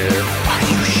smiling in here. Are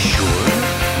you sure?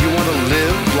 You want to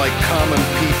live like common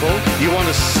people? You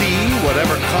want to see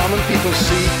whatever common people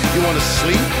see? You want to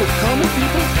sleep with common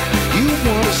people? You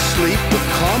want to sleep with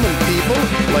common people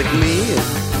like me?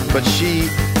 But she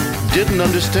didn't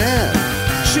understand.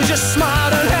 She just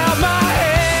smiled and held my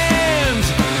hand.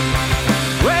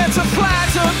 Rent a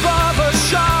flat above a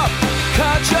shop.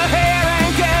 Cut your hair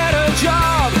and get a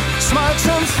job. Smoke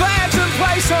some fags and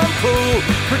play some pool.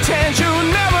 Pretend you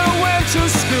never went to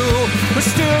school, but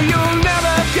still you'll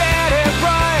never get it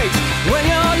right. When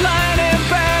you're lying in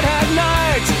bed at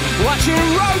night, watching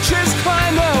roaches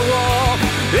climb the wall.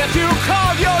 If you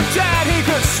called your dad, he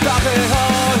could stop it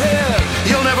all here.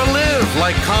 You'll never live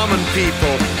like common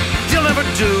people. You'll never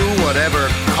do whatever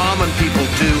common people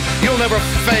do. You'll never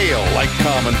fail like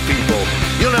common people.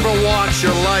 You'll never watch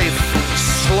your life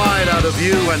slide out of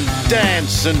you and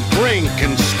dance and drink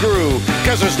and screw,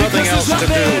 because there's nothing else to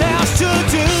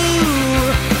do.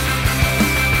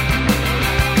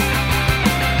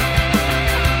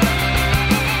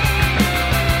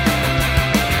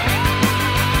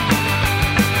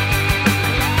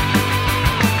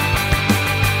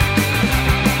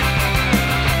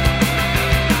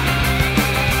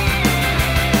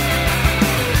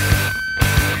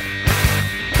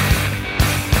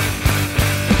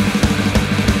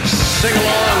 Sing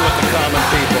along with the common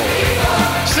people.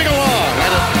 Sing along,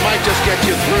 and it might just get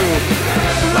you through.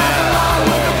 Laugh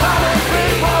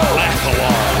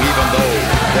along, even though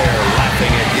they're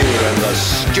laughing at you and the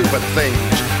stupid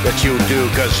things that you do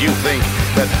because you think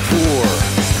that poor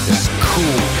is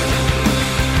cool.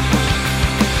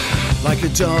 Like a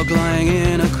dog lying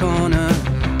in a corner,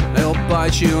 they'll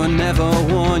bite you and never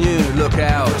warn you. Look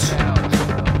out.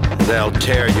 They'll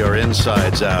tear your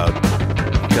insides out.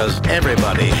 Because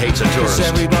everybody hates a tourist. Because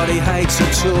everybody hates a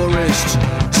tourist,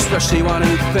 especially one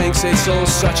who thinks it's all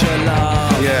such a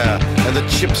laugh. Yeah, and the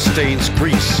chip stains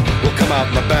grease will come out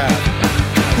in the bath.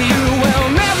 You will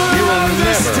never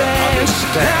understand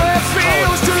how it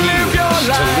feels to live your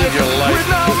life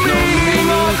with no meaning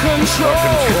or control,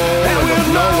 and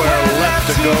with nowhere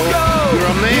left to go. You're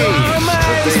amazed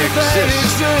that they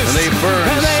exist, and they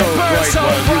burn so bright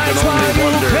while you can only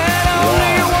wonder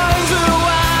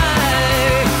why.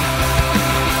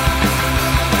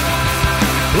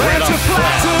 Rent a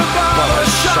flat above a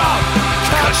shop.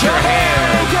 Cut your hair,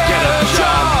 get a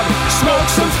job. Smoke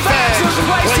some fags and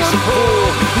play some pool.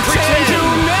 Pretend you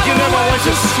never went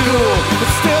to school, but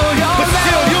still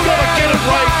you'll never get it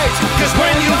right. Cause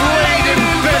when you've laid in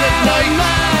bed at night,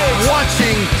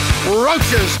 watching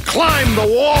roaches climb the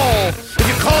wall, if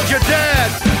you called your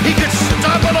dad, he could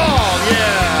stop it all,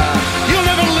 yeah. You'll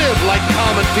never live like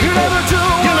common people.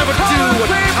 You'll never do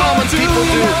what common people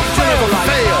do. You'll never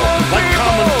fail like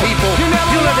common people.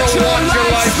 You'll never watch your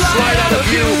life slide out of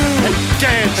you and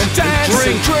dance and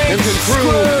drink and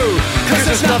screw, because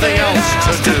there's nothing else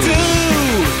to do.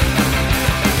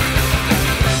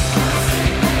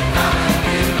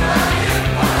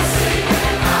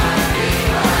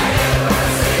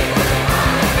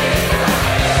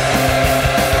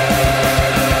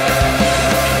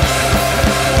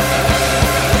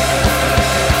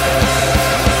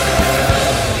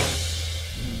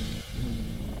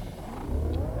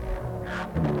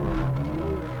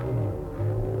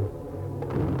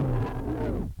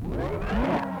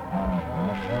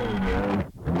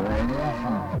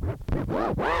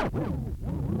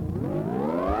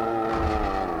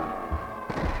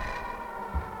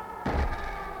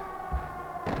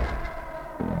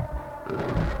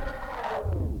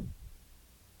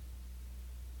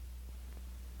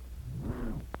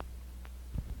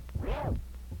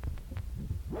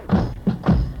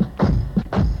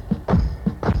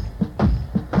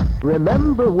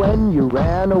 Remember when you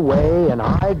ran away and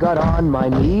I got on my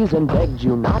knees and begged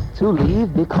you not to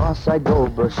leave because I go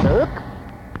berserk?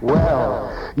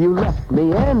 Well, you left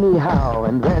me anyhow,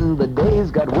 and then the days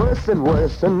got worse and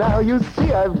worse, and now you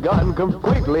see I've gone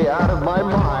completely out of my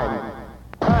mind.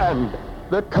 And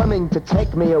they're coming to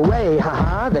take me away,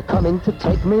 ha-ha. They're coming to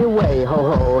take me away,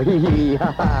 ho-ho, hee-hee,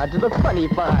 ha-ha. To the funny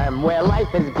farm where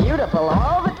life is beautiful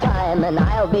all the time. And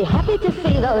I'll be happy to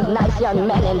see those nice young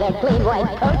men in their clean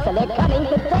white coats. And they're coming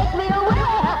to take me away,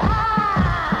 ha-ha.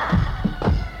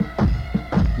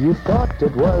 You thought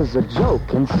it was a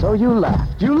joke, and so you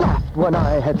laughed. You laughed when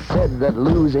I had said that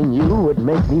losing you would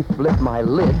make me flip my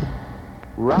lid.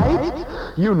 Right?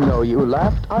 You know you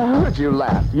laughed. I heard you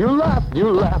laugh. You laughed,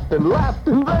 and laughed,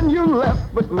 and then you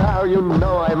left. But now you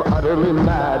know I'm utterly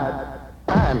mad.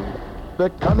 And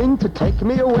they're coming to take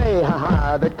me away,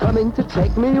 ha-ha. They're coming to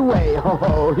take me away,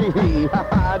 ho-ho, hee-hee,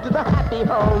 ha-ha. To the happy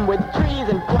home with trees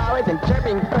and flowers and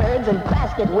chirping birds and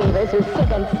basket weavers who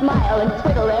sit and smile and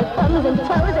twiddle their thumbs and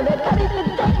toes. And they're coming to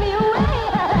take me away,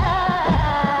 ha-ha.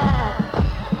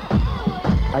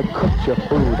 I cooked your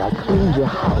food, I cleaned your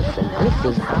house, and this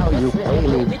is how you pay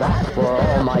me back for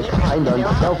all my kind,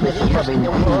 unselfish, loving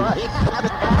deeds.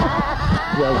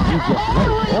 Well, you just wait,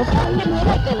 they'll find you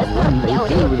next, and when they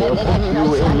do, they'll put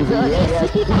you in the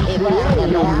ASPCA,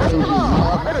 you mangy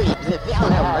moth.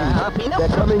 They're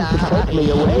coming to take me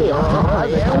away, oh,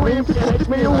 they're coming to take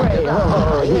me away,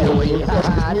 oh, here we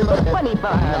are, to the funny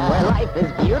farm, where life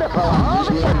is beautiful all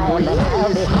the time, and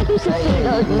I'll be happy to see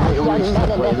those nice young men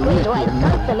in their clean white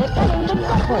coats. And they're coming to take me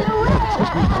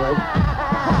away.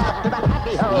 To the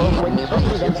happy home with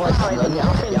trees and flowers and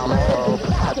jumping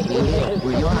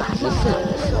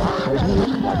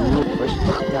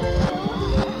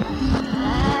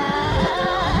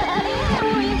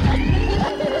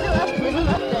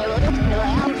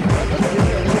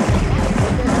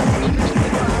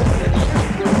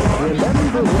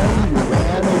Remember when you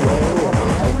ran away?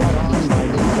 I got on my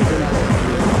knees and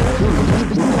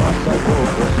begged you because I go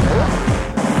for help.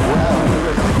 Well,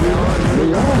 the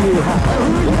only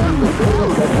happened when the girl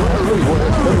that was the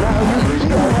worst, but now you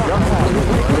reached out your hand and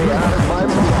took me out of my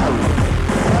mouth.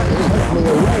 Take me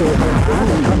away,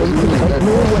 coming to take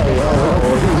me away. Oh,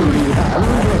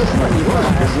 I'm the funny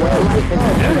one, well, life is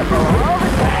beautiful all the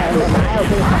time, and I'll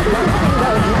be happy to see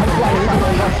those nice young men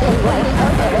in the thin white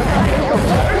coats that are coming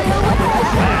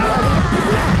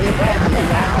to take me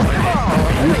away.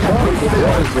 You thought it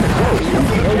was a joke, and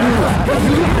so you laughed.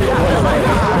 Well, I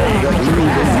said that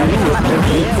you would make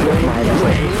me flip my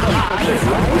lid.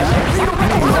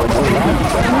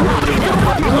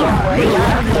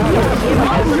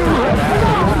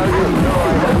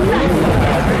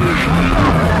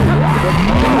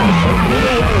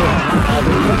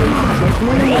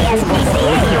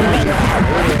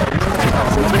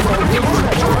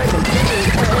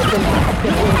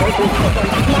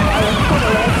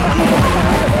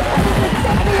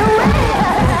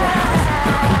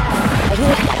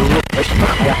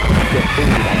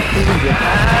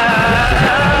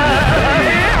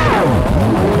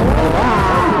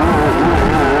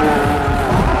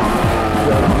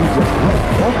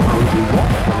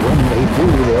 When they do,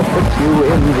 they'll put you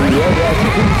in the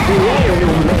ASPCA, you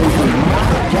lazy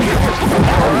moth.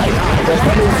 They're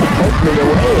coming to take me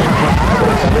away.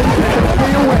 They're coming to take me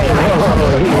away.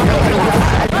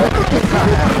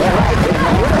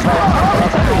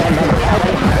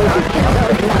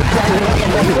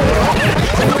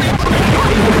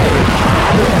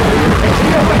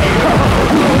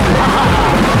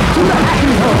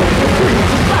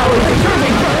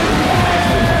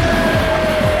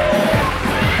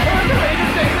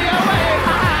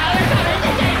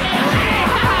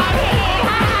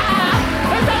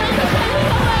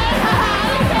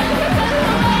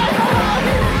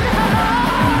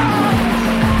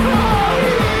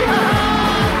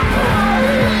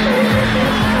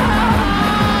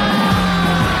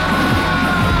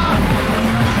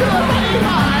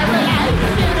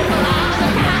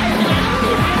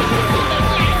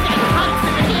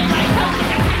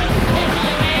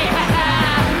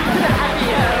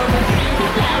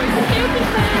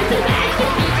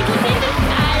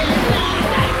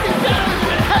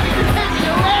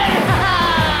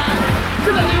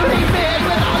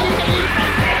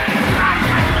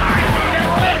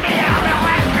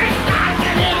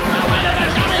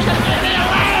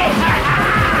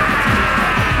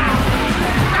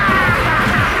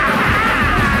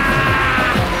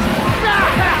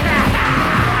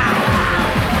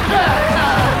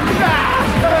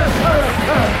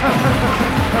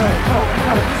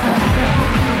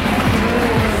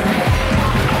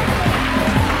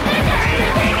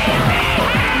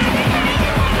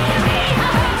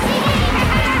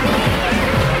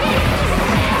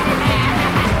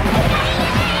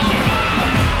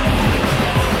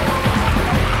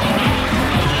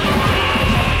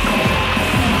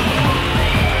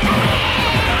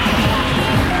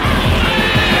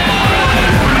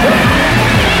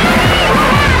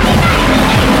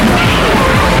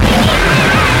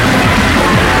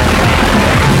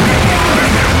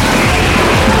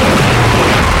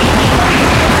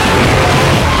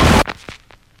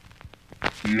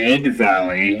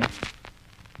 Mid-Valley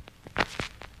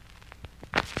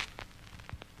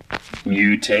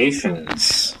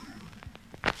Mutations.